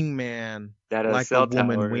no wingman like a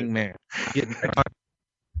woman tower. Wingman.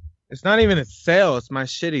 It's not even a cell. It's my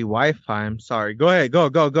shitty Wi-Fi. I'm sorry. Go ahead. Go.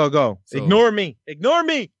 So, Ignore me.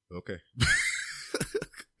 Okay.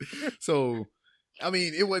 So, I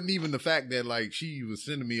mean, it wasn't even the fact that like she was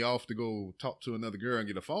sending me off to go talk to another girl and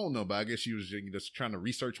get a phone number. I guess she was just trying to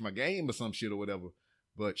research my game or some shit or whatever.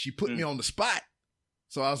 But she put me on the spot.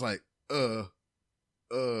 So I was like, and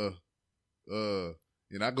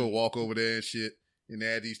I go walk over there and shit. And they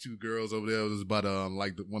had these two girls over there. It was about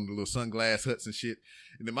like one of the little sunglass huts and shit.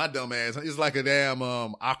 And then my dumb ass, it's like a damn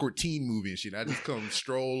awkward teen movie and shit. I just come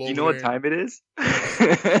stroll over. You know what time it is? No.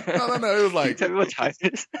 It was like, tell me what time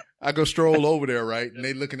it is. I go stroll over there, right? And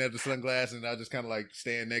they looking at the sunglasses, and I just kind of like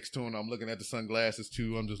stand next to them. I'm looking at the sunglasses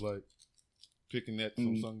too. I'm just like picking at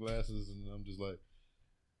some sunglasses, and I'm just like,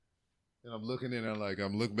 and I'm looking and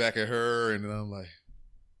I'm looking back at her, and then I'm like,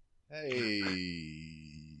 hey.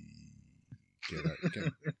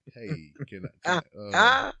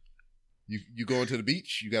 You going to the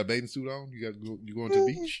beach? You got a bathing suit on? You going to the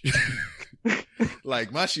beach?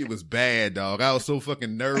 Like my shit was bad, dog. I was so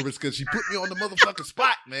fucking nervous because she put me on the motherfucking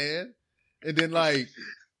spot, man. And then like,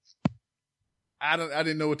 I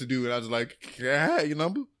didn't know what to do, and I was like, "Can I have your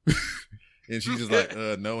number?" And she just like,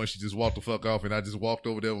 no, and she just walked the fuck off, and I just walked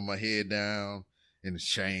over there with my head down and the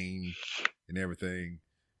chain and everything,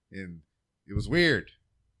 and it was weird.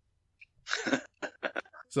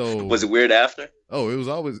 So was it weird after? Oh, it was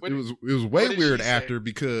always it was way weird after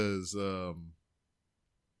because I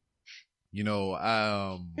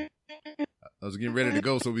was getting ready to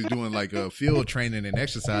go, so we was doing like field training and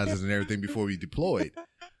exercises and everything before we deployed.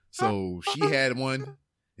 So she had one,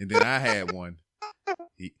 and then I had one.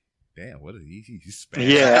 Damn, what is he? He's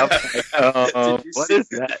Spanish. Yeah. What is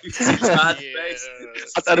that?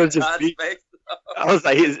 I thought it was just me. I was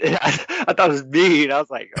like, I thought it was me, and I was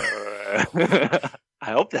like,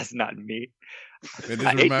 I hope that's not me. Man,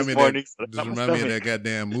 this remind me of that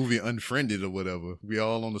goddamn movie Unfriended or whatever. We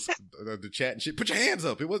all on the chat and shit. Put your hands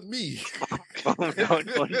up. It wasn't me.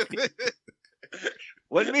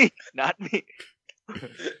 Wasn't me. Not me.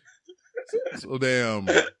 So damn.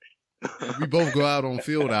 We both go out on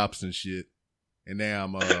field ops and shit. And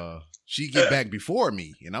damn, she get back before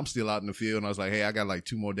me, and I'm still out in the field. And I was like, hey, I got like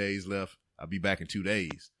 2 more days left. I'll be back in 2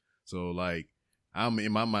 days. So like, I'm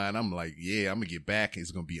in my mind, I'm like, yeah, I'm gonna get back.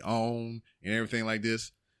 It's gonna be on and everything like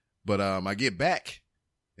this. But I get back,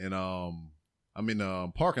 and I'm in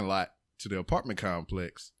the parking lot to the apartment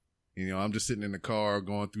complex. And, I'm just sitting in the car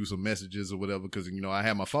going through some messages or whatever because I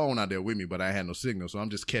had my phone out there with me, but I had no signal, so I'm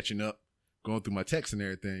just catching up, going through my texts and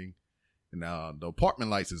everything. And the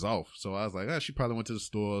apartment lights is off, so I was like, she probably went to the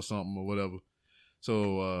store or something or whatever.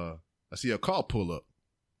 So I see a car pull up,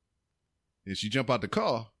 and she jump out the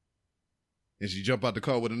car. And she jumped out the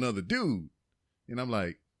car with another dude. And I'm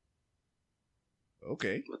like,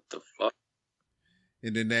 okay. What the fuck?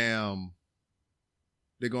 And then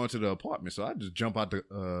they're going to the apartment. So I just jump out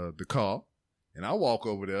the car and I walk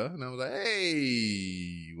over there and I was like,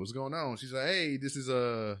 hey, what's going on? She's like, hey, this is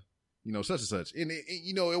such and such. And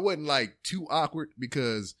it wasn't like too awkward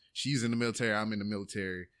because she's in the military, I'm in the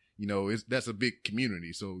military. That's a big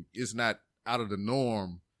community. So it's not out of the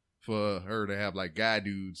norm for her to have like guy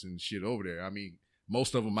dudes and shit over there. I mean,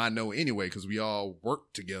 most of them I know anyway because we all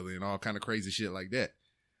work together and all kind of crazy shit like that.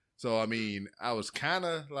 So, I mean, I was kind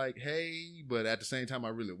of like, hey, but at the same time, I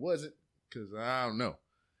really wasn't because I don't know.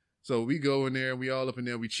 So we go in there, we all up in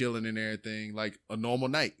there, we chilling and everything like a normal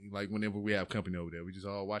night. Like whenever we have company over there, we just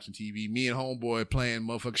all watching TV. Me and homeboy playing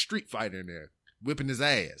motherfucking Street Fighter in there, whipping his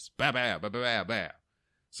ass. Bow, bow, bow, bow, bow.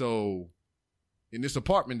 So in this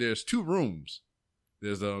apartment, there's 2 rooms.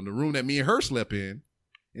 there's the room that me and her slept in,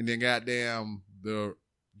 and then goddamn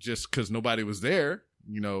just because nobody was there,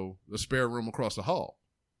 the spare room across the hall.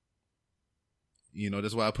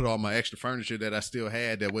 That's why I put all my extra furniture that I still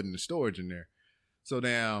had that wasn't in storage in there. So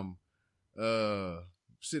damn,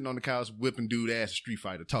 sitting on the couch whipping dude ass Street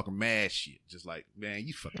Fighter, talking mad shit, just like, man,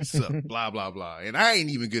 you fucking suck, blah blah blah. And I ain't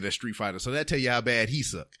even good at Street Fighter, so that tell you how bad he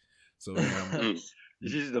suck. So it's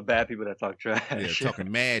just the bad people that talk trash. Yeah,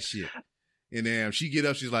 talking mad shit. And then she get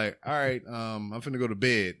up, she's like, all right, I'm finna go to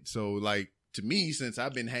bed. So like to me, since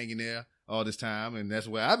I've been hanging there all this time, and that's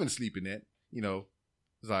where I've been sleeping at,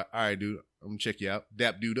 it's like, all right, dude, I'm gonna check you out.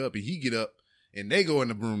 Dap dude up, and he get up, and they go in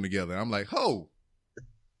the room together. I'm like, ho.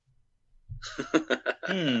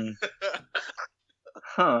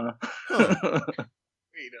 Huh.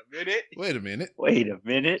 Wait a minute.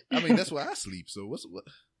 I mean, that's where I sleep. So what?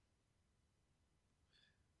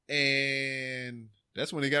 And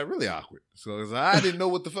that's when it got really awkward. So I didn't know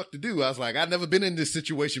what the fuck to do. I was like, I've never been in this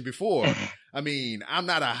situation before. I mean, I'm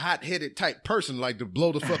not a hot-headed type person like to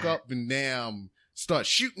blow the fuck up and damn start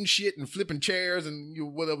shooting shit and flipping chairs and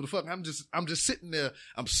whatever the fuck. I'm just sitting there.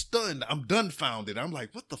 I'm stunned. I'm dumbfounded. I'm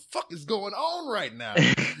like, what the fuck is going on right now?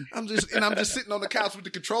 I'm just sitting on the couch with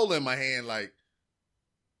the controller in my hand, like,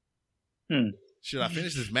 should I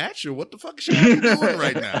finish this match or what the fuck should I be doing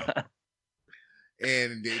right now?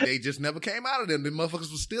 And they just never came out of them. The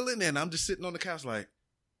motherfuckers were still in there, and I'm just sitting on the couch like,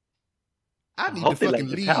 I need to fucking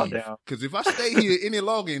leave. Because if I stay here any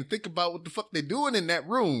longer and think about what the fuck they're doing in that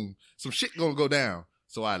room, some shit gonna go down.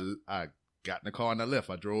 So I got in the car and I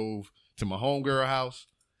left. I drove to my homegirl house,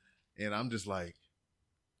 and I'm just like,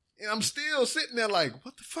 and I'm still sitting there like,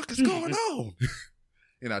 what the fuck is going on?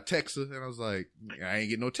 And I text her, and I was like, I ain't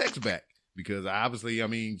getting no text back because obviously, I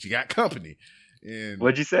mean, she got company. And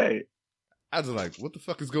what'd you say? I was like, what the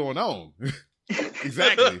fuck is going on?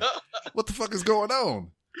 Exactly. What the fuck is going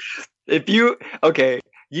on? If you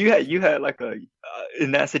had like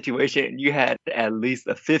in that situation, you had at least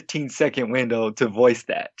a 15-second window to voice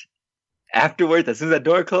that. Afterwards, as soon as that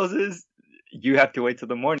door closes, you have to wait till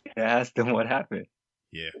the morning and ask them what happened.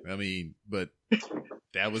 Yeah, I mean, but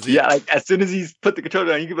that was it. Yeah, like as soon as he's put the controller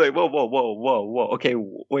down, you can be like, whoa. Okay,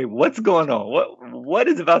 wait, what's going on? What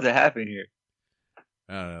is about to happen here?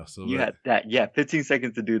 I don't know. So you had that, 15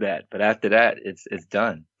 seconds to do that, but after that, it's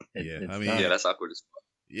done. It's done. Yeah, that's awkward as fuck.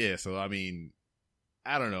 Yeah, so I mean,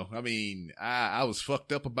 I don't know. I mean, I was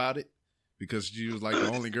fucked up about it because she was like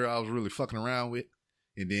the only girl I was really fucking around with,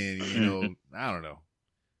 and then I don't know,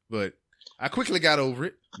 but I quickly got over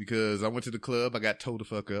it because I went to the club, I got told to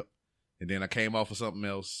fuck up, and then I came off of something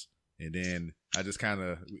else, and then I just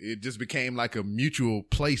it just became like a mutual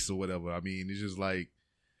place or whatever. I mean, it's just like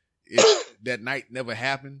that night never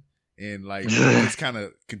happened, and like it's kind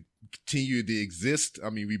of continued to exist. I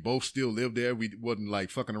mean, we both still lived there. We wasn't like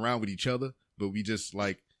fucking around with each other, but we just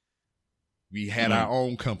like we had our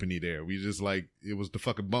own company there. We just like it was the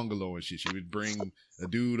fucking bungalow and shit. She would bring a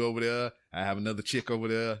dude over there. I have another chick over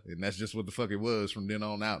there, and that's just what the fuck it was from then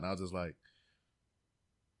on out. And I was just like,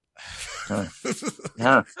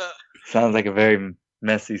 sounds like a very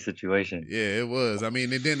messy situation. Yeah, it was. I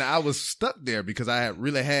mean, and then I was stuck there because I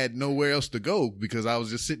really had nowhere else to go because I was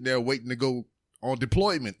just sitting there waiting to go on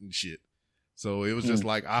deployment and shit. So it was just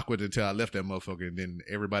like awkward until I left that motherfucker, and then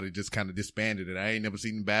everybody just kind of disbanded it. I ain't never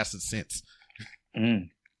seen the bastard since. Yeah,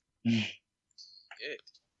 that's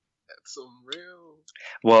some real.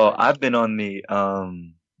 Well, I've been on the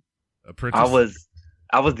Apprentice.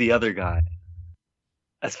 I was the other guy.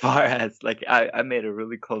 As far as like I made a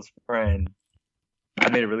really close friend. I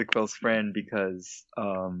made a really close friend because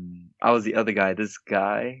I was the other guy. This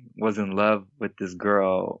guy was in love with this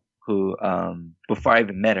girl who before I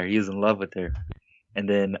even met her, he was in love with her. And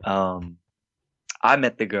then I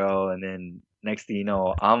met the girl, and then next thing you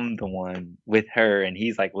know, I'm the one with her, and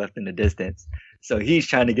he's like left in the distance. So he's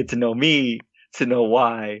trying to get to know me to know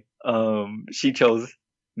why she chose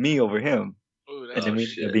me over him. Ooh, and then we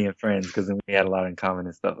ended up being friends because then we had a lot in common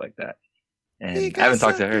and stuff like that. And I haven't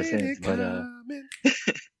talked to her since,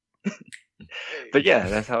 but yeah,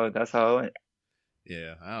 that's how it went.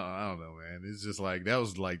 Yeah, I don't know, man. It's just like that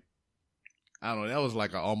was like I don't know. That was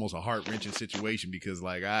like almost a heart-wrenching situation because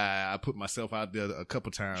like I put myself out there a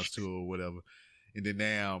couple times too or whatever, and then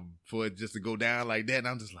now for it just to go down like that, and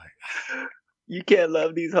I'm just like, you can't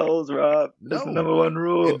love these hoes, Rob. That's the number one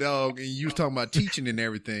rule. And, and you was talking about teaching and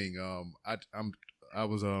everything. I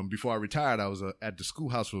was before I retired, I was at the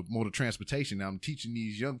schoolhouse for motor transportation. I'm teaching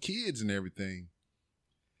these young kids and everything,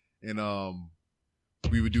 and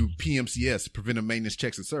we would do PMCS, preventive maintenance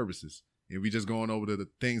checks and services, and we just going over the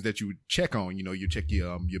things that you would check on. You know, you check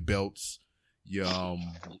your belts, your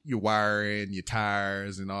wiring, your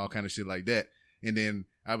tires, and all kind of shit like that. And then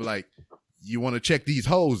I'd be like, you want to check these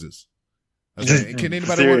hoses? I was like, can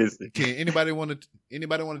anybody want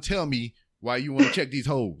to tell me why you want to check these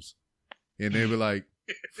holes? And they were like,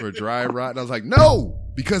 for dry rot. And I was like, no,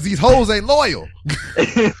 because these hoes ain't loyal.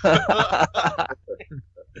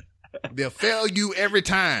 They'll fail you every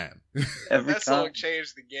time. That song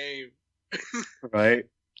changed the game. Right?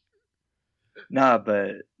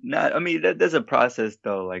 I mean, there's a process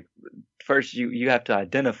though. Like, first you have to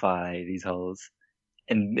identify these hoes,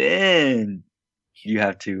 and then you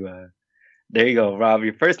have to. There you go, Rob.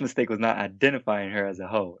 Your first mistake was not identifying her as a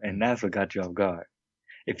hoe, and that's what got you off guard.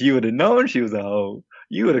 If you would have known she was a hoe,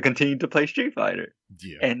 you would have continued to play Street Fighter,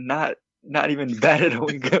 and not even batted a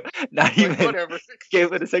wing, not even whatever.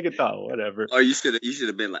 Gave it a second thought, whatever. Or you should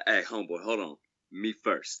have been like, hey, homeboy, hold on. Me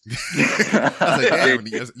first. I was like, damn,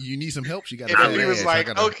 you need some help? She got. And he was like,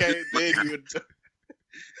 okay, then you would.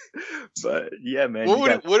 But yeah, man.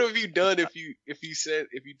 What have you done if you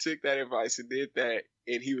took that advice and did that,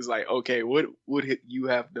 and he was like, okay, what would you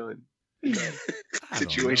have done in that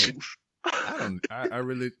situation? I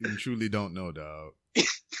really and truly don't know, dog.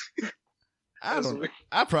 I don't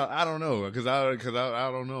know because I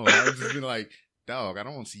don't know. I was just been like, dog, I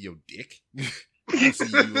don't want to see your dick. I see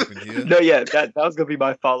you up in here. No, yeah, that was gonna be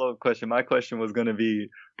my follow-up question. My question was gonna be,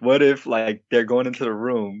 what if like they're going into the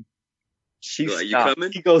room, she stops, you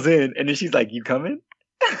coming? He goes in, and then she's like, "You coming?"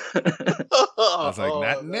 I was like,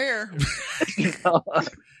 "Not in there."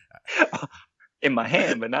 In my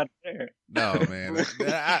hand, but not there. No, man.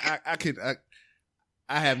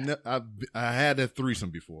 I had a threesome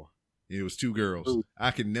before. It was 2 girls. Ooh.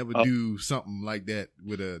 I could never do something like that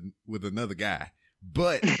with another guy.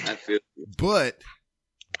 But can I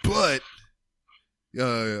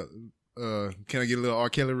get a little R.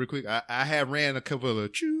 Kelly real quick? I have ran a couple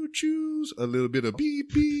of choo-choos, a little bit of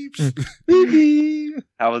beep-beeps. Beep-beep.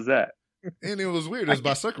 How was that? And it was weird. It was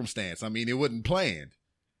by circumstance. I mean, it wasn't planned.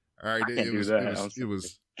 All right. The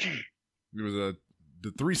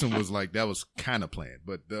threesome was like, that was kind of planned.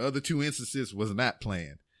 But the other 2 instances was not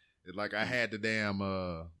planned. Like I had the damn,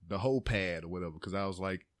 the whole pad or whatever, because I was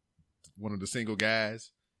like one of the single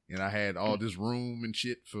guys and I had all this room and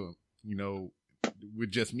shit for,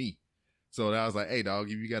 with just me. So I was like, hey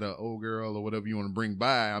dog, if you got an old girl or whatever you want to bring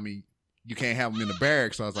by, I mean, you can't have them in the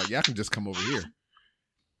barracks. So I was like, y'all can just come over here.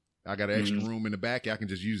 I got an extra room in the back. Y'all can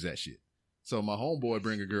just use that shit. So my homeboy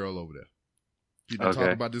bring a girl over there. He been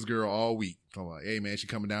talking about this girl all week. Talking about, hey man, she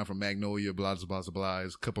coming down from Magnolia, blah, blah, blah, blah.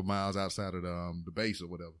 It's a couple miles outside of the base or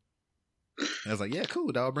whatever. And I was like, yeah,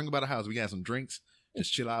 cool, dog. Bring her by the house. We got some drinks.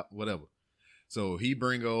 Just chill out, whatever. So he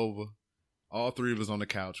bring her over. All 3 of us on the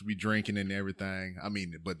couch. We drinking and everything. I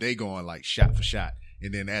mean, but they going like shot for shot.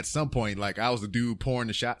 And then at some point, like I was the dude pouring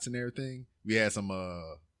the shots and everything. We had some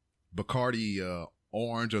Bacardi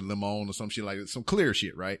orange or lemon or some shit like that. Some clear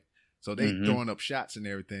shit, right? So they throwing up shots and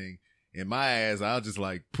everything. And my ass, I was just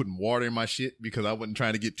like putting water in my shit because I wasn't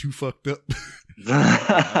trying to get too fucked up.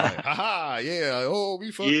 Like, ha, yeah. Oh,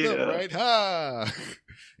 we fucked up, right? Ha.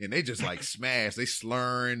 And they just like smash. They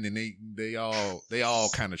slurring and they all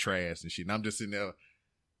kind of trash and shit. And I'm just sitting there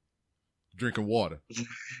drinking water. So,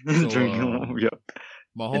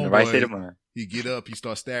 my homeboy, in the right state of mind. He get up, he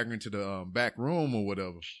starts staggering to the back room or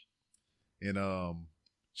whatever. And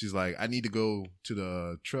she's like, I need to go to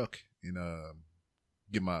the truck and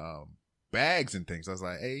get my bags and things. I was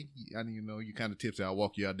like, hey, I need to know you kind of tipsy. I'll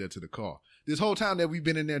walk you out there to the car. This whole time that we've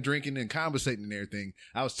been in there drinking and conversating and everything,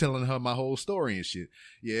 I was telling her my whole story and shit.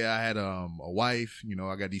 Yeah, I had a wife.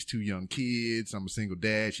 I got these 2 young kids. I'm a single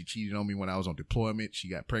dad. She cheated on me when I was on deployment. She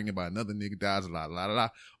got pregnant by another nigga. Dies, la la la.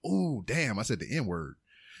 Oh, damn! I said the N-word.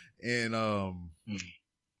 And I'm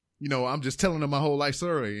just telling her my whole life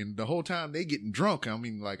story. And the whole time they getting drunk. I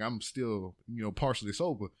mean, like I'm still, partially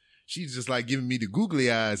sober. She's just like giving me the googly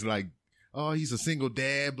eyes, like, oh, he's a single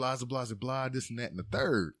dad, blah, blah, blah, blah, this and that and the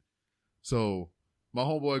third. So my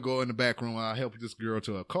homeboy go in the back room. I help this girl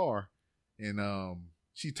to her car. And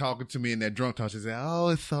she talking to me in that drunk talk. She said, oh,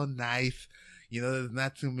 it's so nice. There's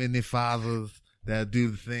not too many fathers that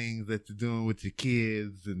do the things that you're doing with your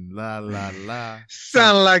kids and la, la, la.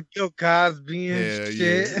 Sound like your Cosby and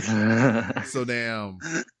shit. Yeah. So damn.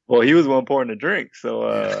 Well, he was one pouring the drink, so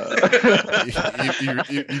if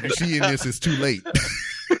you're seeing this, it's too late.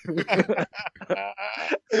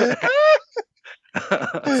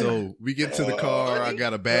 So we get to the car. I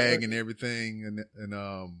got a bag and everything,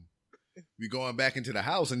 and we going back into the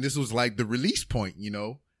house. And this was like the release point,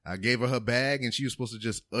 I gave her bag, and she was supposed to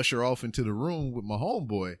just usher off into the room with my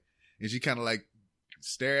homeboy. And she kind of like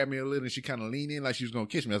stared at me a little, and she kind of leaned in like she was gonna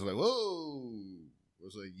kiss me. I was like, whoa.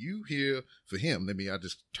 So you here for him. Let me, I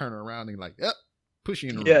just turn her around and like, yep, push you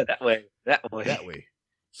in the room. Yeah, that way. That way.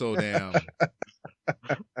 So damn,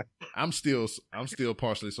 I'm still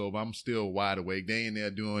partially sober. I'm still wide awake. They in there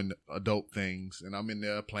doing adult things, and I'm in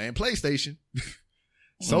there playing PlayStation.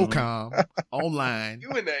 So calm, online.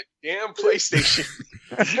 You in that damn PlayStation.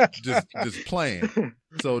 just playing.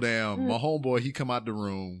 So damn, my homeboy, he come out the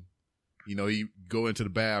room. You know, he go into the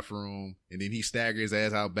bathroom, and then he stagger his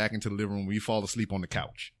ass out back into the living room. We fall asleep on the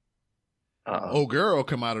couch. Old girl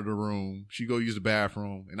come out of the room. She go use the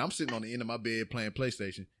bathroom, and I'm sitting on the end of my bed playing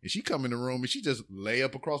PlayStation. And she come in the room, and she just lay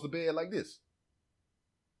up across the bed like this.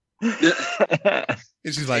 And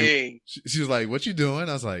she's like, she was like, "What you doing?"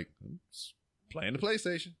 I was like, "Playing the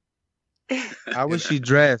PlayStation." How was she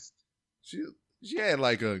dressed? She had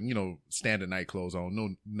like a, you know, standard night clothes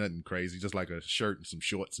on, nothing crazy, just like a shirt and some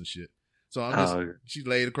shorts and shit. So I'm just, she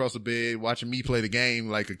laid across the bed watching me play the game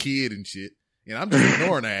like a kid and shit. And I'm just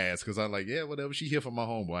ignoring her ass because I'm like, yeah, whatever. She here for my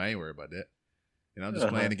homeboy. I ain't worried about that. And I'm just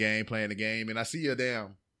playing the game. And I see her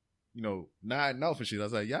down, you know, nodding off and shit. I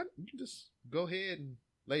was like, yeah, you can just go ahead and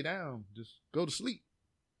lay down. Just go to sleep.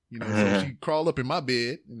 You know, so she crawled up in my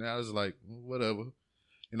bed and I was like, whatever.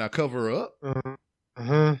 And I cover her up.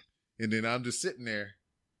 And then I'm just sitting there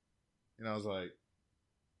and I was like,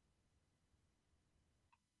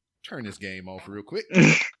 turn this game off real quick.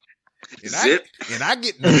 And I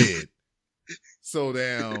get in the bed. So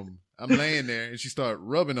damn, I'm laying there and she started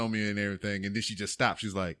rubbing on me and everything. And then she just stopped.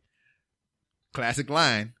 She's like, classic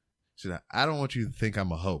line. She's like, I don't want you to think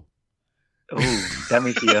I'm a hoe. Oh, that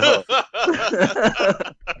makes you a hoe.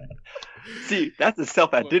 See, that's a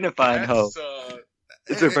self-identifying hoe.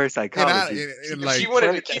 It's reverse psychology. And she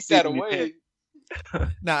wanted to keep that away.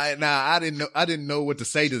 Nah, I didn't know what to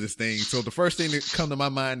say to this thing. So the first thing that come to my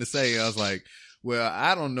mind to say, I was like, well,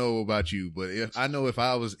 I don't know about you, but if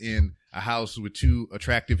I was in a house with two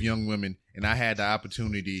attractive young women and I had the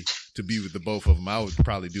opportunity to be with the both of them, I would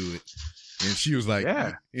probably do it. And she was like,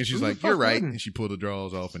 yeah. And she's like, you're right. And she pulled the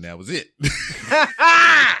drawers off and that was it.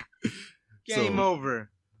 Game over.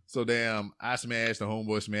 So damn, I smashed, the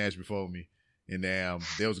homeboy smashed before me. And damn,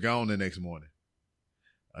 they was gone the next morning.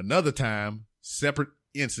 Another time, separate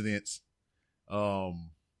incidents. My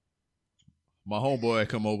homeboy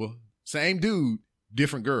come over, same dude,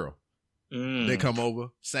 different girl. They come over,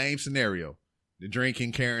 same scenario. The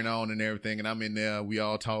drinking, carrying on and everything. And I'm in there, we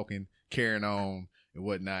all talking, carrying on and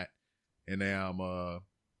whatnot. And now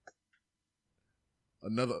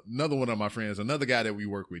another one of my friends, another guy that we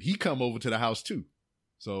work with, he come over to the house too.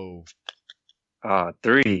 So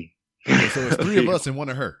 3. So it's 3 of us and 1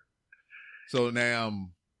 of her. So now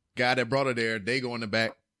guy that brought her there, they go in the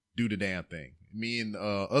back, do the damn thing. Me and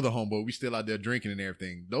other homeboy, we still out there drinking and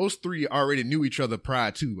everything. Those 3 already knew each other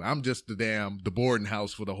prior to. I'm just the boarding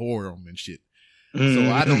house for the whoreroom and shit.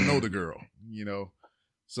 So I don't know the girl, you know.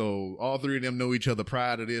 So all 3 of them know each other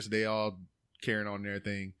prior to this. They all carrying on and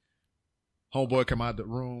everything. Homeboy come out the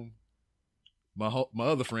room. My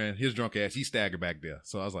other friend, his drunk ass, he staggered back there.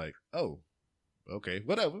 So I was like, oh, okay,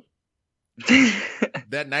 whatever.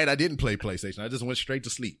 That night I didn't play PlayStation. I just went straight to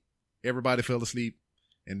sleep. Everybody fell asleep.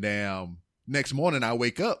 And damn, next morning I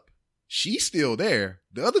wake up. She's still there.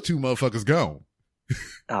 The other 2 motherfuckers gone.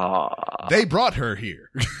 They brought her here.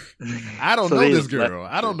 I don't know this girl.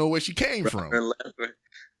 I don't know where she came from.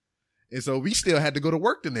 And so we still had to go to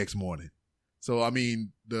work the next morning. So, I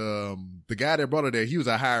mean, the guy that brought her there, he was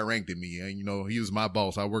a higher rank than me. And, you know, he was my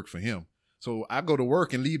boss. I worked for him. So I go to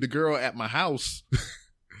work and leave the girl at my house.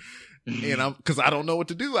 And cause I don't know what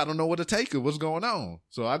to do. I don't know what to take her. What's going on?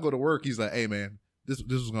 So I go to work. He's like, hey man, this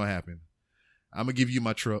is going to happen. I'm going to give you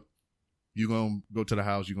my truck. You're going to go to the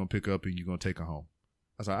house. You're going to pick up and you're going to take her home.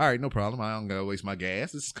 I was like, all right, no problem. I don't got to waste my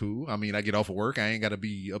gas. This is cool. I mean, I get off of work. I ain't got to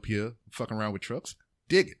be up here fucking around with trucks.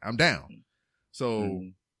 Dig it. I'm down. So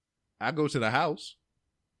I go to the house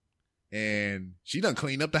and she done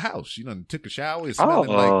cleaned up the house. She done took a shower. It's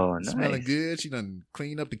smelling smelling good. She done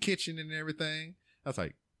cleaned up the kitchen and everything. I was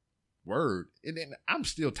like, word. And then I'm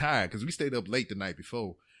still tired because we stayed up late the night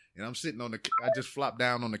before. And I'm sitting I just flopped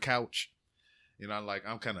down on the couch. And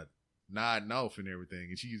I'm kind of nodding off and everything.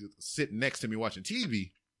 And she's sitting next to me watching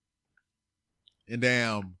TV. And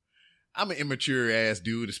damn, I'm an immature ass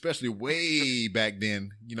dude, especially way back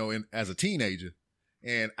then, you know, as a teenager.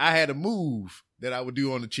 And I had a move that I would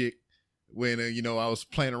do on the chick when, you know, I was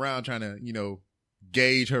playing around trying to, you know,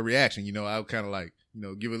 gauge her reaction. You know, I would kind of like, you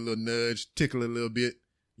know, give her a little nudge, tickle her a little bit,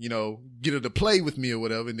 you know, get her to play with me or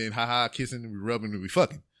whatever. And then kissing and we rubbing and we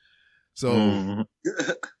fucking. So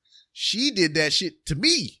she did that shit to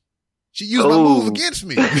me. She used my move against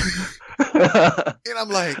me. And I'm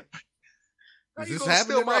like, is this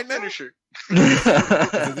happening right now?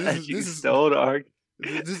 this is the old arc.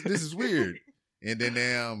 This is weird. And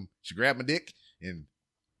then she grabbed my dick and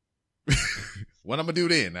what I'm gonna do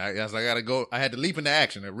then? I gotta go. I had to leap into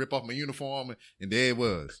action and rip off my uniform, and there it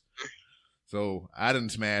was. So I didn't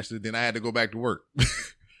smash it. Then I had to go back to work. I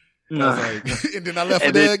was like, and then I left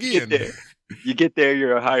for there again. You get there,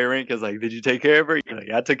 you're a higher rank. It's like, did you take care of her? You're like,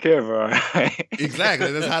 I took care of her. All right.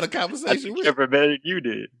 Exactly. That's how the conversation went. Better than you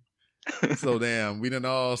did. So damn, we didn't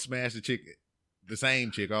all smash the same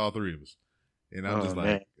chick, all three of us. And I'm just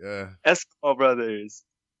like, Eskimo Brothers.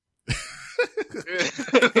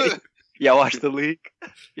 Y'all watch The League?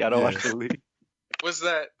 Y'all don't watch The League? What's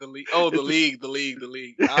that? The League? Oh, the League.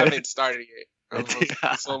 I haven't started yet.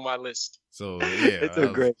 It's on my list. So yeah, it's a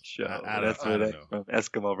great show. That's where that's from.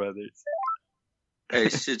 Eskimo Brothers. Hey,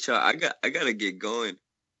 shit, y'all! I gotta get going.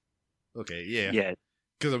 Okay, yeah, yeah.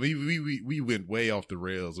 Because we went way off the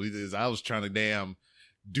rails. I was trying to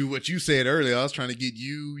do what you said earlier. I was trying to get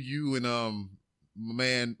you and my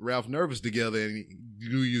man Ralph Nervous together and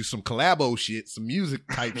do some collabo shit, some music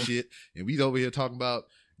type shit, and we over here talking about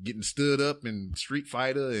getting stood up and Street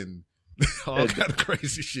Fighter and all kind of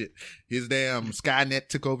crazy shit. His damn Skynet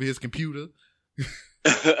took over his computer.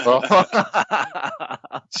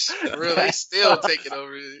 Really, still taking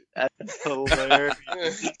over. That's hilarious.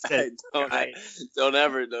 Don't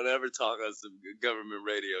ever talk on some government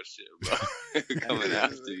radio shit, bro. Coming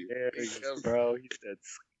after you, bro. He said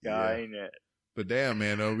Skynet. Yeah. But damn,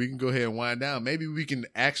 man, we can go ahead and wind down. Maybe we can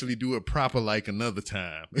actually do it proper like another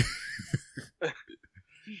time.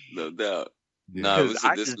 No doubt. Yeah.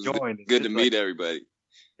 This was good to meet everybody.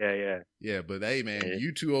 Yeah. Yeah, but hey, man,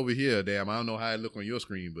 you two over here, damn, I don't know how it look on your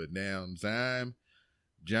screen, but damn, Zyme,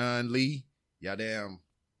 John Lee, y'all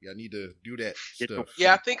need to do that stuff.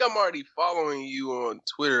 Yeah, I think I'm already following you on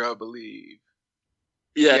Twitter, I believe.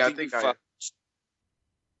 Yeah, I think I'm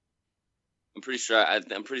pretty sure I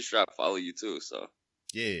follow you too, so.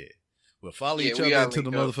 Yeah. Well, follow each other into the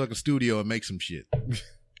motherfucking studio and make some shit.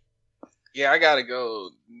 Yeah, I gotta go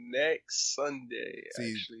next Sunday,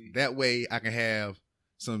 actually. That way I can have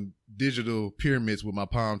some digital pyramids with my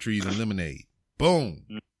palm trees and lemonade. Boom.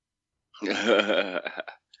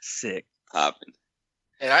 Sick. Popping.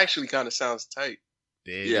 It actually kind of sounds tight.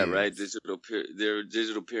 Yeah, right. There are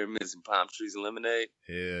digital pyramids and palm trees and lemonade.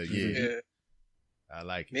 Hell yeah. I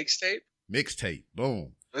like it. Mixtape.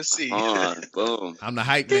 Boom. Let's see. Boom. I'm the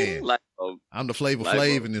hype man. I'm the Flavor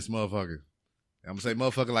Flav in this motherfucker. I'm gonna say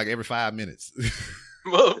motherfucker like every 5 minutes.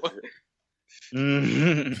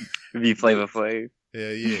 Be Flavor Flav.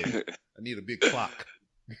 Hell yeah. I need a big clock.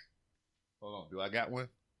 Hold on. Do I got one?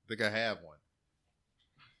 I think I have one.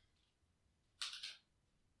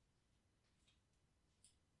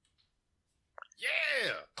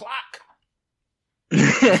 Yeah, clock.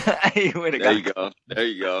 There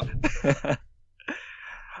you go.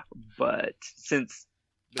 But since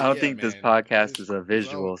I don't think this podcast is a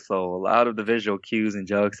visual, so a lot of the visual cues and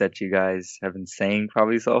jokes that you guys have been saying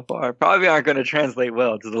probably so far probably aren't going to translate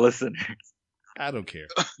well to the listeners. I don't care.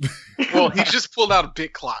 Well, he just pulled out a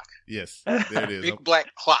big clock. Yes, there it is. Big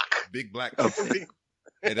black clock. Big black clock.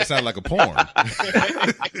 Hey, that sounds like a porn.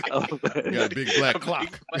 You got a big black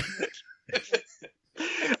clock.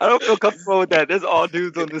 I don't feel comfortable with that. There's all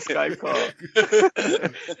dudes on this Skype call.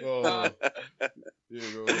 Here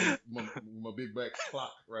you go. My big black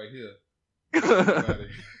clock right here. And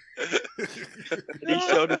he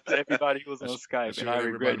showed it to everybody who was on Skype, and I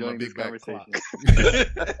regret doing this conversation.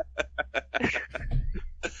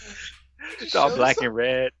 It's all black and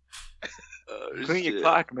red. Clean your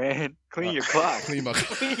clock, man. Clean your clock. Clean my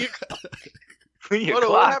clock. Clean your clock.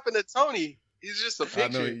 What happened to Tony? He's just a picture. I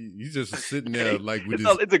know, he's just sitting there like with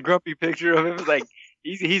it's a grumpy picture of him. It's like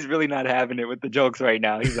he's really not having it with the jokes right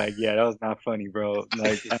now. He's like, yeah, that was not funny, bro.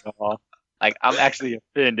 Like at all. Like I'm actually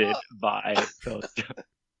offended by those jokes.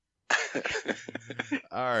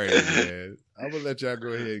 All right, man. I'm gonna let y'all go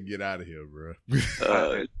ahead and get out of here, bro.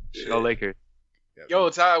 Go Lakers.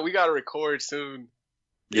 Yo, Ty, we gotta record soon.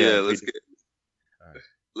 Yeah, let's get. Right.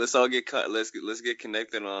 Let's all get cut. Let's get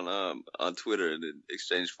connected on Twitter and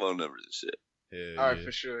exchange phone numbers and shit. All right,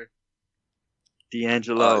 for sure.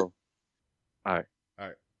 D'Angelo. All right,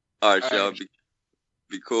 y'all.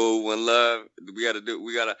 Be cool. One love. You gonna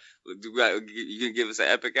give us an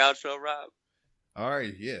epic outro, Rob? All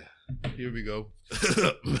right, yeah. Here we go.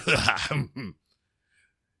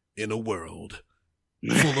 In a world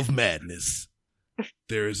full of madness,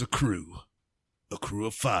 there is a crew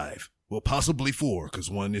of 5. Well, possibly 4, because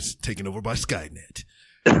one is taken over by Skynet.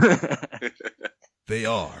 They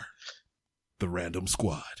are the Random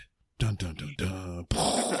Squad. Dun, dun, dun, dun.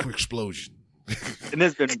 Explosion. And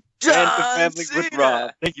this has been Random Ramblings with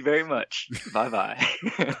Rob. Thank you very much. Bye-bye.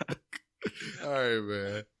 All right,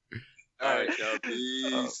 man. All right, y'all.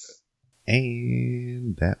 Peace.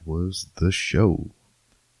 And that was the show.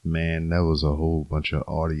 Man, that was a whole bunch of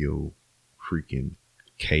audio freaking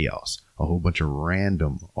chaos. A whole bunch of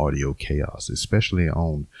random audio chaos, especially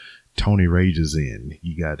on Tony Rage's end.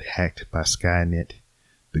 He got hacked by Skynet.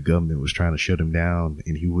 The government was trying to shut him down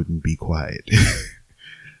and he wouldn't be quiet.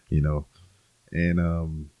 You know.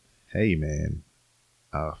 And hey man,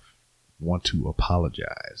 I want to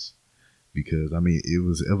apologize because I mean it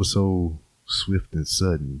was ever so swift and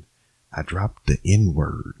sudden. I dropped the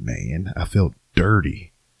N-word, man. I felt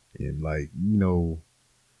dirty. And like, you know,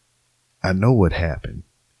 I know what happened.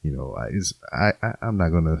 You know, I'm not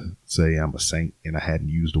going to say I'm a saint and I hadn't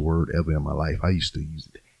used the word ever in my life. I used to use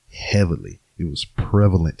it heavily. It was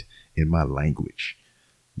prevalent in my language.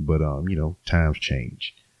 But, you know, times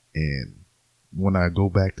change. And when I go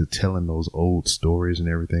back to telling those old stories and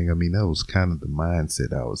everything, I mean, that was kind of the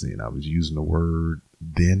mindset I was in. I was using the word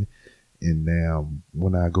then. And now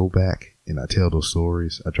when I go back and I tell those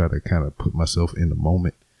stories, I try to kind of put myself in the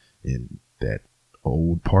moment, and that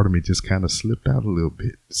old part of me just kind of slipped out a little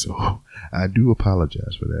bit. So I do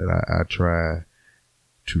apologize for that. I try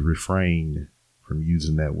to refrain from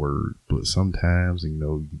using that word, but sometimes, you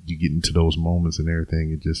know, you get into those moments and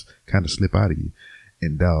everything, it just kind of slip out of you.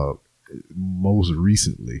 And dog, most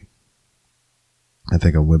recently, I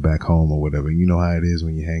think I went back home or whatever. You know how it is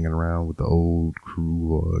when you're hanging around with the old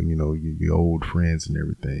crew or, you know, your old friends and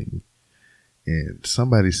everything. And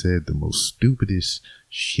somebody said the most stupidest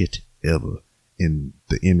shit ever. And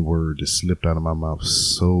the N-word just slipped out of my mouth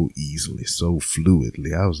so easily, so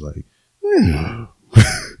fluidly. I was like,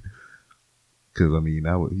 because I mean,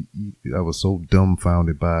 I was so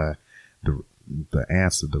dumbfounded by the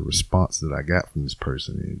answer, the response that I got from this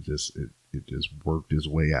person. It just worked its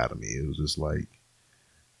way out of me. It was just like,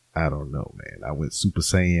 I don't know, man. I went Super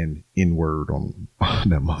Saiyan N-word on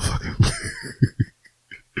that motherfucker.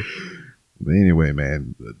 But anyway,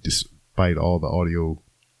 man, despite all the audio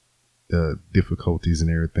difficulties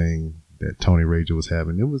and everything that Tony Rager was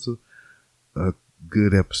having, it was a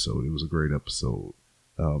good episode. It was a great episode.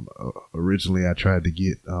 Originally, I tried to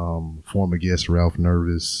get former guest Ralph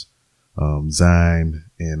Nervous, Zyme,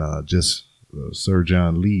 and just Sir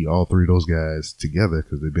John Lee, all three of those guys together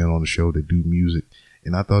because they've been on the show. They do music.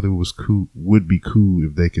 And I thought it was cool, would be cool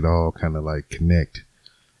if they could all kind of like connect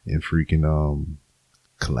and freaking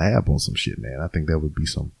collab on some shit, man. I think that would be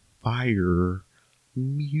some fire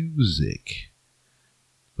music.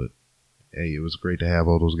 But hey, it was great to have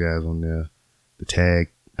all those guys on there.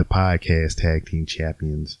 The podcast tag team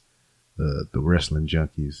champions, the wrestling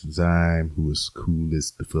junkies, Zyme, who was cool as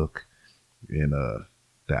the fuck, and the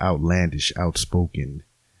outlandish, outspoken,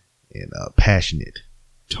 and passionate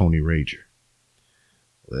Tony Rager.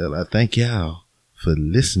 Well, I thank y'all for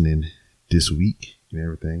listening this week and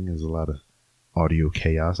everything. There's a lot of audio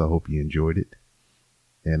chaos. I hope you enjoyed it.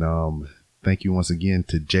 And thank you once again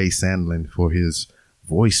to Jay Sandlin for his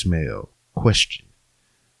voicemail question.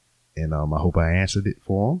 And I hope I answered it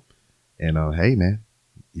for him. And hey, man,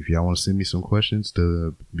 if y'all want to send me some questions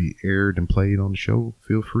to be aired and played on the show,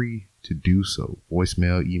 feel free to do so.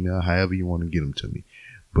 Voicemail, email, however you want to get them to me.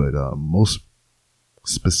 But most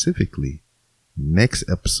specifically, next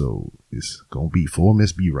episode is going to be for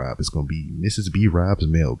Miss B Rob. It's going to be Mrs. B Rob's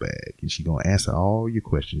mailbag, and she's going to answer all your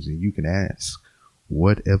questions, and you can ask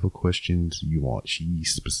whatever questions you want. She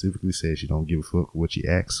specifically says she don't give a fuck what you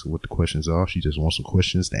ask, what the questions are. She just wants some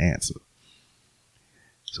questions to answer.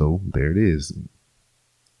 So there it is.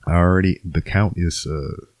 The count is,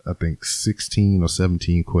 I think 16 or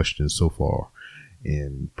 17 questions so far,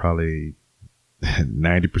 and probably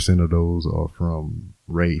 90% of those are from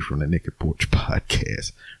Ray from the Naked Porch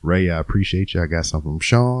podcast. Ray, I appreciate you. I got some from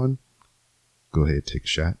Sean. Go ahead, take a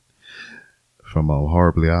shot. From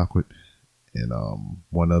Horribly Awkward. And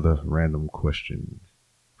one other random question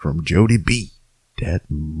from Jody B. That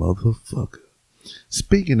motherfucker.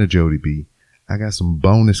 Speaking of Jody B, I got some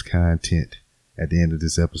bonus content at the end of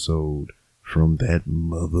this episode from that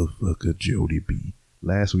motherfucker Jody B.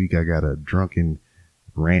 Last week I got a drunken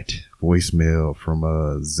rant voicemail from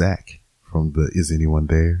Zach from the Is Anyone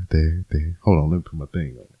There? There. Hold on, let me put my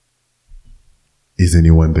thing on it. Is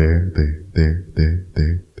anyone there? There.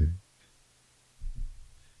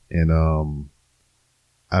 And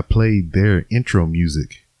I played their intro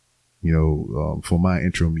music, you know, for my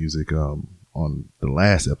intro music on the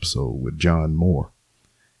last episode with John Moore.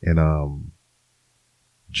 And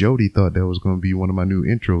Jody thought that was going to be one of my new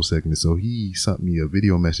intro segments, so he sent me a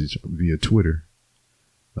video message via Twitter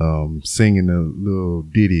singing a little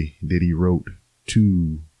ditty that he wrote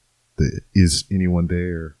to the Is Anyone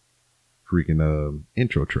There freaking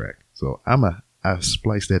intro track. So I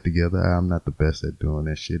spliced that together. I'm not the best at doing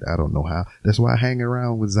that shit. I don't know how. That's why I hang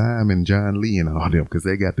around with Zyme and John Lee and all them, because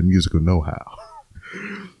they got the musical know-how.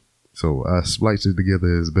 So I spliced it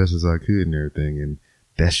together as best as I could and everything, and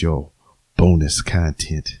that's your bonus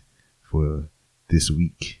content for this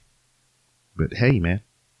week. But hey, man,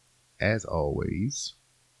 as always,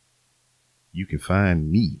 you can find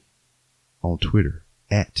me on Twitter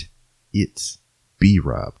at It's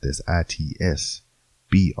B-Rob. That's ITSBROB.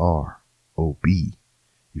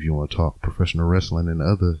 If you want to talk professional wrestling and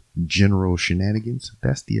other general shenanigans,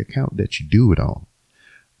 that's the account that you do it on.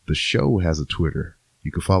 The show has a Twitter.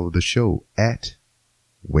 You can follow the show at,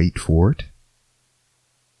 wait for it,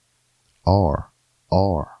 _podcast.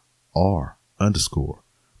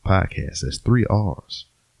 That's 3 R's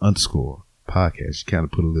 _ podcast. You kind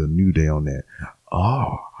of put a little new day on that.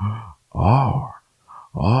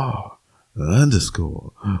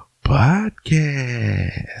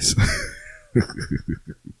 _podcast.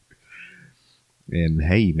 And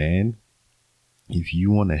hey, man, if you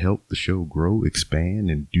want to help the show grow, expand,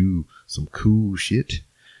 and do some cool shit,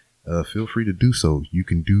 feel free to do so. You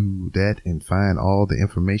can do that and find all the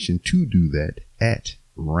information to do that at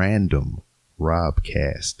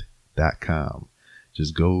randomrobcast.com.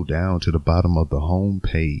 Just go down to the bottom of the home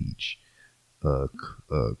page.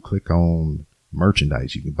 Click on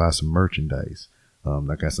merchandise. You can buy some merchandise.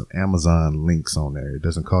 I got some Amazon links on there. It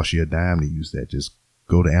doesn't cost you a dime to use that. Just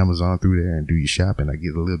go to Amazon through there and do your shopping. I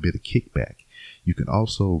get a little bit of kickback. You can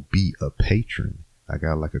also be a patron. I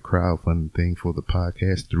got like a crowdfunding thing for the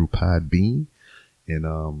podcast through Podbean.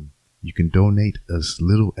 And you can donate as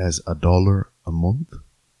little as $1 a month,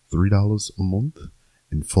 $3 a month,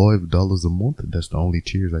 and $5 a month. That's the only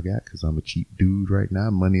tiers I got because I'm a cheap dude right now.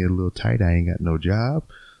 Money a little tight. I ain't got no job.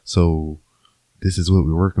 So this is what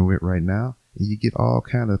we're working with right now. And you get all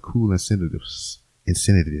kind of cool incentives. For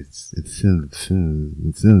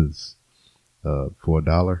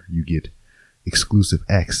 $1, you get exclusive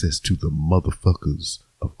access to the motherfuckers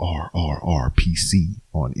of RRRPC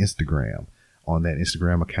on Instagram. On that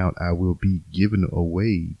Instagram account, I will be giving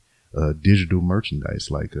away digital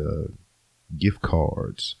merchandise like gift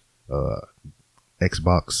cards,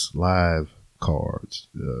 Xbox Live cards,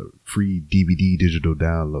 free DVD digital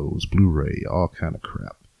downloads, Blu-ray, all kind of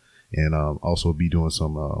crap. And also be doing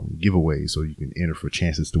some giveaways so you can enter for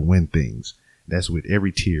chances to win things. That's with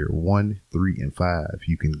every tier, 1, 3, and 5.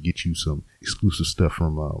 You can get you some exclusive stuff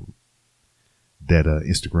from that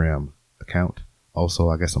Instagram account. Also,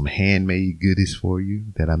 I got some handmade goodies for you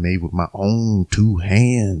that I made with my own 2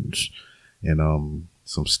 hands. And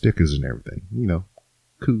some stickers and everything. You know,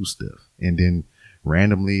 cool stuff. And then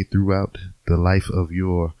randomly throughout the life of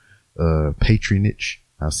your patronage,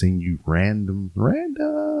 I'll send you random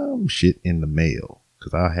shit in the mail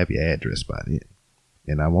because I'll have your address by then.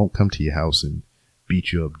 And I won't come to your house and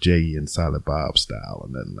beat you up Jay and Silent Bob style or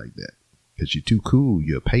nothing like that because you're too cool.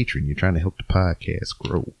 You're a patron. You're trying to help the podcast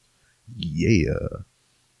grow. Yeah.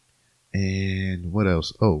 And what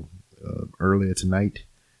else? Earlier tonight,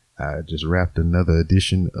 I just wrapped another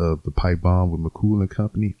edition of the Pipe Bomb with McCool and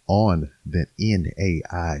Company on the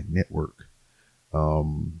NAI network.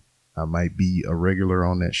 I might be a regular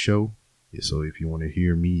on that show. So if you want to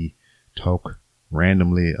hear me talk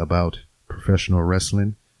randomly about professional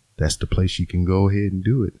wrestling, that's the place you can go ahead and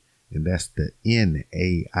do it. And that's the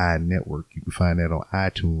NAI network. You can find that on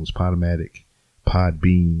iTunes, Podomatic,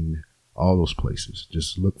 Podbean, all those places.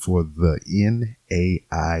 Just look for the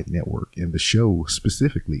NAI network. And the show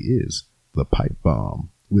specifically is the Pipe Bomb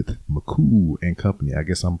with McCool and Company. I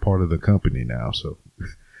guess I'm part of the company now, so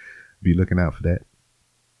be looking out for that.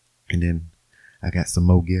 And then I got some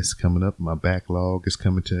more guests coming up. My backlog is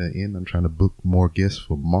coming to an end. I'm trying to book more guests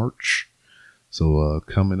for March. So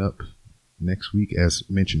coming up next week, as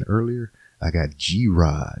mentioned earlier, I got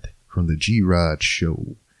G-Rod from the G-Rod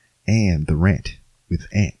Show and The Rant with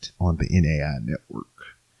Ant on the NAI network.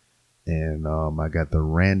 And I got the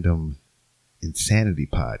Random Insanity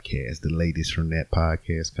podcast, the latest from that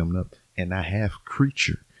podcast coming up. And I have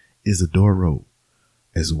Creature Isadoro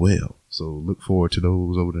as well. So look forward to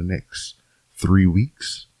those over the next 3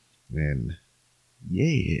 weeks. And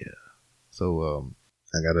yeah. So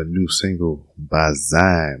I got a new single by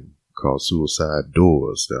Zyme called Suicide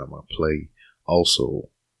Doors that I'm going to play also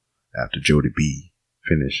after Jody B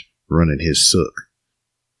finished running his suck.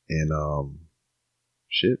 And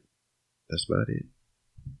shit, that's about it.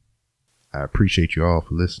 I appreciate you all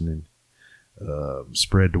for listening.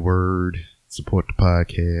 Spread the word, support the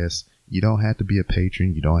podcast. You don't have to be a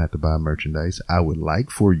patron. You don't have to buy merchandise. I would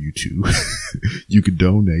like for you to. You could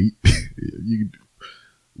donate. You could,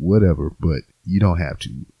 whatever, but you don't have to.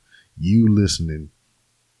 You listening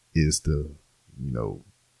is the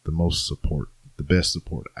most support, the best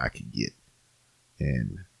support I could get.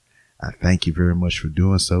 And I thank you very much for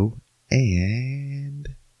doing so.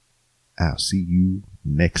 And I'll see you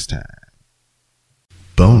next time.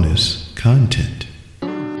 Bonus content.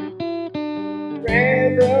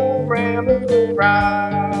 Random Ramblings with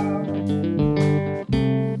Rob.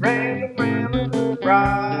 Random Ramblings with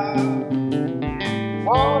Rob.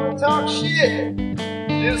 Wanna talk shit?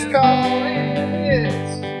 Just call in.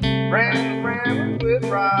 It's Random Ramblings with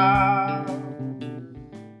Rob.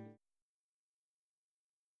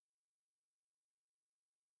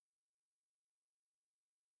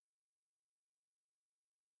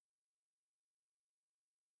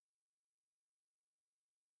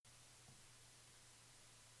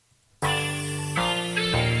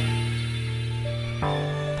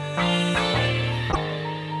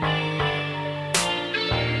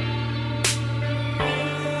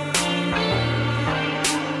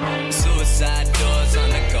 Suicide doors on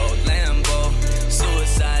the gold Lambo.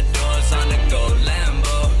 Suicide doors on the gold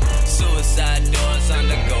Lambo. Suicide doors on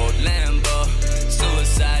the gold Lambo.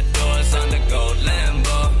 Suicide doors on the gold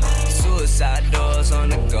Lambo. Suicide doors on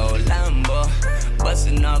the gold Lambo.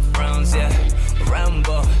 Busting off rounds, yeah,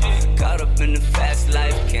 Rambo. Caught up in the fast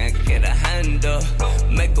life, can't get a handle.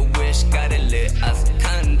 Make a wish, got it lit as a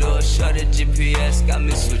candle. Short the GPS, got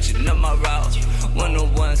me switching up my route.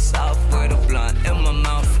 101 South with a blunt in my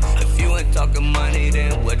mouth. If you ain't talking money,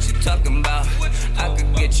 then what you talking about? I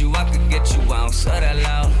could get you, I don't say that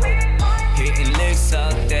loud. Hitting licks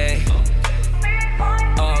all day.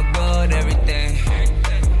 All good, everything.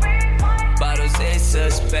 Bottles, ace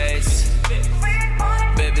of space.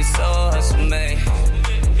 Baby, so